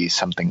have it be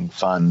something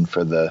fun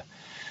for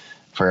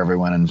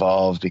everyone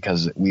involved,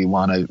 because we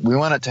want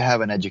it to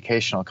have an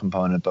educational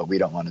component, but we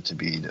don't want it to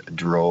be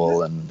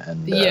droll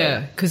and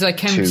because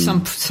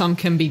some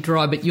can be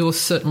dry, but yours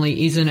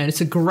certainly isn't. And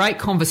it's a great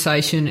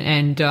conversation,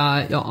 and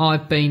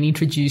I've been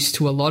introduced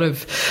to a lot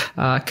of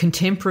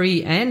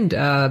contemporary and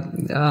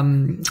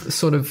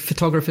sort of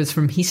photographers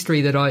from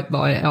history that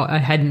I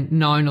hadn't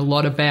known a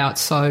lot about.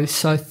 So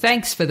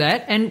thanks for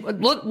that.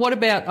 And what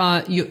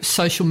about your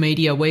social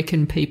media? Where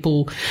can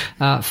people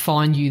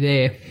find you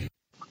there?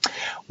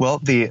 Well,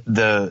 the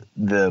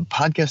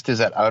podcast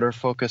is at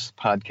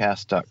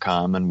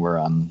outerfocuspodcast.com,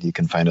 and you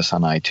can find us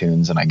on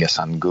iTunes and I guess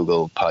on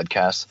Google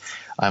Podcasts.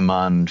 I'm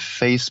on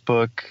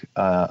Facebook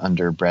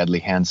under Bradley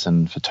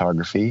Hanson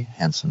Photography,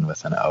 Hanson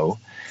with an O.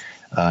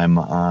 I'm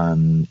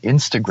on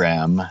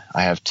Instagram.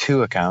 I have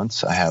 2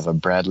 accounts. I have a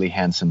Bradley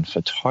Hanson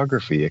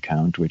Photography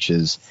account, which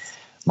is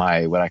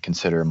what I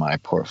consider my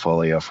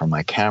portfolio for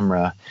my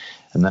camera.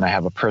 And then I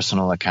have a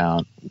personal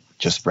account,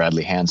 just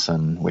Bradley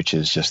Hanson, which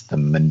is just the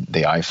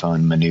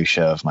iPhone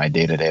minutia of my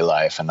day-to-day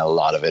life. And a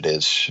lot of it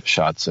is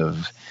shots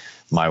of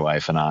my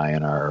wife and I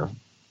and our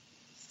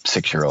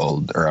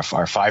 6-year-old, or our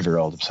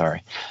 5-year-old, I'm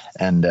sorry.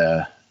 And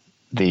the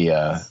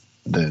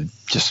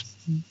just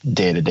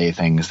day-to-day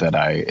things that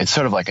it's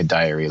sort of like a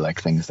diary,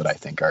 like things that I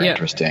think are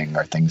interesting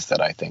or things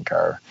that I think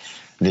are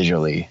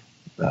visually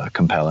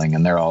compelling,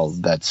 and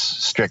that's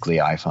strictly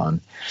iPhone.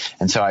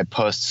 And so I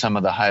post some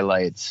of the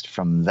highlights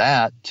from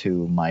that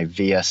to my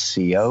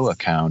VSCO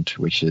account,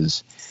 which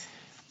is,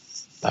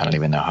 I don't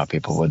even know how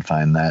people would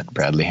find that,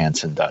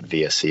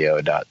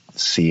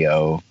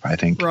 bradleyhanson.vsco.co, I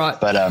think. Right.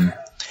 But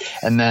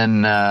and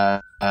then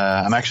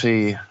I'm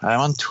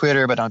on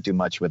Twitter, but I don't do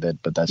much with it,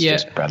 but that's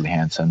just Bradley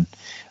Hanson.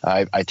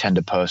 I tend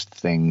to post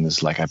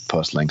things like I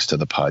post links to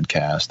the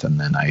podcast, and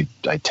then I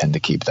tend to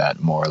keep that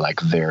more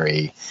like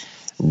very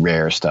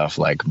rare stuff,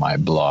 like my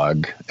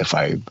blog. If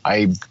I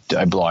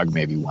blog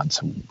maybe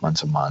once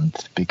a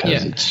month,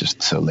 because it's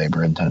just so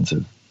labor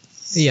intensive.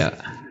 Yeah.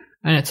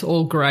 And it's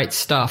all great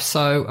stuff.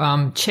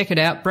 So check it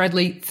out.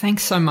 Bradley,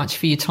 thanks so much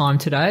for your time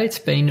today. It's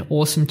been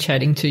awesome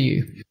chatting to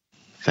you.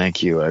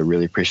 Thank you. I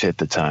really appreciate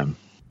the time.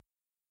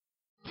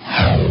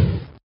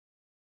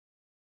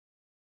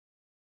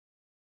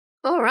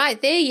 All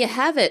right, there you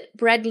have it,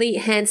 Bradley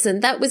Hanson.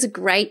 That was a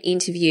great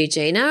interview,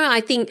 Gina. I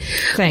think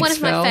one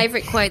of my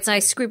favourite quotes I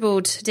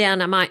scribbled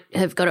down, I might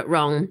have got it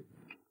wrong,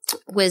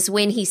 was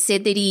when he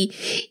said that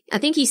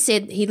he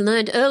said he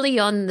learned early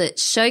on that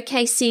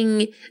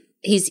showcasing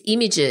his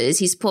images,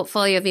 his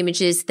portfolio of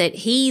images that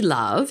he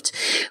loved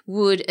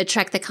would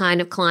attract the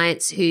kind of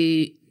clients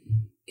who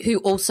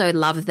also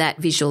love that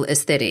visual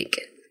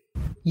aesthetic.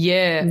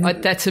 Yeah,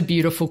 that's a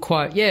beautiful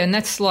quote. Yeah, and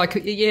that's like,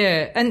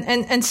 yeah,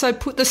 and so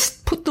put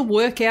the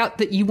work out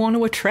that you want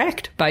to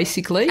attract,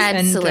 basically.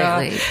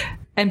 Absolutely.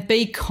 And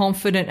be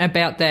confident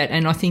about that.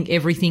 And I think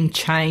everything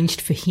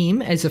changed for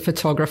him as a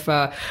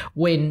photographer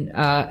when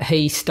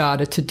he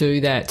started to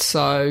do that.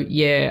 So,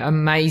 yeah,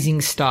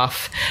 amazing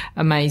stuff.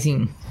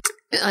 Amazing.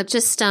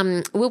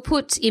 We'll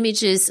put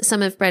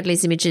some of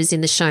Bradley's images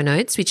in the show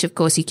notes, which of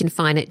course you can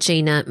find at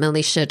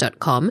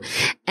ginamilicia.com.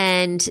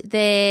 And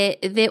they're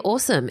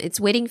awesome. It's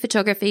wedding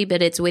photography,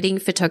 but it's wedding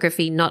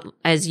photography not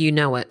as you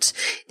know it.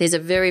 There's a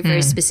very,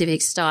 very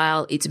specific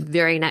style. It's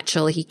very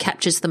natural. He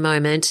captures the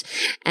moment,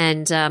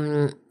 and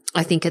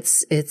I think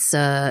it's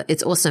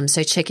awesome.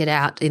 So check it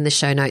out in the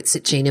show notes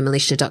at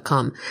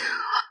ginamilicia.com.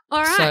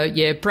 All right. So,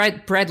 yeah,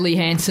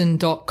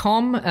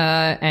 bradleyhanson.com,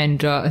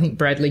 and I think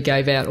Bradley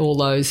gave out all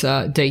those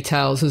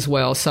details as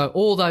well. So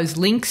all those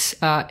links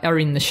are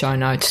in the show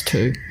notes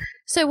too.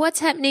 So what's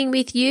happening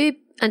with you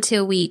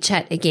until we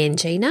chat again,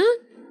 Gina?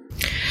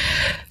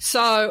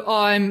 So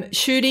I'm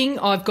shooting.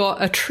 I've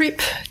got a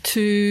trip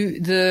to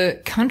the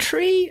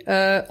country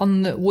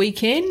on the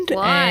weekend.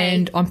 Why?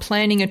 And I'm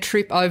planning a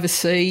trip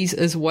overseas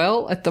as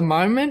well at the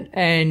moment,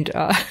 and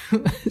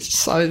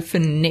so for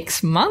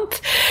next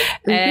month.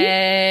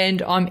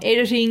 And I'm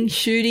editing,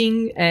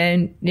 shooting,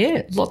 and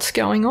yeah, lots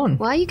going on.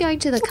 Why are you going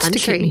to the country?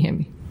 To keep me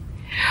happy.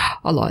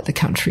 I like the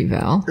country,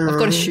 Val. I've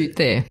got to shoot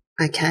there.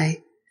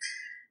 Okay.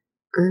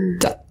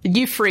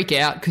 You freak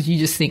out because you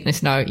just think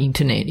there's no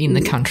internet in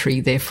the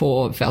country,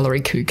 therefore Valerie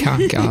Khoo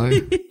can't go.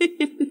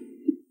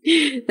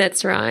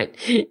 That's right.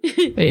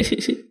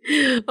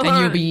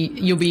 And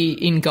you'll be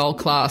in gold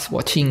class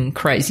watching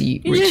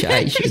Crazy Rich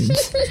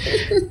Asians,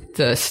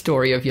 the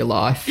story of your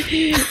life.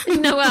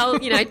 No, well,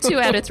 2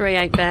 out of 3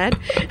 ain't bad.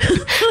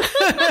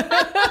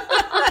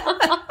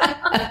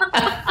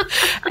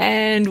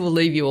 And we'll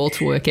leave you all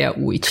to work out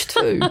which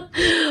two.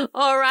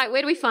 All right,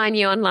 where do we find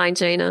you online,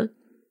 Gina?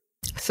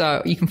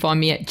 So you can find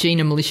me at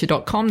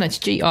ginamilicia.com. That's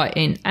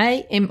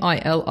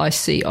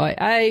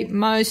GINAMILICIA.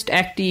 Most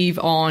active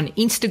on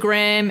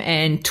Instagram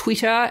and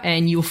Twitter,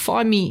 and you'll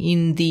find me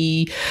in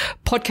the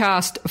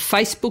podcast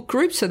Facebook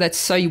group. So that's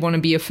So You Want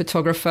to Be a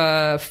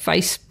Photographer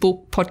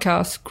Facebook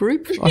podcast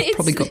group. I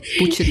probably got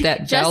butchered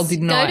that, Val,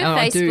 didn't I? Go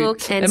to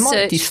Facebook and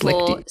search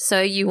for So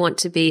You Want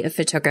to Be a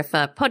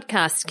Photographer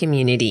podcast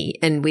community,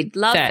 and we'd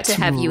love to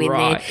have you in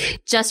there.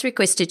 Just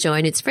request to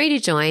join. It's free to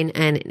join,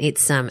 and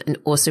it's an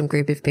awesome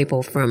group of people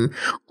from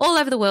all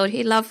over the world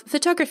who love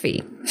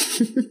photography.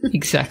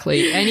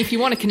 Exactly. And if you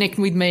want to connect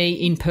with me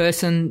in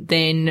person,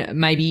 then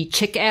maybe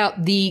check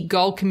out the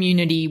Gold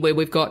community, where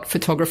we've got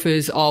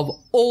photographers of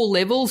all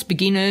levels,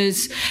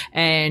 beginners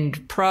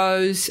and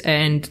pros,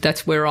 and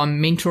that's where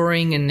I'm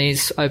mentoring, and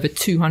there's over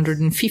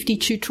 250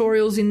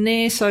 tutorials in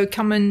there. So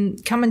come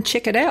and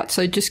check it out.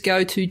 So just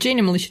go to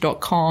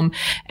ginamilicia.com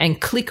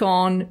and click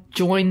on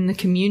join the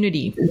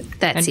community.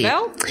 That's it.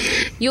 Val?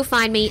 You'll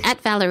find me at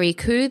Valerie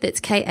Khoo,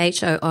 that's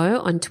KHOO,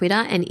 on Twitter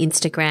and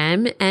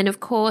Instagram. And of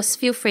course,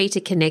 feel free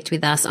to connect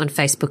with us on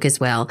Facebook as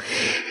well.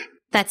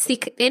 That's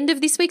the end of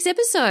this week's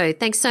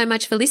episode. Thanks so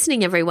much for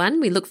listening, everyone.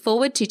 We look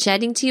forward to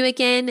chatting to you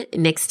again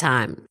next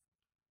time.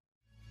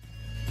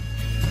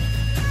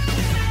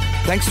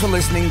 Thanks for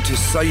listening to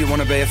So You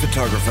Want to Be a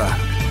Photographer.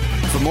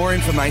 For more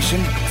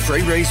information,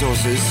 free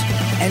resources,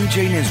 and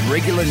Gina's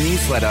regular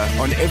newsletter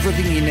on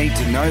everything you need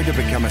to know to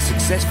become a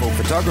successful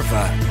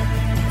photographer,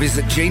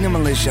 visit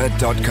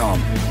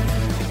ginamilicia.com.